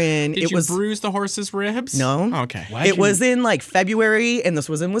 we were in. Did it you was bruise the horse's ribs? No. Okay. Why'd It you- was in like February, and this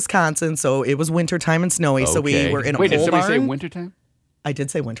was in Wisconsin, so it was wintertime and snowy. So we Okay. were in a Wait, pole did somebody say barn. wintertime? I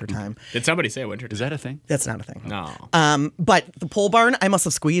did say wintertime. Did somebody say winter? Is that a thing? That's not a thing. No. But the pole barn, I must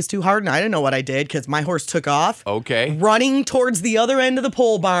have squeezed too hard, and I didn't know what I did because my horse took off. Okay. Running towards the other end of the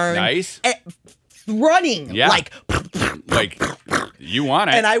pole barn. Nice. Running. Yeah. Like, Like, you want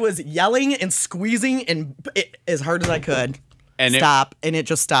it. and I was yelling and squeezing and as hard as I could. And it- Stop. And it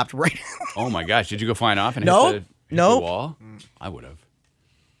just stopped right. Oh my gosh! Did you go flying off and Nope. hit the Nope. wall? I would have.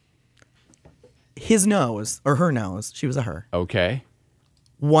 His nose, or her nose, she was a her, Okay.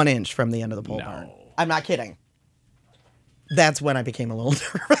 1 inch from the end of the pole No. barn. I'm not kidding. That's when I became a little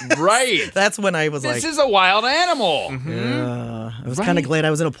nervous. Right. That's when I was This like, is a wild animal. I was kind of glad I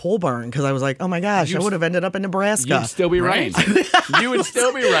was in a pole barn because I was like, oh my gosh, I would have ended up in Nebraska. You'd still be running. You would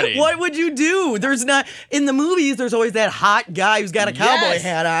still be running. What would you do? There's not in the movies. There's always that hot guy who's got a cowboy Yes.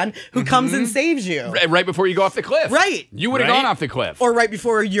 hat on who comes and saves you, Right before you go off the cliff. Right. You would have Right. gone off the cliff. or right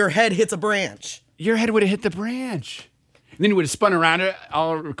before your head hits a branch. Your head would have hit the branch. And then you would have spun around it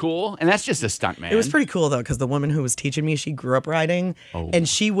all cool. And that's just a stunt, man. It was pretty cool though because the woman who was teaching me, she grew up riding, and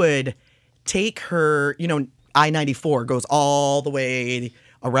she would take her. I-94 goes all the way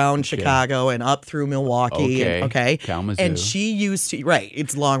around Chicago and up through Milwaukee. Okay. Okay. Kalamazoo. And she used to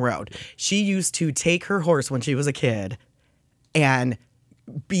it's a long road. She used to take her horse when she was a kid and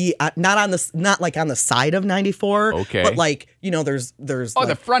be not like on the side of 94. Okay. But like, there's Oh, like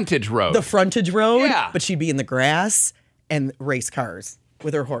the frontage road. the frontage road. Yeah. But she'd be in the grass and race cars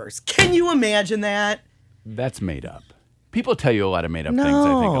with her horse. Can you imagine that? That's made up. People tell you a lot of made up things, I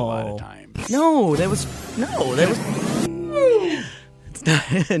think, a lot No. of times. No, that was. It's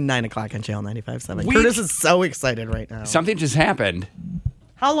 9:00 on Channel 95.7. Week- Curtis is so excited right now. Something just happened.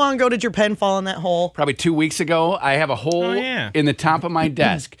 How long ago did your pen fall in that hole? Probably 2 weeks ago. I have a hole Oh, yeah. in the top of my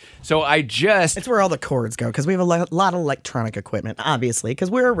desk. So I just. It's where all the cords go because we have a lot of electronic equipment, obviously,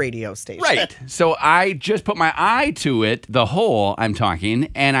 because we're a radio station. Right. So I just put my eye to it, the hole I'm talking,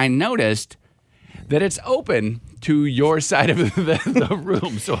 and I noticed that it's open to your side of the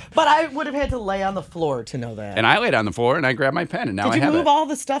room. So, But I would have had to lay on the floor to know that. and I laid on the floor and I grabbed my pen and now Did I you have move it. all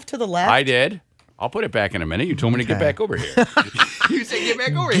the stuff to the left? I did. I'll put it back in a minute. You told me to get Okay. back over here. You said get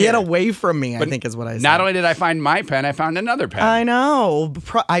back over here. Get away from me, I think is what I said. Not only did I find my pen, I found another pen. I know.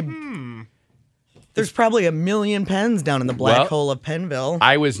 There's probably a million pens down in the black Well, hole of Penville.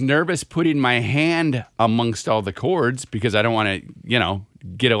 I was nervous putting my hand amongst all the cords because I don't want to,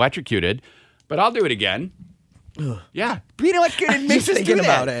 get electrocuted. But I'll do it again. Yeah, being electrocuted makes us thinking do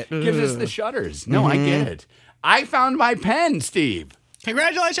that. about it. Gives us the shudders. No, I get it. I found my pen, Steve.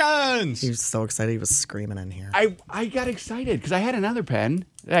 Congratulations. He was so excited he was screaming in here. I got excited because I had another pen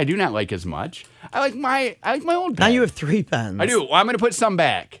that I do not like as much. I like my old Now pen. you have 3 pens. I do. Well, I'm going to put some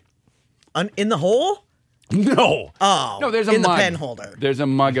back. In the hole? No. Oh. No, there's a in mug. the pen holder. There's a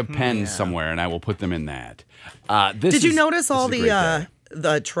mug of pens somewhere, and I will put them in that. Did you notice all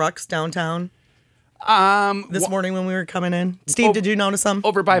the trucks downtown this morning when we were coming in? Steve, did you notice them?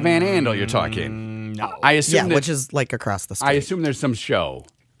 over by Van Andel? You're talking. No. I assume Yeah, which is like across the street. I assume there's some show.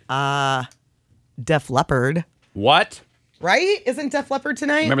 Def Leppard. What? Right? Isn't Def Leppard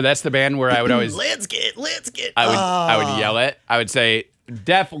tonight? Remember, that's the band where I would always Let's get. I would yell it. I would say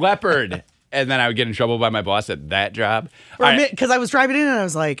Def Leppard, and then I would get in trouble by my boss at that job. All right. Because I was driving in and I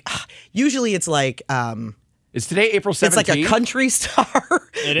was like, usually it's like Is today April 17th? it's like a country star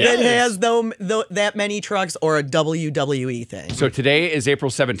It that is. has that many trucks or a WWE thing. So today is April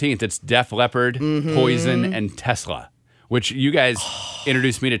 17th. It's Def Leppard, Mm-hmm. Poison, and Tesla, which you guys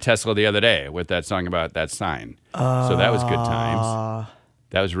introduced me to Tesla the other day with that song about that sign. So that was good times.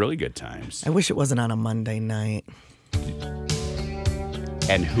 That was really good times. I wish it wasn't on a Monday night.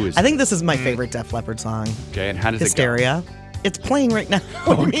 And who is I think this is my favorite Def Leppard song. okay? And how does Hysteria. It's playing right now.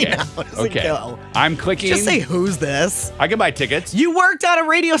 Okay. How does it go? I'm clicking. Just say, who's this? I can buy tickets. You worked at a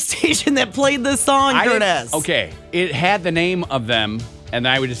radio station that played this song, I didn't- Curtis. Okay, it had the name of them, and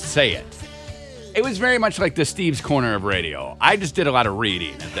I would just say it. It was very much like the Steve's Corner of radio. I just did a lot of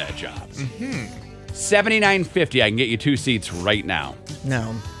reading at that job. $79.50. I can get you 2 seats right now.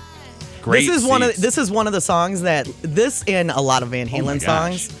 No. Great. This seats. is one of the songs that this and a lot of Van Halen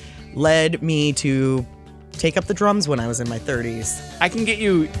gosh. songs led me to take up the drums when I was in my 30s. I can get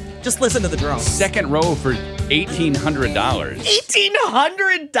you Just listen to the drums. second row for $1,800.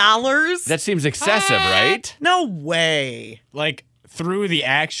 $1,800? That seems excessive, right? No way. Like through the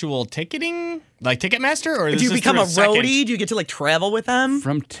actual ticketing, like Ticketmaster, or Do you become a roadie? Do you get to like travel with them?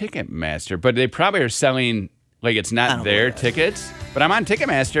 From Ticketmaster, but they probably are selling like it's I not don't their believe it. tickets. But I'm on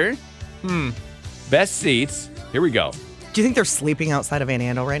Ticketmaster. Best seats. Here we go. Do you think they're sleeping outside of Van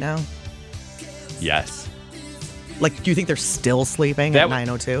Andel right now? Yes. Like, do you think they're still sleeping at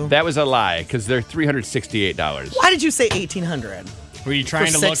 902? That was a lie because they're $368. Why did you say 1,800? Were you trying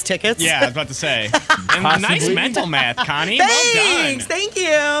For to 6 look? tickets? Yeah, I was about to say. And nice Possibly. mental math, Connie. Thanks. Well done. Thank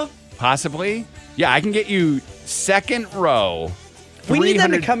you. Possibly. Yeah, I can get you second row. We need them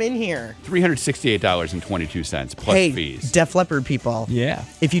to 300 come in here. $368.22 plus Hey, fees. Def Leppard people. Yeah.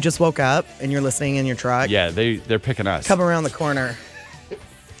 If you just woke up and you're listening in your truck, Yeah, they're picking us. come around the corner.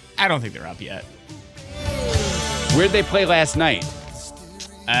 I don't think they're up yet. Where'd they play last night?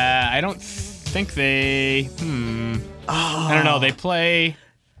 I don't think they. I don't know. They play.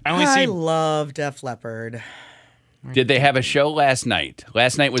 I only I see. love Def Leppard. Did they have a show last night?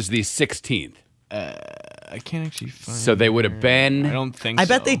 Last night was the 16th. I can't actually find. So they would have been. I don't think. I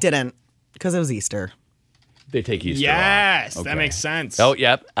bet so. they didn't because it was Easter. They take Easter Yes, off. that Okay. makes sense. Oh,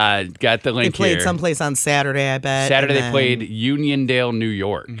 yep. Got the They link played here. someplace on Saturday, I bet. Saturday and they played then- Uniondale, New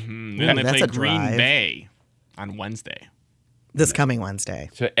York. And then they That's play a Green drive. Bay on Wednesday. this coming Wednesday.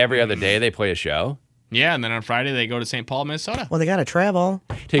 So every other day they play a show. Yeah, and then on Friday they go to St. Paul, Minnesota. Well, they got to travel.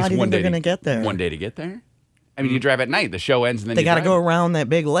 Takes How do you one think day they're going to get there? One day to get there. I mean, you drive at night. The show ends and then They you got to drive. go around that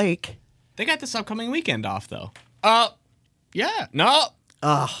big lake. They got this upcoming weekend off though. Yeah. No.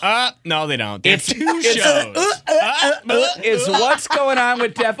 No, they don't. They have It's- 2 shows. Is what's going on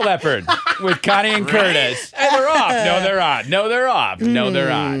with Def Leppard with Connie and Curtis? Hey, they're off. No, they're on. No, they're off. No,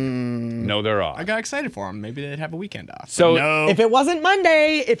 they're on. No, they're off. I got excited for them. Maybe they'd have a weekend off. So- But no. If it wasn't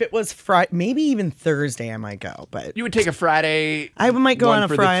Monday, if it was Friday, maybe even Thursday, I might go. But You would take a Friday. I might go one on a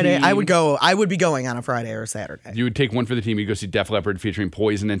for the Friday. I team. would go. I would be going on a Friday or a Saturday. You would take one for the team. You go see Def Leppard featuring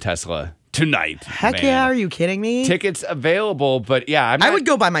Poison and Tesla tonight. Heck man. yeah! Are you kidding me? Tickets available, but yeah, I'm not, I would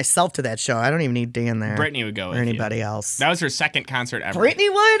go by myself to that show. I don't even need Dan there. Brittany would go or with you. anybody else. That was her second concert ever. Brittany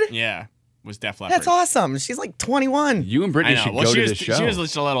would. Yeah, was Def Leppard. That's awesome. She's like 21. You and I Brittany know. should Well, go she to was the show. she was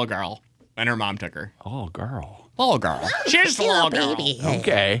just a little girl, and her mom took her. Oh, girl. Little girl. She's just a little girl.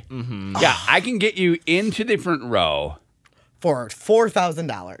 Okay. Yeah, I can get you into the front row for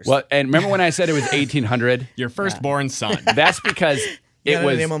 $4,000. Well, and remember when I said it was 1,800? Your firstborn son. That's because it gotta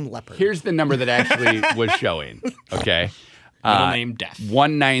was. name him Leopard. Here's the number that actually was showing. Okay. Middle name Death.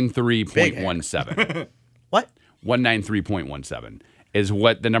 193.17. What? 193.17 is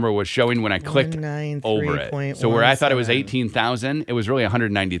what the number was showing when I clicked over it. So where I thought it was 18,000, it was really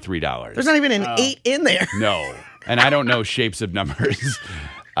 $193. There's not even an 8 in there. No. And I don't know shapes of numbers.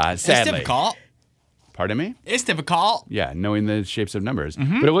 It's Sadly. difficult. Pardon me? It's difficult. Yeah, knowing the shapes of numbers.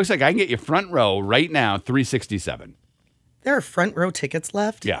 But it looks like I can get you front row right now, 367. There are front row tickets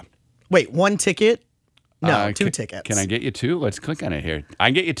left? Yeah. Wait, one ticket? No, two tickets. Can I get you 2? Let's click on it here. I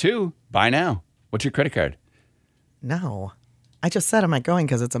can get you 2. Buy now. What's your credit card? No. I just said I'm not going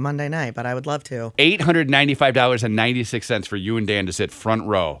because it's a Monday night, but I would love to. $895.96 for you and Dan to sit front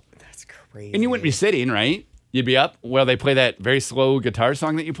row. That's crazy. And you wouldn't be sitting, right? You'd be up while they play that very slow guitar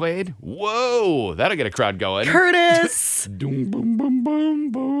song that you played. Whoa, that'll get a crowd going. Curtis! Doom, boom, boom, boom,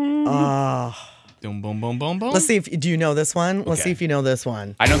 boom. Boom, boom, boom, boom, boom. Let's see if do you know this one? Let's Okay. see if you know this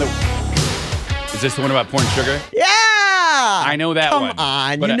one. I know that. Is this the one about pouring sugar? Yeah! I know that Come one.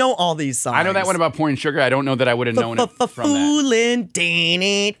 on, But you I- know all these songs. I know that one about pouring sugar. I don't know that I would have known it from that.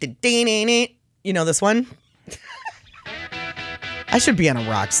 Foolin', you know this one? I should be on a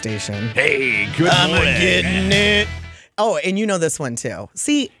rock station. Hey, good morning. Getting it. Oh, and you know this one too.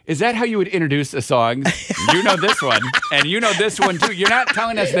 See, Is that how you would introduce a song? You know this one, and you know this one too. You're not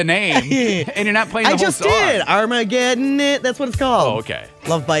telling us the name, and you're not playing the I whole just song. did. Armageddon it. That's what it's called. Oh, okay.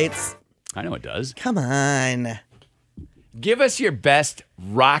 Love Bites. I know it does. Come on. Give us your best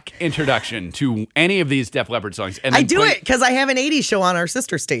rock introduction to any of these Def Leppard songs. And I then do play- it because I have an 80s show on our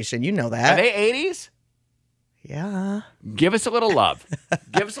sister station. You know Are that. they 80s? Yeah. Give us a little love.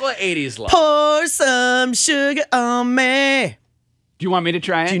 Give us a little 80s love. Pour some sugar on me. Do you want me to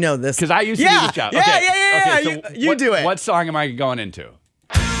try it? Do you know this? Because I used to Yeah, do the job. yeah, okay. yeah. Okay, so You what, do it. What song am I going into?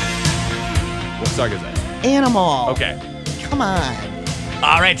 What song is that? Animal. Okay. Come on.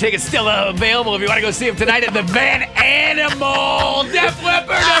 All right, tickets still available if you want to go see him tonight at the Van Animal. Def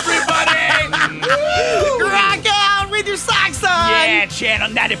Leppard, everybody! Rock out with your socks on. Yeah, Channel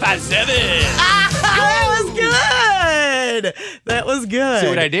 95.7. That was good. That was good. See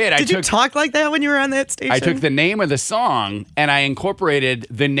what I did? Did you took- talk like that when you were on that station? I took the name of the song and I incorporated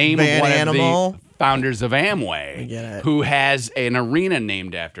the name Van of one Animal? of the founders of Amway, get it. who has an arena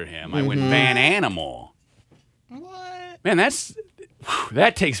named after him. I went Van Animal. What? Man,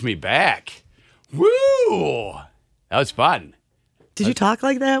 that takes me back. Woo! That was fun. Did you talk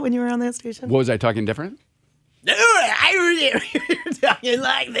like that when you were on that station? What was I talking different? Dude, I heard you. You're talking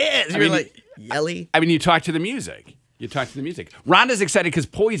like this. You're mean- like yelly. I mean, you talk to the music. You talk to the music. Rhonda's excited because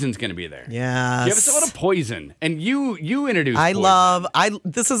Poison's going to be there. Yes. Give us a little Poison, and you introduced. Poison.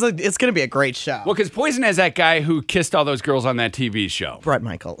 It's going to be a great show. Well, because Poison has that guy who kissed all those girls on that TV show, Brett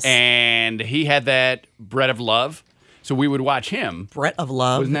Michaels. and he had that Bread of Love. So we would watch him. Brett of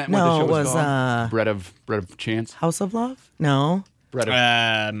Love. Wasn't that what no, the show it was was called? Bread of Chance. House of Love? No. Bread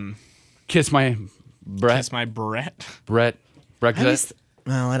of Um, Kiss my Brett. Kiss my Brett. Brett. Brett. At least,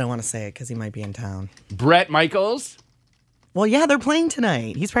 well, I don't want to say it because he might be in town. Brett Michaels. Well, yeah, they're playing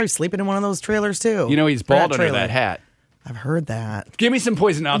tonight. He's probably sleeping in one of those trailers too. You know he's Brad bald under trailer. that hat. I've heard that. Give me some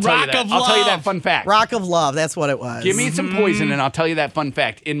Poison. And I'll tell you Rock that. of I'll tell you that Love. fun fact. Rock of Love. That's what it was. Give me some Poison, and I'll tell you that fun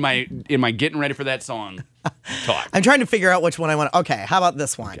fact in my getting ready for that song talk. I'm trying to figure out which one I want. Okay, how about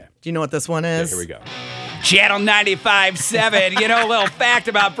this one? Okay. Do you know what this one is? Here we go. Channel 95.7. You know, a little fact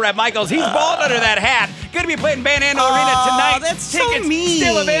about Brett Michaels. He's bald under that hat. Going to be playing Van Andel Arena tonight. that's so Tickets mean.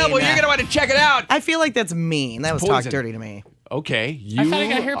 still available. You're going to want to check it out. I feel like that's mean. That was Poison. talk dirty to me. Okay, I thought I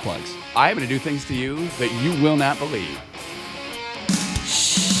got hair plugs. I'm going to do things to you that you will not believe.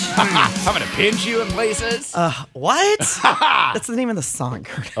 I'm going to pinch you in places. What? That's the name of the song,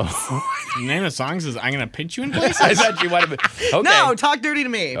 Curtis. Oh. The name of the songs is I'm Gonna Pinch You in Places. I thought you wanted to. Okay. No, talk dirty to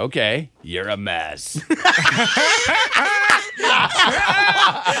me. Okay, you're a mess.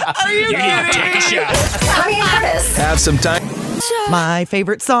 Are you You need to take a shot. Connie and Curtis. Have some time. My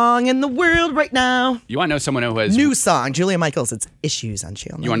favorite song in the world right now. You want to know someone who has New song, Julia Michaels. It's Issues on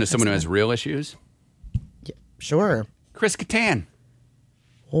Channel. You want to know someone who has real issues? Sure. Chris Kattan.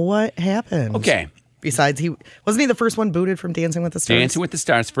 What happened? Okay. Besides, wasn't he the first one booted from Dancing with the Stars? Dancing with the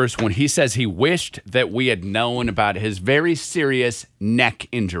Stars, first one. He says he wished that we had known about his very serious neck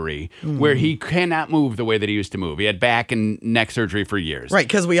injury where he cannot move the way that he used to move. He had back and neck surgery for years. Right,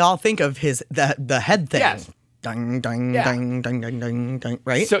 because we all think of the head thing. Yes. Ding, ding, Yeah. ding, ding, ding, ding, ding.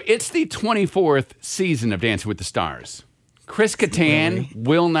 Right? So it's the 24th season of Dancing with the Stars. Chris Kattan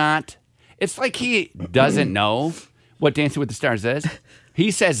will not. It's like he doesn't know what Dancing with the Stars is. He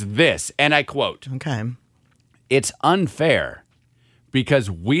says this, and I quote, okay. it's unfair because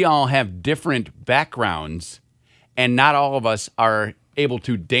we all have different backgrounds and not all of us are able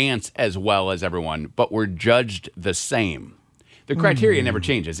to dance as well as everyone, but we're judged the same. The criteria never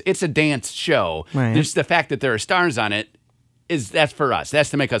changes. It's a dance show. Right. Just the fact that there are stars on it that's for us. That's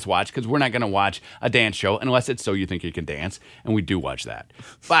to make us watch because we're not going to watch a dance show unless it's So You Think You Can Dance, and we do watch that.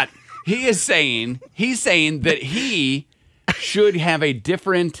 But he's saying that he should have a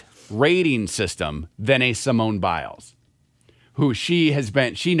different rating system than a Simone Biles, who she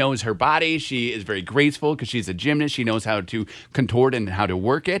knows her body. She is very graceful because she's a gymnast. She knows how to contort and how to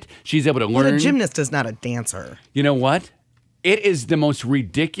work it. She's able to learn. Well, a gymnast is not a dancer. You know what? It is the most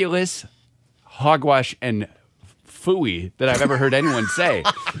ridiculous hogwash and phooey that I've ever heard anyone say.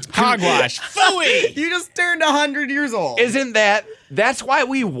 Hogwash. Phooey. You just turned 100 years old. Isn't that's why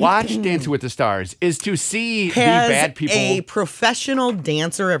we watch Dancing with the Stars, is to see the Has bad people. a professional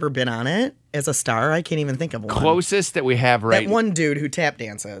dancer ever been on it as a star? I can't even think of one. Closest that we have right That one dude who tap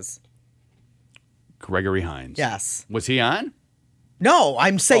dances. Gregory Hines. Yes. Was he on? No,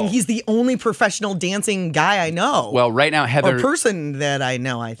 I'm saying Oh. he's the only professional dancing guy I know. Well, right now or person that I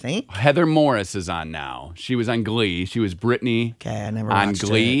know, I think. Heather Morris is on now. She was on Glee. She was Brittany Okay, I never on watched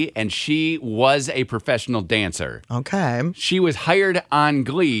Glee, it. and she was a professional dancer. Okay. She was hired on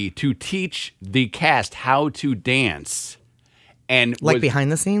Glee to teach the cast how to dance. And Like was-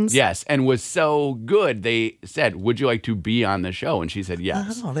 behind the scenes? Yes, and was so good. They said, "Would you like to be on the show?" And she said,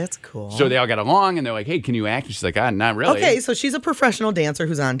 "Yes." Oh, that's cool. So they all got along, and they're like, "Hey, can you act?" And she's like, not really." Okay, so she's a professional dancer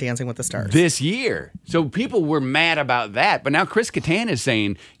who's on Dancing with the Stars. This year. So people were mad about that. But now Chris Kattan is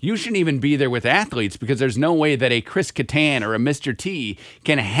saying you shouldn't even be there with athletes because there's no way that a Chris Kattan or a Mr. T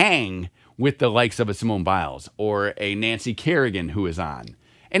can hang with the likes of a Simone Biles or a Nancy Kerrigan who is on.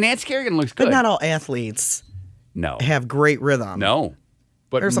 And Nancy Kerrigan looks good. But not all athletes No. have great rhythm. No.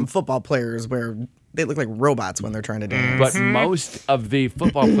 But There are some football players where they look like robots when they're trying to dance. But most of the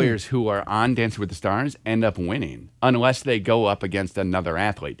football players who are on Dancing with the Stars end up winning unless they go up against another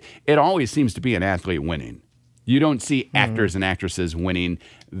athlete. It always seems to be an athlete winning. You don't see actors and actresses winning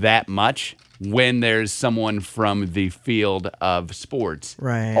that much when there's someone from the field of sports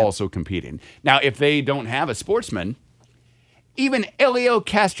Right. also competing. Now, if they don't have a sportsman, even Elio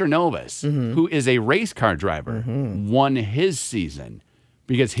Castroneves, who is a race car driver, won his season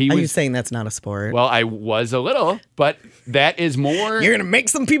because he Are was... you saying that's not a sport? Well, I was a little, but that is more... You're going to make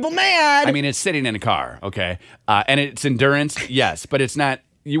some people mad. I mean, it's sitting in a car, okay? And it's endurance, yes, but it's not...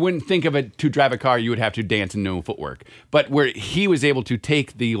 You wouldn't think of it to drive a car, you would have to dance and know footwork. But where he was able to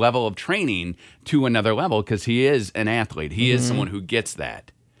take the level of training to another level because he is an athlete. He is someone who gets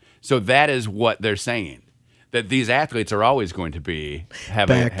that. So that is what they're saying. That these athletes are always going to be have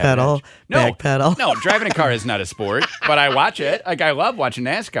an Backpedal, edge. No, backpedal. No, driving a car is not a sport, but I watch it. Like I love watching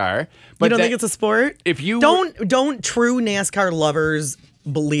NASCAR. But you don't think it's a sport? If you don't true NASCAR lovers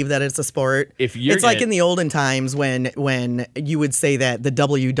believe that it's a sport? If you're it's like gonna- in the olden times when you would say that the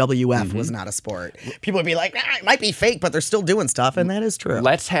WWF was not a sport. People would be like, it might be fake, but they're still doing stuff, and that is true.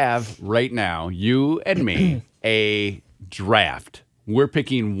 Let's have right now, you and me, a draft. We're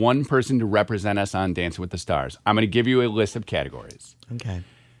picking one person to represent us on Dancing with the Stars. I'm going to give you a list of categories. Okay.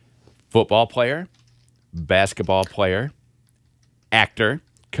 Football player, basketball player, actor,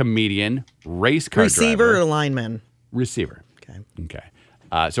 comedian, race car Receiver driver. or lineman? Receiver. Okay.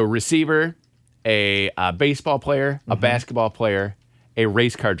 Okay. So receiver, a baseball player, a basketball player, a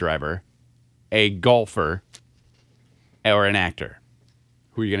race car driver, a golfer, or an actor.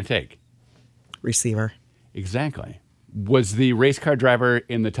 Who are you going to take? Receiver. Exactly. Was the race car driver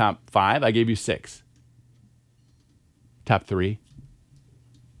in the top 5? I gave you 6. Top 3?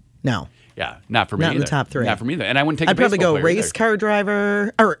 No. Yeah, not for me Not either. in the top 3. Not for me either. And I wouldn't take a I'd probably baseball go player race either. car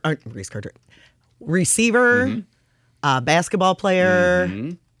driver or race car driver, receiver, basketball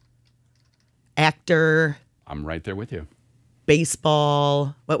player, actor, I'm right there with you.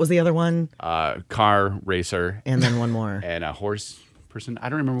 baseball. What was the other one? Car racer And then one more. and a horse person. I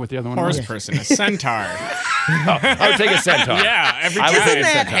don't remember what the other one Horse was. person, a centaur. I would take a centaur. Yeah, every I would time. take Isn't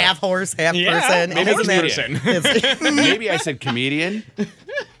a that centaur. half horse, half Yeah, person? maybe Isn't that- person. it's- Maybe I said comedian. oh, Maybe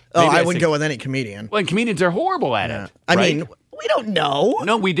I I wouldn't said- go with any comedian. Well, and comedians are horrible at it. I right? mean, we don't know.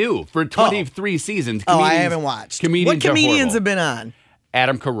 No, we do. For 23 seasons. Oh, I comedians- haven't watched. Comedians What comedians are horrible. have been on?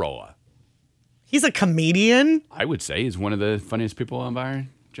 Adam Carolla. He's a comedian? I would say he's one of the funniest people of our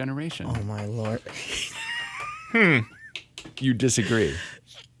generation. Oh, my Lord. You disagree.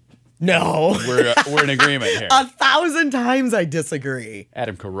 No. We're in agreement here. 1,000 times I disagree.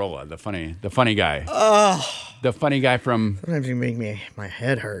 Adam Carolla, the funny guy. Oh. The funny guy from Sometimes you make my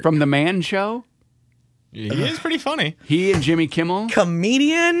head hurt. The Man Show. He is pretty funny. He and Jimmy Kimmel.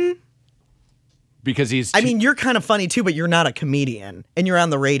 Comedian? because he's. I mean, you're kind of funny too, but you're not a comedian, and you're on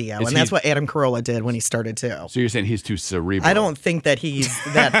the radio, and that's he- what Adam Carolla did when he started too. so you're saying he's too cerebral? I don't think that he's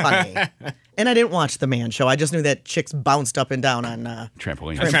that funny. And I didn't watch The Man Show. I just knew that chicks bounced up and down on.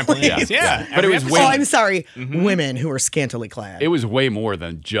 Trampoline. Trampolines, yeah. But it Every was episode. way. Oh, I'm sorry, women who are scantily clad. It was way more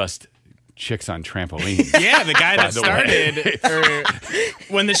than just chicks on trampolines. Yeah, the guy that the way. started,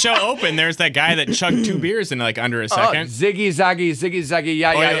 when the show opened, there's that guy that chugged 2 beers in like under a Oh, second. Ziggy Zaggy,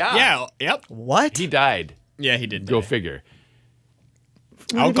 yeah, Oh, yeah, yeah. Yeah, yep. What? He died. Yeah, he did. Go die. figure.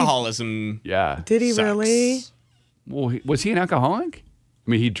 Alcoholism. Yeah. Did he sucks. really? Well, was he an alcoholic?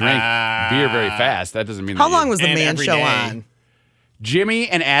 I mean, he drank beer very fast. That doesn't mean. How that long was The And Man every Show day. on? Jimmy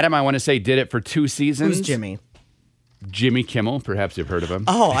and Adam? I want to say did it for 2 seasons. Who's Jimmy? Jimmy Kimmel. Perhaps you've heard of him.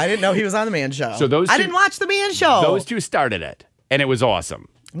 Oh, I didn't know he was on The Man Show. So those I two- didn't watch The Man Show. Those two started it, and it was awesome.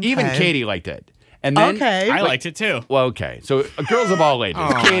 Even Okay. Katie liked it. And then, Okay. I liked it too. Well, okay. So girls of all ages,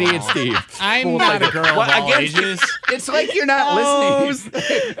 Katie and Steve. I'm not a girl of all against- ages. It's like you're not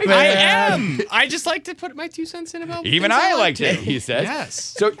listening. I am. I just like to put my 2 cents in about. Even things I like liked to. it, he says.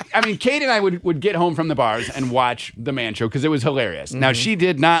 Yes. So, I mean, Kate and I would get home from the bars and watch The Man Show because it was hilarious. Now, she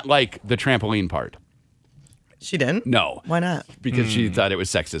did not like the trampoline part. She didn't? No. Why not? Because she thought it was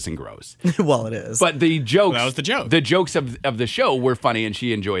sexist and gross. Well, it is. But the jokes. That was the joke. The jokes of the show were funny and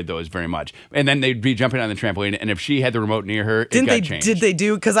she enjoyed those very much. And then they'd be jumping on the trampoline, and if she had the remote near her, it got changed. Did they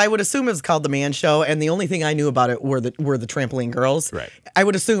do? Because I would assume it was called The Man Show, and the only thing I knew about it were the trampoline girls. Right. I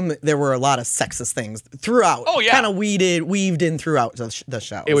would assume that there were a lot of sexist things throughout. Oh, yeah. Kind of weaved in throughout the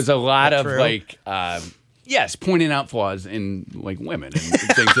show. It was a lot of true? like, yes, pointing out flaws in like women and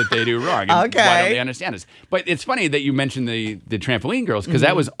things that they do wrong. And Okay. Why don't they understand us? But it's funny that you mentioned the trampoline girls because Mm-hmm.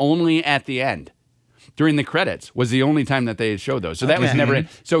 that was only at the end. During the credits was the only time that they showed those. So that was Okay. never in.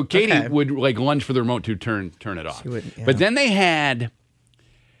 So Katie Okay. would like lunge for the remote to turn it off. would, yeah. But then they had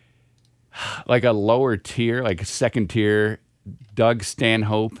like a lower tier, like a second tier, Doug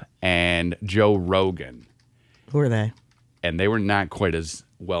Stanhope and Joe Rogan. Who are they? And they were not quite as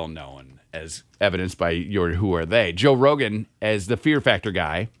well known as evidenced by your Who Are They. Joe Rogan as the Fear Factor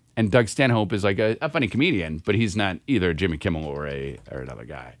guy, and Doug Stanhope is like a funny comedian, but he's not either Jimmy Kimmel or another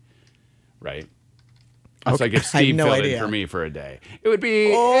guy, right? It's like if I have Steve no filled idea. in for me for a day, it'd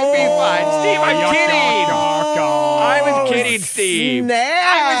be fine. Steve, I'm kidding. I was kidding, Steve.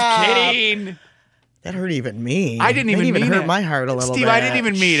 I was kidding. That hurt even me. I didn't even That mean hurt it. my heart a little Steve, bit. I didn't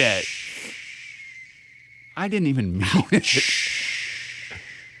even mean it. I didn't even mean it.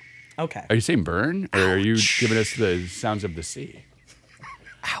 Okay. Are you saying burn, or are you giving us the sounds of the sea?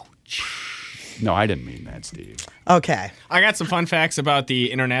 Ouch. No, I didn't mean that, Steve. Okay. I got some fun facts about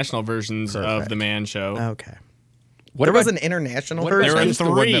the international versions of Perfect. The Man Show. Okay. What There was about- an international What about version. There were just the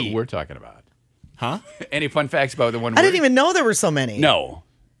one that 3. we're talking about? Huh? Any fun facts about the one? I didn't even know there were so many. No.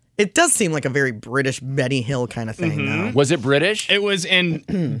 It does seem like a very British Benny Hill kind of thing, though. Was it British? It was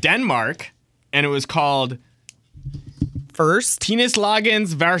in Denmark, and it was called First. Tinus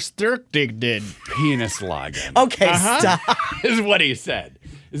Lagens Verstyrkdigdid. Penis login. Okay, stop. Is what he said.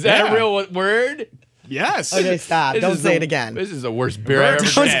 Is that Yeah. a real word? Yes. Okay, stop. This Don't is say the- it again. This is the worst beer I ever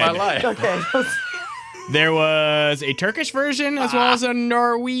drank in my life. Okay. There was a Turkish version as well as a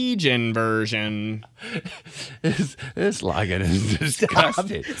Norwegian version. This login is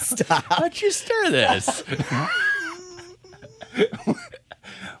disgusting. Stop. How'd you stir this?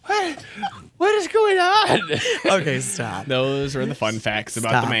 What is going on? Okay, stop. Those were the fun facts about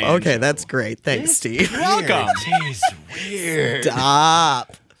Stop. the man. Okay, that's great. Thanks, Steve. Welcome. Tastes weird.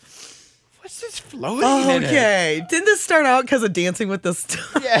 Stop. What's this floating in it? Okay. Didn't this start out because of Dancing with the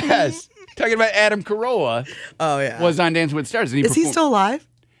Stars? Yes. Talking about Adam Carolla Oh, yeah. was on Dancing with the Stars. And Is he performed- still alive?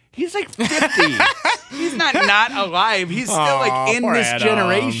 He's like 50. He's not alive. He's still like in poor this Adam.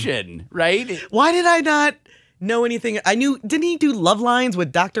 generation, right? Why did I not know anything? I knew, didn't he do Love Lines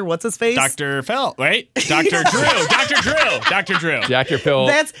with Dr. What's-His-Face? Dr. Phil. Wait. Dr. Drew. Dr. Drew. Dr. Drew. Dr. Phil.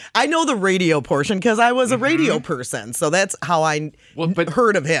 I know the radio portion because I was a radio person. So that's how I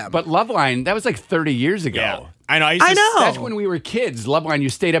heard of him. But Loveline, that was like 30 years ago. Yeah. I know. used I to- know. That's when we were kids. Loveline, you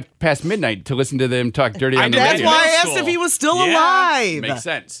stayed up past midnight to listen to them talk dirty on the did. That's radio. why I Middle asked school. if he was still Yeah. alive. Makes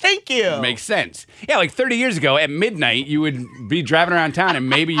sense. Thank you. Makes sense. Yeah, like 30 years ago at midnight, you would be driving around town and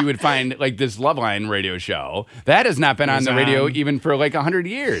maybe you would find like this Loveline radio show. That has not been on was the radio on- even for like 100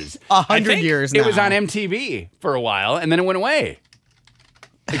 years. 100 think years now. It was on MTV for a while and then it went away.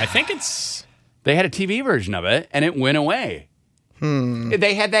 I think it's. They had a TV version of it and it went away.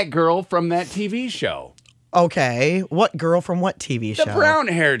 They had that girl from that TV show. Okay. What girl from what TV show? The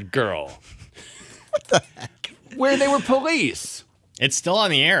brown-haired girl. What the heck? Where they were police. It's still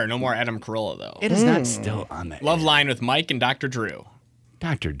on the air. No more Adam Carolla, though. It is not still on the Love Line with Mike and Dr. Drew.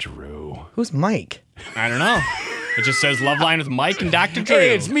 Dr. Drew. Who's Mike? I don't know. It just says Love Line with Mike and Dr. Drew.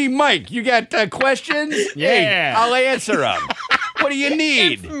 Hey, it's me, Mike. You got questions? Yeah. Hey, I'll answer them. What do you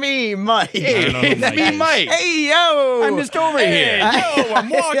need? Me, Mike. Hey, don't know who it's Mike me, is. Mike. Hey, yo. I'm just over Hey, here. yo, I'm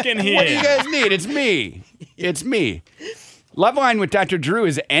walking here. What do you guys need? It's me. It's me. Love Line with Dr. Drew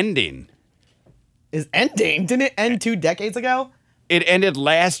is ending. Is ending. Didn't it end 2 decades ago? It ended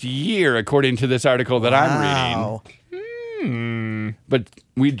last year, according to this article that I'm reading. Wow. But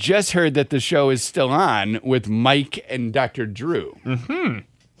we just heard that the show is still on with Mike and Dr. Drew. Mm-hmm.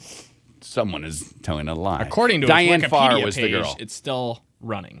 Someone is telling a lie. According to Diane its Wikipedia Farr was page, the girl. it's still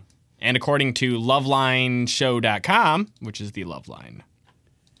running. And according to lovelineshow.com, which is the Loveline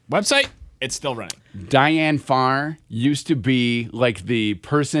website, it's still running. Diane Farr used to be like the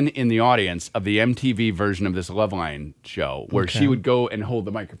person in the audience of the MTV version of this Loveline show where she would go and hold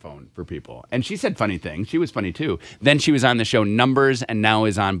the microphone for people. And she said funny things. She was funny too. Then she was on the show Numbers and now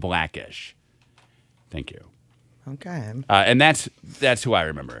is on Blackish. Thank you. Okay. And that's who I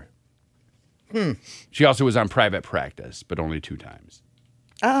remember. She also was on Private Practice, but only 2 times.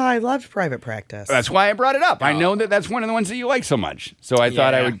 Oh, I loved Private Practice. That's why I brought it up. I know that that's one of the ones that you like so much. So I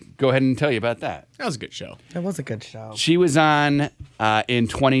thought I Yeah. would go ahead and tell you about that. That was a good show. It was a good show. She was on in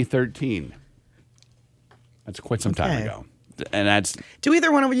 2013. That's quite some time Okay. ago. And that's, Do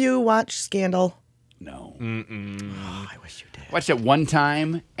either one of you watch Scandal? no. Oh, I wish you did. Watched it one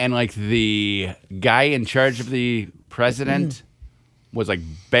time, and like the guy in charge of the president was like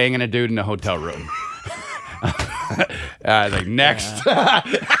banging a dude in a hotel room. Like, next.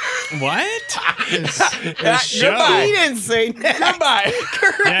 What? Goodbye. He didn't say next. Goodbye.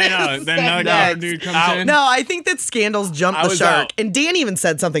 Yeah, no. Then another Next. dude comes Out. in. No, I think that Scandal's jumped I the was shark. out. And Dan even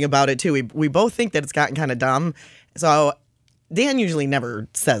said something about it too. We both think that it's gotten kind of dumb. So Dan usually never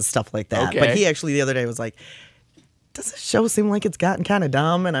says stuff like that. Okay. But he actually the other day was like, does this show seem like it's gotten kind of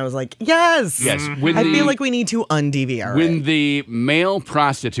dumb? And I was like, yes. Yes. When I the- feel like we need to un-DVR When it. the male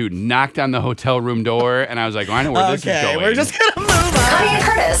prostitute knocked on the hotel room door, and I was like, well, I know where this is Okay, going. we're just going to move on. Connie and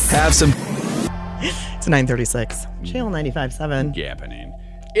Curtis. Have some. It's 9:36. Channel 95.7. Gappening.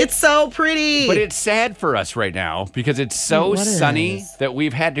 It's so pretty. But it's sad for us right now because it's so What sunny is? that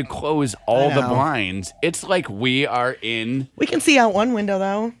we've had to close all I the know. blinds. It's like we are in. We can see out one window,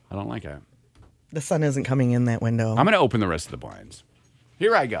 though. I don't like it. The sun isn't coming in that window. I'm going to open the rest of the blinds.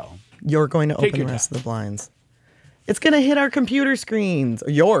 Here I go. You're going to Take open your the rest of the blinds. It's going to hit our computer screens.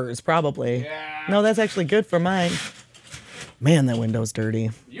 Yours, probably. Yeah. No, that's actually good for mine. Man, that window's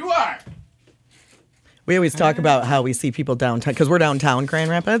dirty. You are. We always talk about how we see people downtown, because we're downtown Grand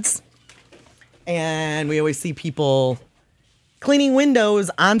Rapids. And we always see people cleaning windows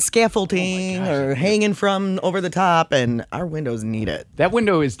on scaffolding or hanging from over the top, and our windows need it. That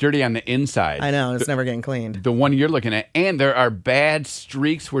window is dirty on the inside. I know, it's never getting cleaned. The one you're looking at. And there are bad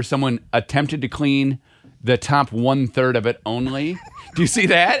streaks where someone attempted to clean the top 1/3 of it only. Do you see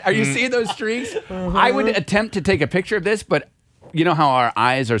that? Are you seeing those streaks? I would attempt to take a picture of this, but you know how our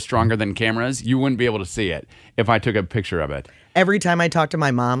eyes are stronger than cameras? You wouldn't be able to see it if I took a picture of it. Every time I talked to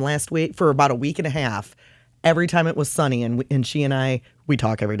my mom last week, for about a week and a half, every time it was sunny, and she and I, we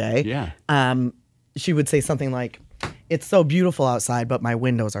talk every day. Yeah. She would say something like, "It's so beautiful outside, but my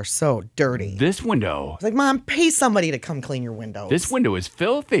windows are so dirty." This window. I was like, "Mom, pay somebody to come clean your windows." This window is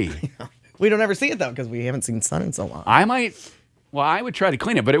filthy. We don't ever see it though because we haven't seen sun in so long. I would try to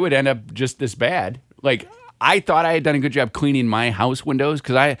clean it, but it would end up just this bad. Like, I thought I had done a good job cleaning my house windows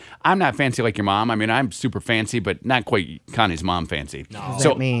because I'm not fancy like your mom. I mean, I'm super fancy, but not quite Connie's mom fancy. No. does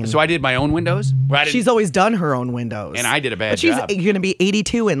that mean? So I did my own windows. Where I didn't- She's always done her own windows, And I did a bad but she's job. going to be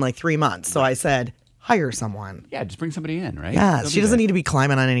 82 in like 3 months. So I said, hire someone. yeah, just bring somebody in, right? Yeah, They'll she do doesn't that. need to be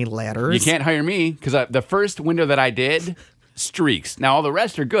climbing on any ladders. You can't hire me because the first window that I did, streaks. Now all the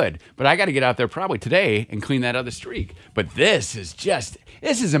rest are good, but I got to get out there probably today and clean that other streak. But this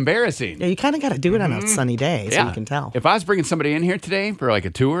is embarrassing. Yeah, you kind of got to do it on a sunny day so you can tell. If I was bringing somebody in here today for like a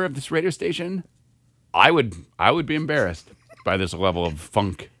tour of this radio station, I would be embarrassed by this level of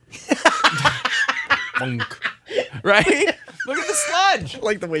funk. Funk. Right? Look at the sludge. I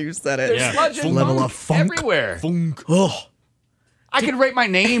like the way you said it. There's sludge and Level funk of funk. everywhere. Funk. Oh, I could write my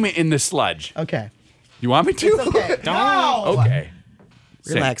name in the sludge. okay. You want me to? It's okay. Don't. Okay.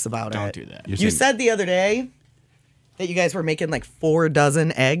 Relax about Don't it. do that. You're You saying- said the other day that you guys were making like 4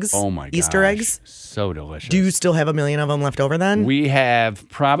 dozen eggs. Oh my god. Easter eggs. So delicious. Do you still have 1 million of them left over then? We have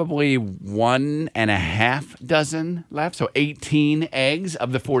probably 1.5 dozen left, so 18 eggs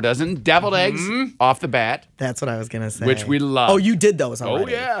of the 4 dozen. Deviled eggs off the bat. That's what I was going to say. Which we love. Oh, you did those Oh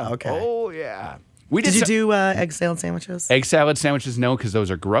already. yeah. Okay. Oh yeah. We Did you some- do egg salad sandwiches? Egg salad sandwiches, no, because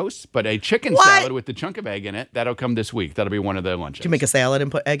those are gross. But a chicken What? salad with the chunk of egg in it, that'll come this week. That'll be one of the lunches. Did you make a salad and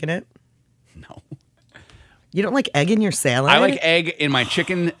put egg in it? No. You don't like egg in your salad? I like egg in my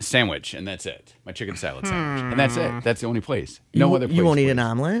chicken sandwich, and that's it. My chicken salad sandwich. And that's it. That's the only place. No other place. You won't eat please. an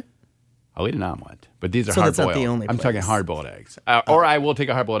omelet? I'll eat an omelet. But these are So hard that's not boiled. the only I'm talking place. hard boiled eggs. Or I will take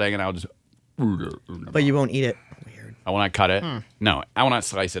a hard boiled egg and I'll just. But you won't eat it. Weird. I will not cut it. No, I will not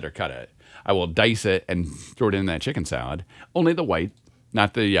slice it or cut it. I will dice it and throw it in that chicken salad. Only the white,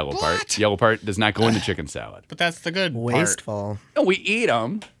 not the yellow part. The yellow part does not go in the chicken salad. But that's the good part. Wasteful. No, we eat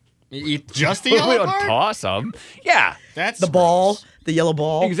them. You eat just the We yellow don't part? toss them. Yeah, That's The ball, the yellow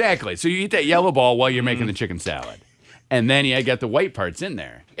ball. exactly. So you eat that yellow ball while you're making the chicken salad. And then you got the white parts in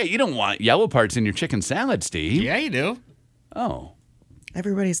there. Yeah, you don't want yellow parts in your chicken salad, Steve. Yeah, you do. Oh,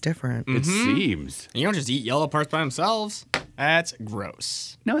 Everybody's different. it seems. You don't just eat yellow parts by themselves. That's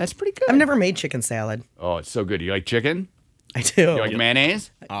gross. No, that's pretty good. I've never made chicken salad. Oh, it's so good. You like chicken? I do. You like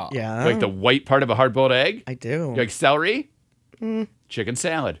mayonnaise? Yeah. You like the white part of a hard-boiled egg? I do. You like celery? Chicken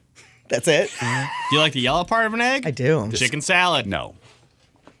salad. That's it. Do you like the yellow part of an egg? I do. Chicken salad. No.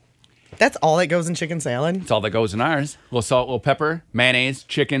 That's all that goes in chicken salad. That's all that goes in ours. A little salt, a little pepper, mayonnaise,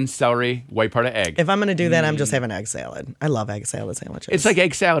 chicken, celery, white part of egg. If I'm going to do that, I'm just having egg salad. I love egg salad sandwiches. It's like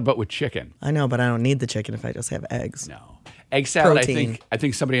egg salad, but with chicken. I know, but I don't need the chicken if I just have eggs. No. Egg salad, Protein. I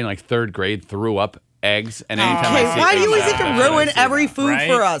think somebody in like third grade threw up eggs, and anytime Okay, I see why do egg you always salad, have I to ruin see every that. food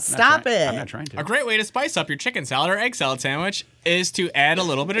right? for us? Stop I'm it. not trying to. A great way to spice up your chicken salad or egg salad sandwich is to add a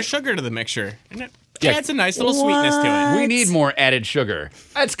little bit of sugar to the mixture. And it Yeah. adds a nice little sweetness to it. We need more added sugar.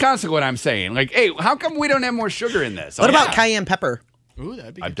 That's constantly what I'm saying. Like, hey, how come we don't have more sugar in this? What Oh, about yeah. cayenne pepper? Ooh,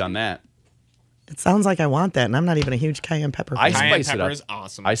 that'd be I've good. done that. It sounds like I want that, and I'm not even a huge cayenne pepper I fan. Cayenne spice it pepper up. is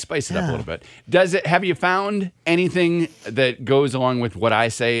awesome. I spice it up a Yeah. little bit. Does it? Have you found anything that goes along with what I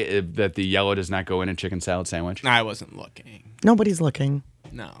say that the yellow does not go in a chicken salad sandwich? I wasn't looking. Nobody's looking.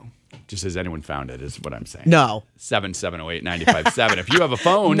 No. Just has anyone found it? Is what I'm saying. No. 7708957. If you have a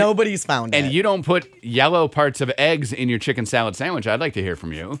phone, Nobody's found and it. you don't put yellow parts of eggs in your chicken salad sandwich, I'd like to hear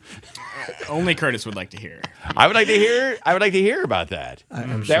from you. Only Curtis would like to hear. I would like to hear about that.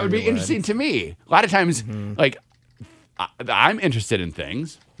 That would be interesting to me. A lot of times, like I'm interested in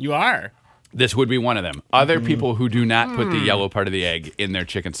things. You are. This would be one of them. Other people who do not put the yellow part of the egg in their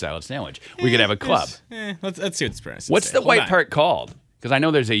chicken salad sandwich. We could have a club. Let's see what this person What's says. the Hold white on. part called? Because I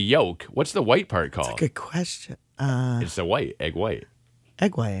know there's a yolk. What's the white part called? Good question. It's the white, egg white.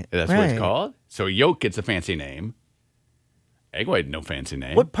 Egg white. That's what it's called? So yolk gets a fancy name. Egg white, no fancy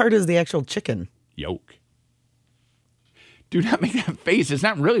name. What part is the actual chicken? Yolk. Do not make that face. It's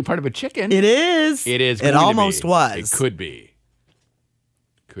not really part of a chicken. It is. It is. It going to almost be. was. It could be.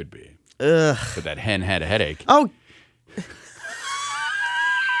 Could be. Ugh. But that hen had a headache. Oh,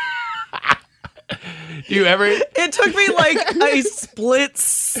 Do you ever? it took me like a split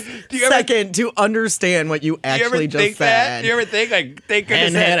you ever- second to understand what you Do you ever actually just think that? said. Do you ever think like they could have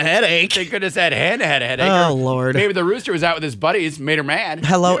And said had a headache. They could have said hen had a headache. Oh, or Lord. Maybe the rooster was out with his buddies, made her mad.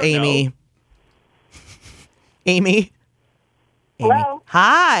 Hello, You don't Amy. know. Amy. Hello?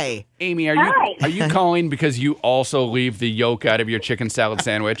 Hi. Amy, are Hi. you calling because you also leave the yolk out of your chicken salad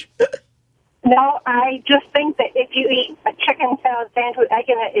sandwich? No, I just think that if you eat a chicken salad sandwich with egg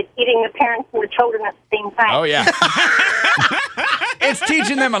in it, it's eating the parents and the children at the same time. Oh yeah. It's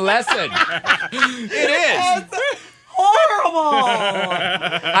teaching them a lesson. It is. Horrible.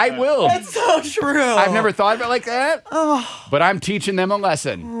 I will. So true. I've never thought of it like that. But I'm teaching them a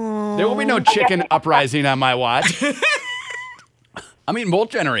lesson. There will be no chicken uprising on my watch. I mean, both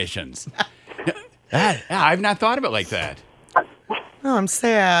generations. I've not thought of it like that. Oh, I'm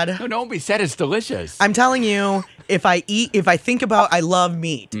sad. No, don't be sad. It's delicious. I'm telling you, if I think about, I love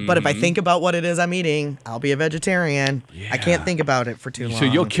meat, but if I think about what it is I'm eating, I'll be a vegetarian. I can't think about it for too long. So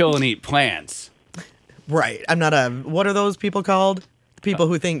you'll kill and eat plants. Right. I'm not what are those people called? People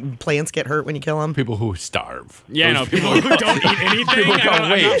who think plants get hurt when you kill them? People who starve. Yeah, no, people who don't eat anything. People go, I'm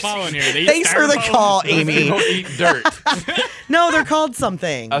not "Wait." following here. They eat Thanks for the styrofoam. call, Amy. People eat dirt. No, they're called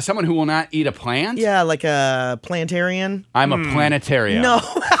something. Someone who will not eat a plant? Yeah, like a plantarian. I'm a planetarium. No,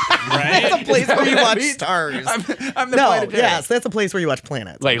 Right? that's a place where you watch mean, stars. I'm the No, planetarium. yes, that's a place where you watch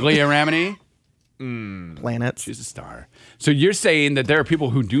planets. Like Leah Ramini? Planets. She's a star. So you're saying that there are people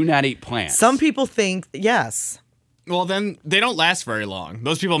who do not eat plants. Some people think, yes. Well, then they don't last very long.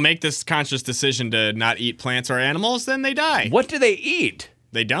 Those people make this conscious decision to not eat plants or animals, then they die. What do they eat?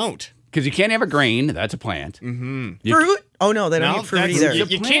 They don't. Because you can't have a grain. That's a plant. You- Fruit? Oh, no, they don't No, eat fruit that's- either.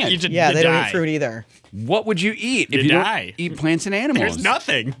 You can't. You just Yeah, you they die. don't eat fruit either. What would you eat if You you die. don't eat plants and animals? There's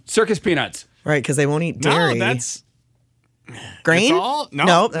nothing. Circus peanuts. Right, because they won't eat dairy. No, that's grain. it's all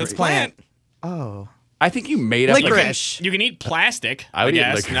no. that's plant. Oh. I think you made up Licorice. You can eat plastic, I I would eat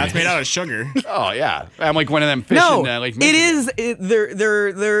guess. licorice. Now it's made out of sugar. Oh yeah, I'm like one of them fish. No, in, like it Michigan.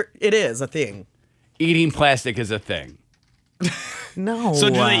 is. It is a thing. Eating plastic is a thing. No. So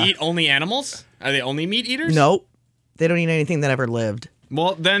do they eat only animals? Are they only meat eaters? Nope. They don't eat anything that ever lived.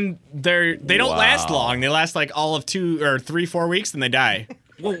 Well, then they don't last long. They last like all of 2 or 3, 4 weeks, then they die.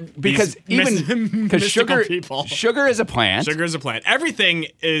 Well, because These because mystical sugar people. sugar is a plant. Sugar is a plant. Everything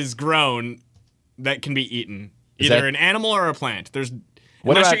is grown that can be eaten. Is Either that- an animal or a plant. Unless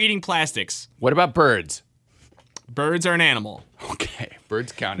about- you're eating plastics. What about birds? Birds are an animal. Okay,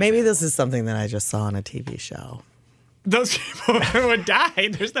 birds count. as Maybe animals. this is something that I just saw on a TV show. Those people would die.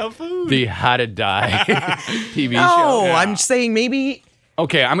 There's no food. The How to Die TV No, show. I'm saying maybe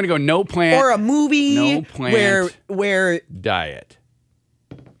Okay, I'm gonna go no plant or a movie No plant. where diet.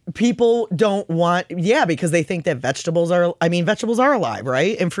 people don't want because they think that vegetables are alive,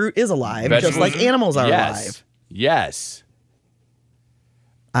 right? And fruit is alive, just Vegetables- like animals are yes. alive. Yes.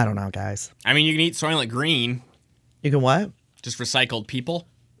 I don't know, guys. I mean, you can eat Soylent Green. You can what? Just recycled people.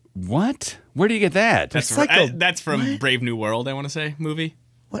 What? Where do you get that? Recycled. That's from Brave New World, I want to say, movie.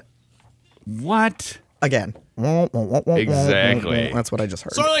 What? Again. Exactly. That's what I just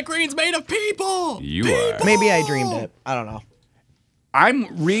heard. Soylent Green's made of people. You are. Maybe I dreamed it. I don't know.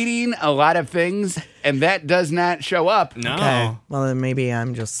 I'm reading a lot of things, and that does not show up. No. Okay. Well, then maybe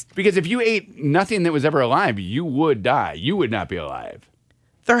I'm just. Because if you ate nothing that was ever alive, you would die. You would not be alive.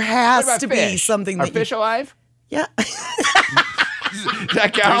 There What has about to fish? be something Are that fish alive? Yeah. Does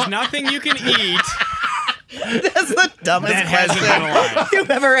that There's count? nothing you can eat That's the dumbest that hasn't question been alive. you've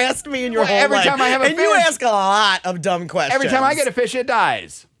ever asked me in your Well, whole every life. time I have a and you fish- ask a lot of dumb questions. Every time I get a fish, it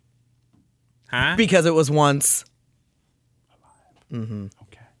dies. Huh? because it was once. Okay.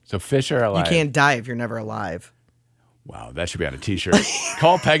 So fish are alive. You can't die if you're never alive. Wow, that should be on a T-shirt.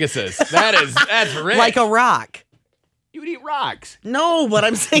 Call Pegasus. That's rich. Like a rock. You would eat rocks. No, but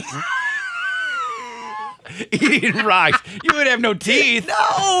I'm saying Eating rocks. You would have no teeth.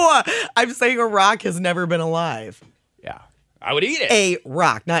 no. I'm saying a rock has never been alive. Yeah, I would eat it. A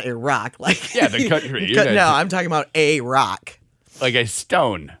rock, not a rock. Like Yeah, the country. No, I'm talking about a rock, Like a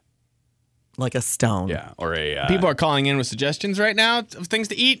stone. like a stone. Yeah, or a. People are calling in with suggestions right now of things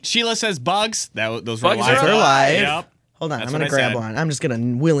to eat. Sheila says bugs. Those Bugs were are alive. alive. Yep. Hold on, That's I'm gonna what I grab said. one. I'm just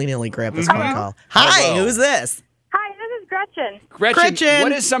gonna willy nilly grab this phone call. Hi, Hello. who's this? Hi, this is Gretchen. Gretchen,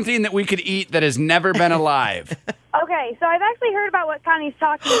 what is something that we could eat that has never been alive? Okay, so I've actually heard about what Connie's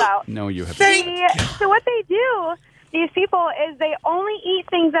talking about. No, you have. So what they do, these people, is they only eat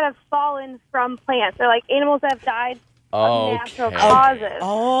things that have fallen from plants. They're like animals that have died of natural Okay. causes.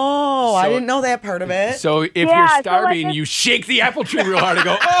 Oh, I So- didn't know that part of it. So if Yeah, you're so like starving, if- you shake the apple tree real hard and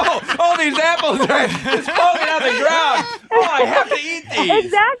go, oh, these apples are just falling out the ground. Oh, I have to eat these.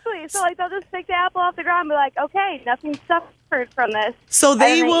 Exactly. So like they'll just pick the apple off the ground and be like, okay, nothing suffered from this. So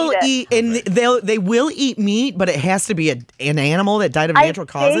they And they will eat eat, and they will eat meat, but it has to be an animal that died of natural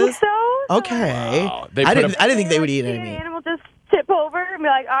I causes. think so. Okay, Wow. They I put didn't. a- I didn't think they would eat See any an meat. animal just tip over and be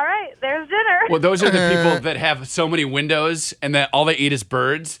like, all right, there's dinner. Well, those are the people that have so many windows and that all they eat is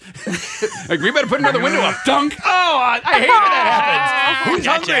birds. Like, we better put another window up. Dunk. Oh, I hate when that happens. Who's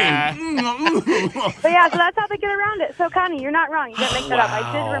hungry? But yeah, so that's how they get around it. So Connie, you're not wrong. You didn't make that up. I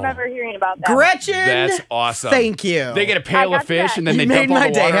Wow. did remember hearing about that. Gretchen, That's awesome. Thank you. They get a pail I of got fish that. and then You they made dump all my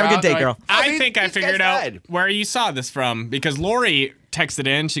the day. water Have a good out. day, They're girl. like, I think I these guys figured out died. where you saw this from because Lori texted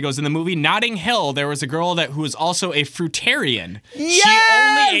in. She goes, in the movie Notting Hill, there was a girl who was also a fruitarian. She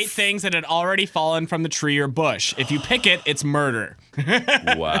Yes! only ate things that had already fallen from the tree or bush. If you pick it, it's murder.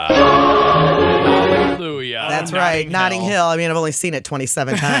 Wow. Hallelujah. That's Notting right, Notting Hill. Hill. I mean, I've only seen it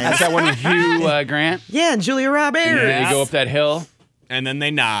 27 That's times. that one with Hugh Grant. Yeah, and Julia Roberts. And then they go up that hill. And then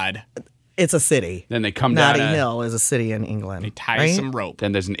they nod. It's a city. Then they come down. Notting Hill is a city in England. They tie right? some rope.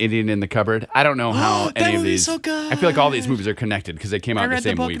 Then there's an Indian in the cupboard. I don't know how That any of movie's these. so good. I feel like all these movies are connected because they came out I the read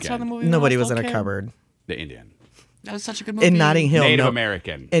same the book and saw the weekend. movie. Nobody when I was in a a kid. cupboard. The Indian. That was such a good movie. In Notting Hill. Native no.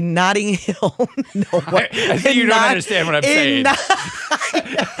 American. In Notting Hill. No way. I think you don't understand what I'm saying.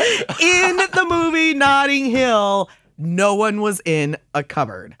 In the movie Notting Hill, no one was in a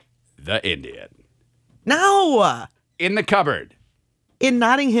cupboard. The Indian. No. In the cupboard. In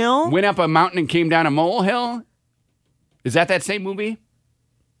Notting Hill? Went up a mountain and came down a molehill. Is that same movie?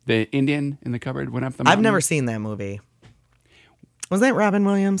 The Indian in the cupboard went up the mountain? I've never seen that movie. Was that Robin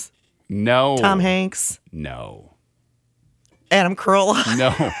Williams? No. Tom Hanks? No. Adam Carolla?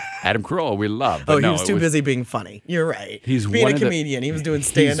 No. Adam Carolla, we love. But Oh, he no, was it too busy being funny. You're right. He's being one a of the- comedian. He was doing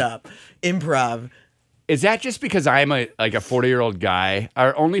stand-up, improv. Is that just because I'm a 40-year-old guy?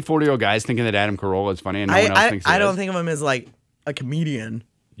 Are only 40-year-old guys thinking that Adam Carolla is funny and no one else thinks he I don't is? think of him as like a comedian.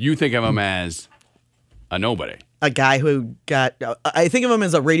 You think of him as a nobody. A guy who got, I think of him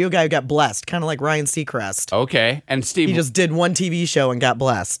as a radio guy who got blessed, kind of like Ryan Seacrest. Okay. And Steve. He just did one TV show and got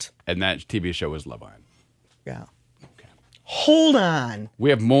blessed. And that TV show was Love Island. Yeah. Okay. Hold on.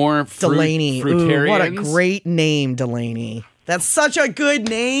 We have more Delaney. fruitarians. Ooh, what a great name, Delaney. That's such a good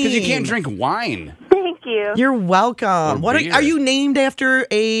name. Because you can't drink wine. Thank you. You're welcome. Or What beer. are you named after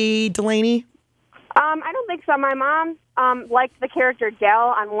a Delaney? I don't think so. My mom liked the character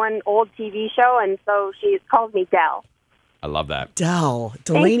Dell on one old TV show, and so she calls me Dell. I love that. Dell.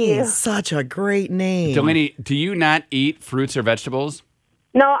 Delaney you. is such a great name. Delaney, do you not eat fruits or vegetables?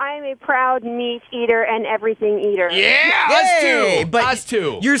 No, I am a proud meat eater and everything eater. Yeah, Yay! us too. But us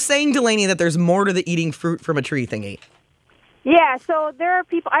too. You're saying, Delaney, that there's more to the eating fruit from a tree thingy. Yeah, so there are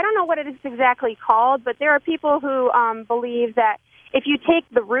people, I don't know what it is exactly called, but there are people who believe that if you take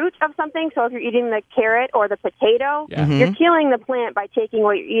the root of something, so if you're eating the carrot or the potato, Yeah. you're killing the plant by taking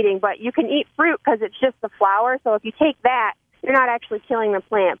what you're eating. But you can eat fruit because it's just the flower. So if you take that, you're not actually killing the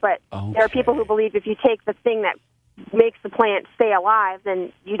plant. But there are people who believe if you take the thing that makes the plant stay alive,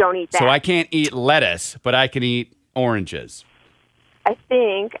 then you don't eat that. So I can't eat lettuce, but I can eat oranges. I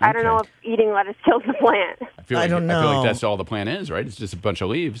think. I don't Okay. know if eating lettuce kills the plant. I feel I like don't I feel know. like that's all the plant is, right? It's just a bunch of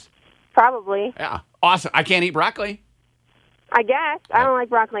leaves. Probably. Yeah. Awesome. I can't eat broccoli. I guess. I don't like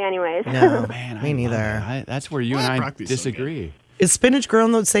broccoli anyways. No, Man, me neither. That's where you What? and I Broccoli's so disagree. Is spinach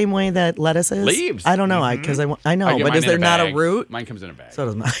grown the same way that lettuce is? Leaves. I don't know. I know, I get but mine is in there not a bag. root? Mine comes in a bag. So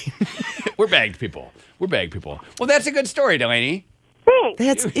does mine. We're bagged people. We're bagged people. Well, that's a good story, Delaney. Thanks.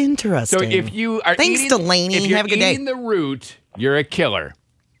 That's interesting. So if you are Thanks, eating, Delaney. if you're Have a good day. eating the root, you're a killer.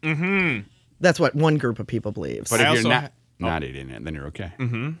 That's what one group of people believes. But I if also you're ha- not eating it, then you're okay.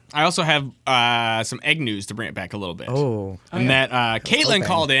 I also have some egg news to bring it back a little bit. Oh. And that Caitlin hoping.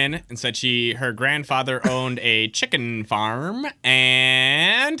 called in and said her grandfather owned a chicken farm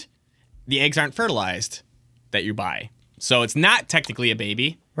and the eggs aren't fertilized that you buy. So it's not technically a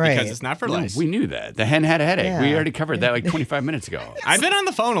baby Right. because it's not No, fertilized. we knew that. The hen had a headache. We Yeah. already covered that like 25 minutes ago. I've been on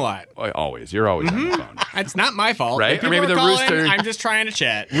the phone a lot. Always. You're always on the phone. It's not my fault. Right? If Or people maybe are the calling, rooster- I'm just trying to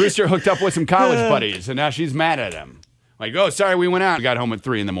chat. Rooster hooked up with some college buddies, and now she's mad at him. Like, oh, sorry, we went out. We got home at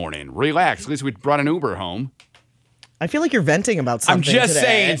 3 in the morning. Relax. At least we brought an Uber home. I feel like you're venting about something just today.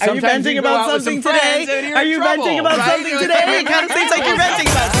 saying, Are you sometimes venting you go about out with something some friends today? and you're Are in you trouble, venting about right? something today? It kind of seems like you're venting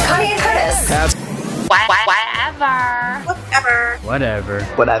about something. Connie and Curtis. Whatever.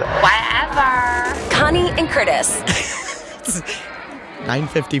 Connie and Curtis.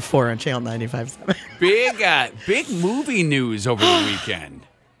 9:54 on Channel 95.7. Big movie news over the weekend.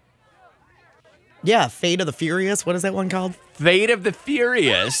 Yeah, Fate of the Furious. What is that one called? Fate of the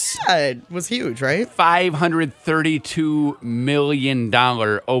Furious. It was huge, right? $532 million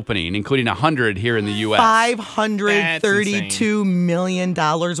opening, including 100 here in the U.S. $532 million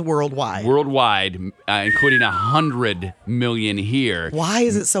worldwide. Worldwide, including 100 million here. Why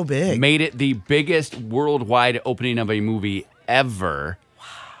is it so big? Made it the biggest worldwide opening of a movie ever. Wow.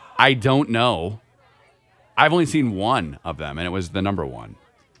 I don't know. I've only seen one of them, and it was the number one.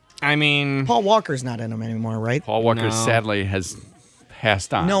 I mean, Paul Walker's not in them anymore, right? Paul Walker No. sadly has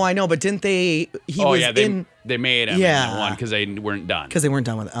passed on. No, I know, but didn't they? He was in they made him Yeah. in one because they weren't done. because they weren't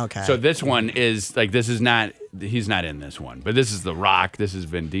done with it. Okay. So this one is like he's not in this one, but this is The Rock. This is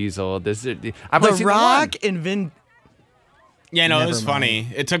Vin Diesel. This is I've only The seen Rock one. and Vin. yeah, no, it Never was mind. funny.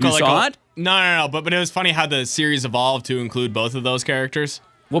 It took You saw it? No, but it was funny how the series evolved to include both of those characters.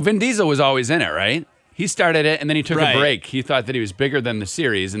 Well, Vin Diesel was always in it, right? He started it and then he took Right. a break. He thought that he was bigger than the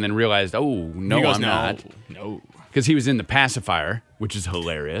series, and then realized, oh no, He goes, I'm no, not, no. because he was in The Pacifier, which is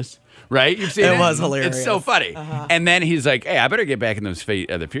hilarious. Right? You've seen it? It was hilarious. It's so funny. And then he's like, hey, I better get back in those Fate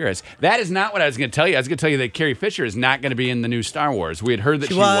of the Furious. That is not what I was going to tell you. I was going to tell you that Carrie Fisher is not going to be in the new Star Wars. We had heard that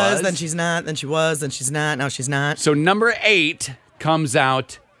She she was, then she's not, then she was, then she's not, now she's not. So number 8 comes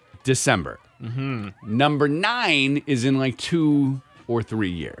out December. Number 9 is in like 2 or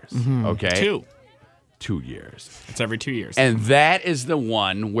 3 years. Okay? 2 years. It's every 2 years. And that is the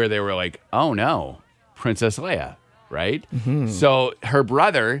one where they were like, oh no, Princess Leia, right? So her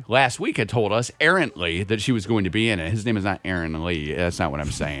brother last week had told us errantly that she was going to be in it. His name is not Aaron Lee. That's not what I'm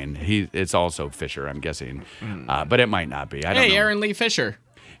saying. It's also Fisher, I'm guessing. But it might not be. I don't know. Hey, Aaron Lee Fisher.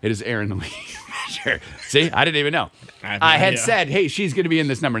 It is Aaron Lee Fisher. See, I didn't even know. I have no I had idea. said, hey, she's going to be in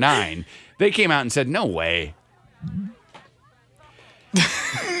this number 9. They came out and said, no way.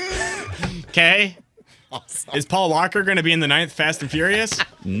 Okay. Is Paul Walker going to be in the 9th Fast and Furious?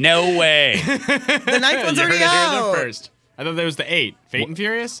 No way. The ninth one's You heard already it here out. first. I thought there was the 8th. Fate and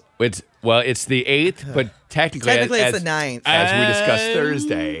Furious? It's the 8th, but technically Technically, it's the ninth. As we discussed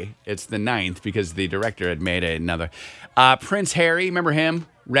Thursday, it's the 9th because the director had made another. Prince Harry, remember him?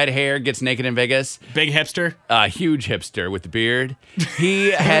 red hair, gets naked in Vegas. Big hipster. Huge hipster with the beard.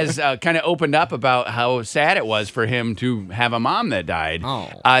 He has kind of opened up about how sad it was for him to have a mom that died.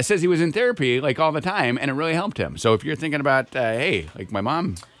 Oh. Says he was in therapy like all the time, and it really helped him. So if you're thinking about, hey, like my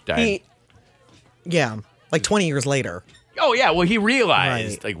mom died. Like 20 years later. Oh, yeah. Well, he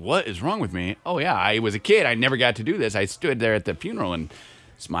realized, Right. like, what is wrong with me? Oh, yeah. I was a kid. I never got to do this. I stood there at the funeral and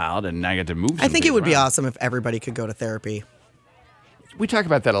smiled, and I got to move. I think it would be around. awesome if everybody could go to therapy. We talk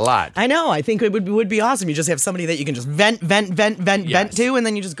about that a lot. I know. I think it would be awesome. You just have somebody that you can just vent to, and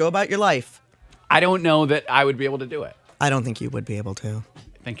then you just go about your life. I don't know that I would be able to do it. I don't think you would be able to.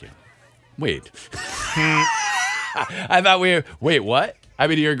 Thank you. Wait. I thought wait, what? I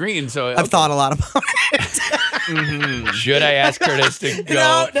mean, you're agreeing, so. I've thought a lot about it. Should I ask Curtis to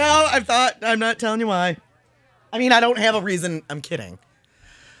go? No, I've thought. I'm not telling you why. I mean, I don't have a reason. I'm kidding.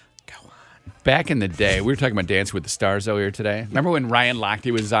 Back in the day, we were talking about Dance with the Stars earlier today. Remember when Ryan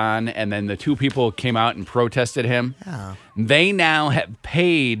Lochte was on and then the two people came out and protested him? Yeah. They now have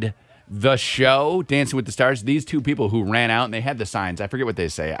paid the show, Dancing with the Stars, these two people who ran out and they had the signs. I forget what they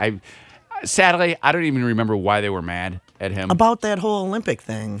say. Sadly, I don't even remember why they were mad at him. About that whole Olympic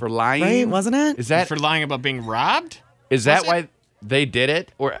thing. For lying? Right? Wasn't it? Is that For lying about being robbed? Is that Was it? why they did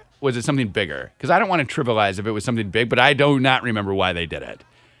it? Or was it something bigger? Because I don't want to trivialize if it was something big, but I do not remember why they did it.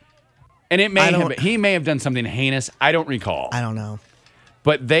 And he may have done something heinous. I don't recall. I don't know.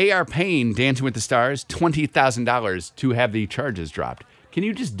 But they are paying Dancing with the Stars $20,000 to have the charges dropped. Can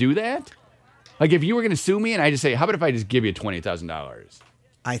you just do that? Like if you were going to sue me and I just say, how about if I just give you $20,000?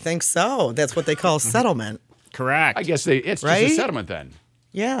 I think so. That's what they call settlement. Correct. I guess it's Right? just a settlement then.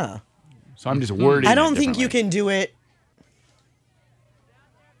 Yeah. So I'm just wording I it don't think you differently. can do it.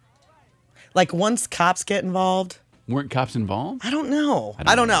 Like once cops get involved. Weren't cops involved? I don't know.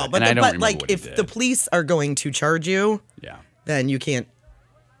 I don't know. But, And I don't but remember like what he if did. the police are going to charge you, Yeah. then you can't.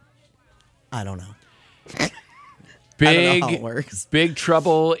 I don't know. I don't know how it works. Big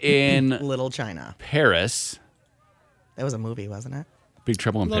Trouble in Little China. Paris. That was a movie, wasn't it? Big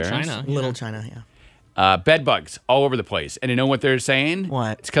Trouble in Little Paris. China. Little China, yeah. Bed bugs all over the place. And you know what they're saying?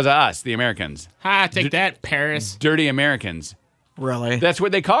 What? It's because of us, the Americans. Ha, take that, Paris. Dirty Americans. Really? That's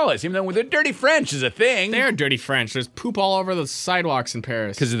what they call us, even though the dirty French is a thing. They're dirty French. There's poop all over the sidewalks in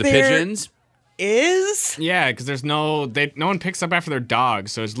Paris. Because of the There- pigeons. Is? Yeah, because there's no one picks up after their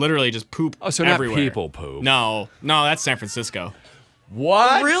dogs, so it's literally just poop Oh, so everywhere. not people poop. No, that's San Francisco.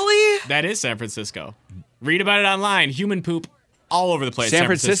 What? Really? That is San Francisco. Read about it online. Human poop all over the place. San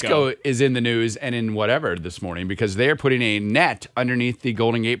Francisco is in the news and in whatever this morning because they're putting a net underneath the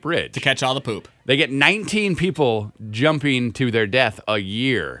Golden Gate Bridge. to catch all the poop. They get 19 people jumping to their death a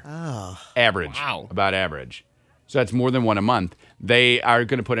year. Oh. Average. Wow. About average. So that's more than one a month. They are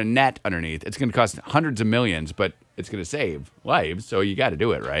going to put a net underneath. It's going to cost hundreds of millions, but it's going to save lives. So you got to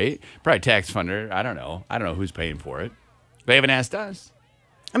do it, right? Probably tax funder. I don't know. I don't know who's paying for it. They haven't asked us.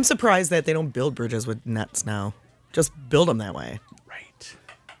 I'm surprised that they don't build bridges with nets now. Just build them that way. Right.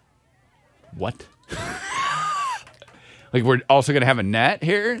 What? Like we're also going to have a net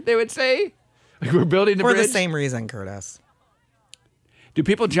here, they would say? Like we're building the For bridge? the same reason, Curtis. Do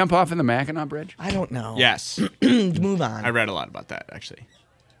people jump off in the Mackinac Bridge? I don't know. Yes. Move on. I read a lot about that, actually.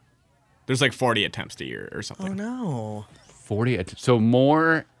 There's like 40 attempts a year or Oh, something. no. 40. So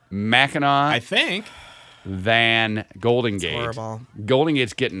more Mackinac I think. than Golden Gate. horrible. Golden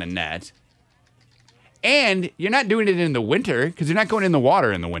Gate's getting a net. And you're not doing it in the winter because you're not going in the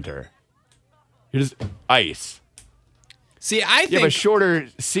water in the winter. You're just ice. See, I You have a think shorter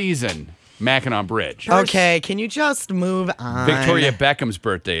season, Mackinac Bridge. Okay, can you just move on? Victoria Beckham's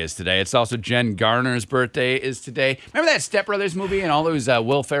birthday is today. It's also Jen Garner's birthday is today. Remember that Step Brothers movie and all those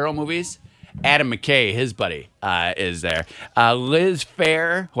Will Ferrell movies? Adam McKay, his buddy, is there. Liz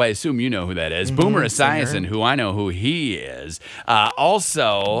Phair, who I assume you know who that is. Boomer Esiason, who I know who he is.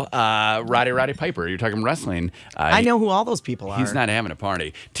 Also, Roddy Piper. You're talking wrestling. I know who all those people are. He's not having a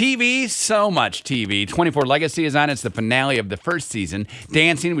party. TV, so much TV. 24 Legacy is on. It's the finale of the first season.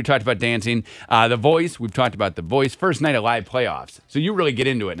 Dancing, we talked about dancing. The Voice, we've talked about The Voice. First night of live playoffs. So you really get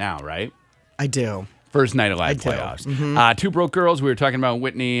into it now, right? I do. First night of live do. playoffs. Two Broke Girls, we were talking about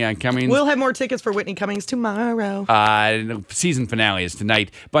Whitney Cummings. We'll have more tickets for Whitney Cummings tomorrow. Season finale is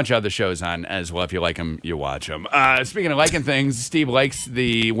tonight. Bunch of other shows on as well. If you like them, you watch them. Speaking of liking things, Steve likes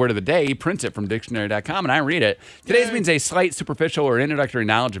the word of the day. He prints it from dictionary.com, and I read it. Today's means a slight, superficial, or introductory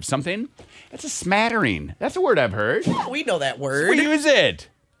knowledge of something. It's a smattering. That's a word I've heard. We know that word. We use it.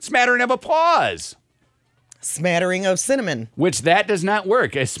 Smattering of applause. Smattering of cinnamon. Which that does not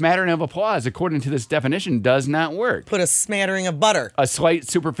work. A smattering of applause, according to this definition, does not work. Put a smattering of butter. A slight,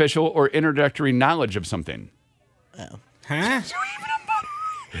 superficial, or introductory knowledge of something. Huh?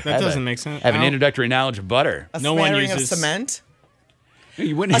 That doesn't make sense. I have an introductory knowledge of butter. A No one smattering uses- of cement.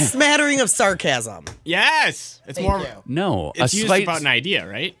 You wouldn't A have, smattering of sarcasm. Yes. It's Thank more. you. no. It's a used slight, about an idea,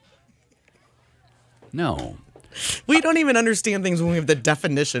 right? No. We don't even understand things when we have the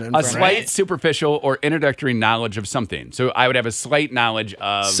definition in A front of slight us. superficial or introductory knowledge of something. So I would have a slight knowledge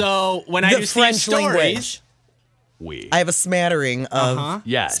of So when I The do Steve French stories, language. we. I have a smattering of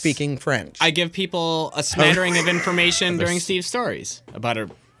Yes. speaking French. I give people a smattering of information during Steve's stories about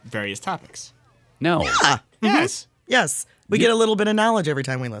various topics. No. Yes. yes, we get a little bit of knowledge every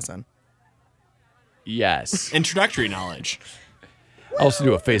time we listen. Yes. Introductory knowledge. I'll also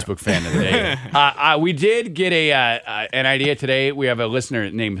do a Facebook fan of the day. We did get an idea today. We have a listener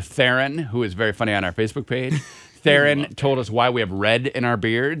named Theron who is very funny on our Facebook page. Theron told us why we have red in our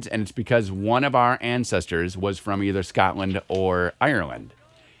beards, and it's because one of our ancestors was from either Scotland or Ireland.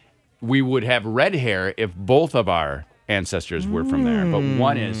 We would have red hair if both of our ancestors were from there, but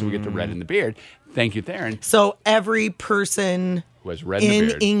one is, so we get the red in the beard. Thank you, Theron, So every person who has red in the in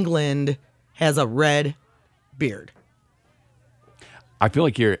beard. England has a red beard. I feel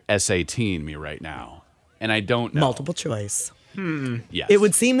like you're SATing me right now, and I don't know. Multiple choice. Yes. It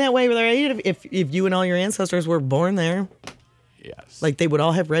would seem that way, right? If you and all your ancestors were born there, Yes. like they would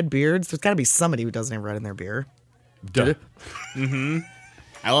all have red beards. There's got to be somebody who doesn't have red in their beard. Duh.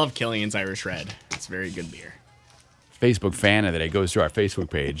 I love Killian's Irish Red. It's very good beer. Facebook fan of the day goes to our Facebook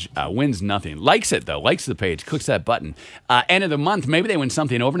page, wins nothing. Likes it, though. Likes the page. Clicks that button. End of the month, maybe they win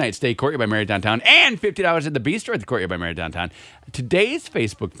something. Overnight stay, Courtyard by Marriott Downtown, and $50 at the Bistro at the Courtyard by Marriott Downtown. Today's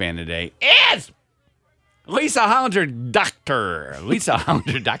Facebook fan of the day is Lisa Hollinger Doctor. Lisa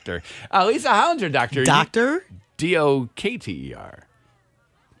Hollinger Doctor. Lisa Hollinger Doctor. Doctor? Dokter.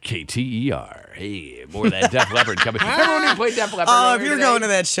 KTER. Hey, more of that Def Leppard coming. Remember when we played Def Leppard? Oh, if earlier you're today? going to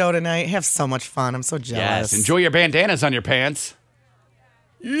that show tonight, have so much fun. I'm so jealous. Yes, enjoy your bandanas on your pants.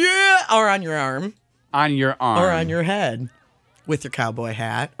 Yeah, or on your arm, On your arm. or on your head, with your cowboy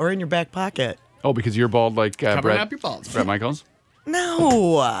hat, or in your back pocket. Oh, because you're bald like Covering Brett, up your balls. Brett Michaels?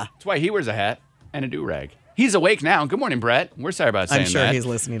 No, That's why he wears a hat and a do-rag. He's awake now. Good morning, Brett. We're sorry about saying I'm sure that. he's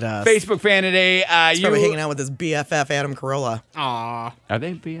listening to us. Facebook fan today. He's probably hanging out with his BFF Adam Carolla. Aw, Are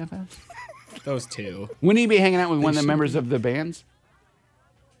they BFFs? those two. Wouldn't he be hanging out with one of the members of the bands?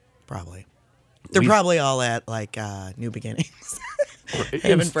 Probably. They're Lisa- probably all at like New Beginnings.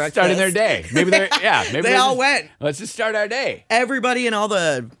 And breakfast. starting their day. Maybe they're Maybe They all went. Let's just start our day. Everybody in all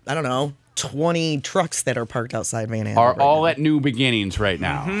the 20 trucks that are parked outside Van Andel. Are right all now. at New Beginnings right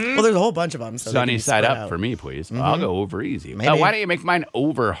now. Well, there's a whole bunch of them. So they Sunny can side spread up out. for me, please. I'll go over easy. Maybe. Why don't you make mine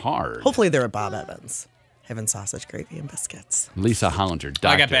over hard? Hopefully they're at Bob Evans, having sausage gravy and biscuits. Lisa Hollinger, Doctor.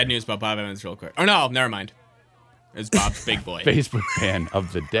 I got bad news about Bob Evans real quick. Oh, no, never mind. It's Bob's big boy. Facebook fan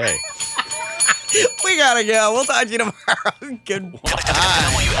of the day. We gotta go. We'll talk to you tomorrow.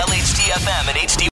 Goodbye.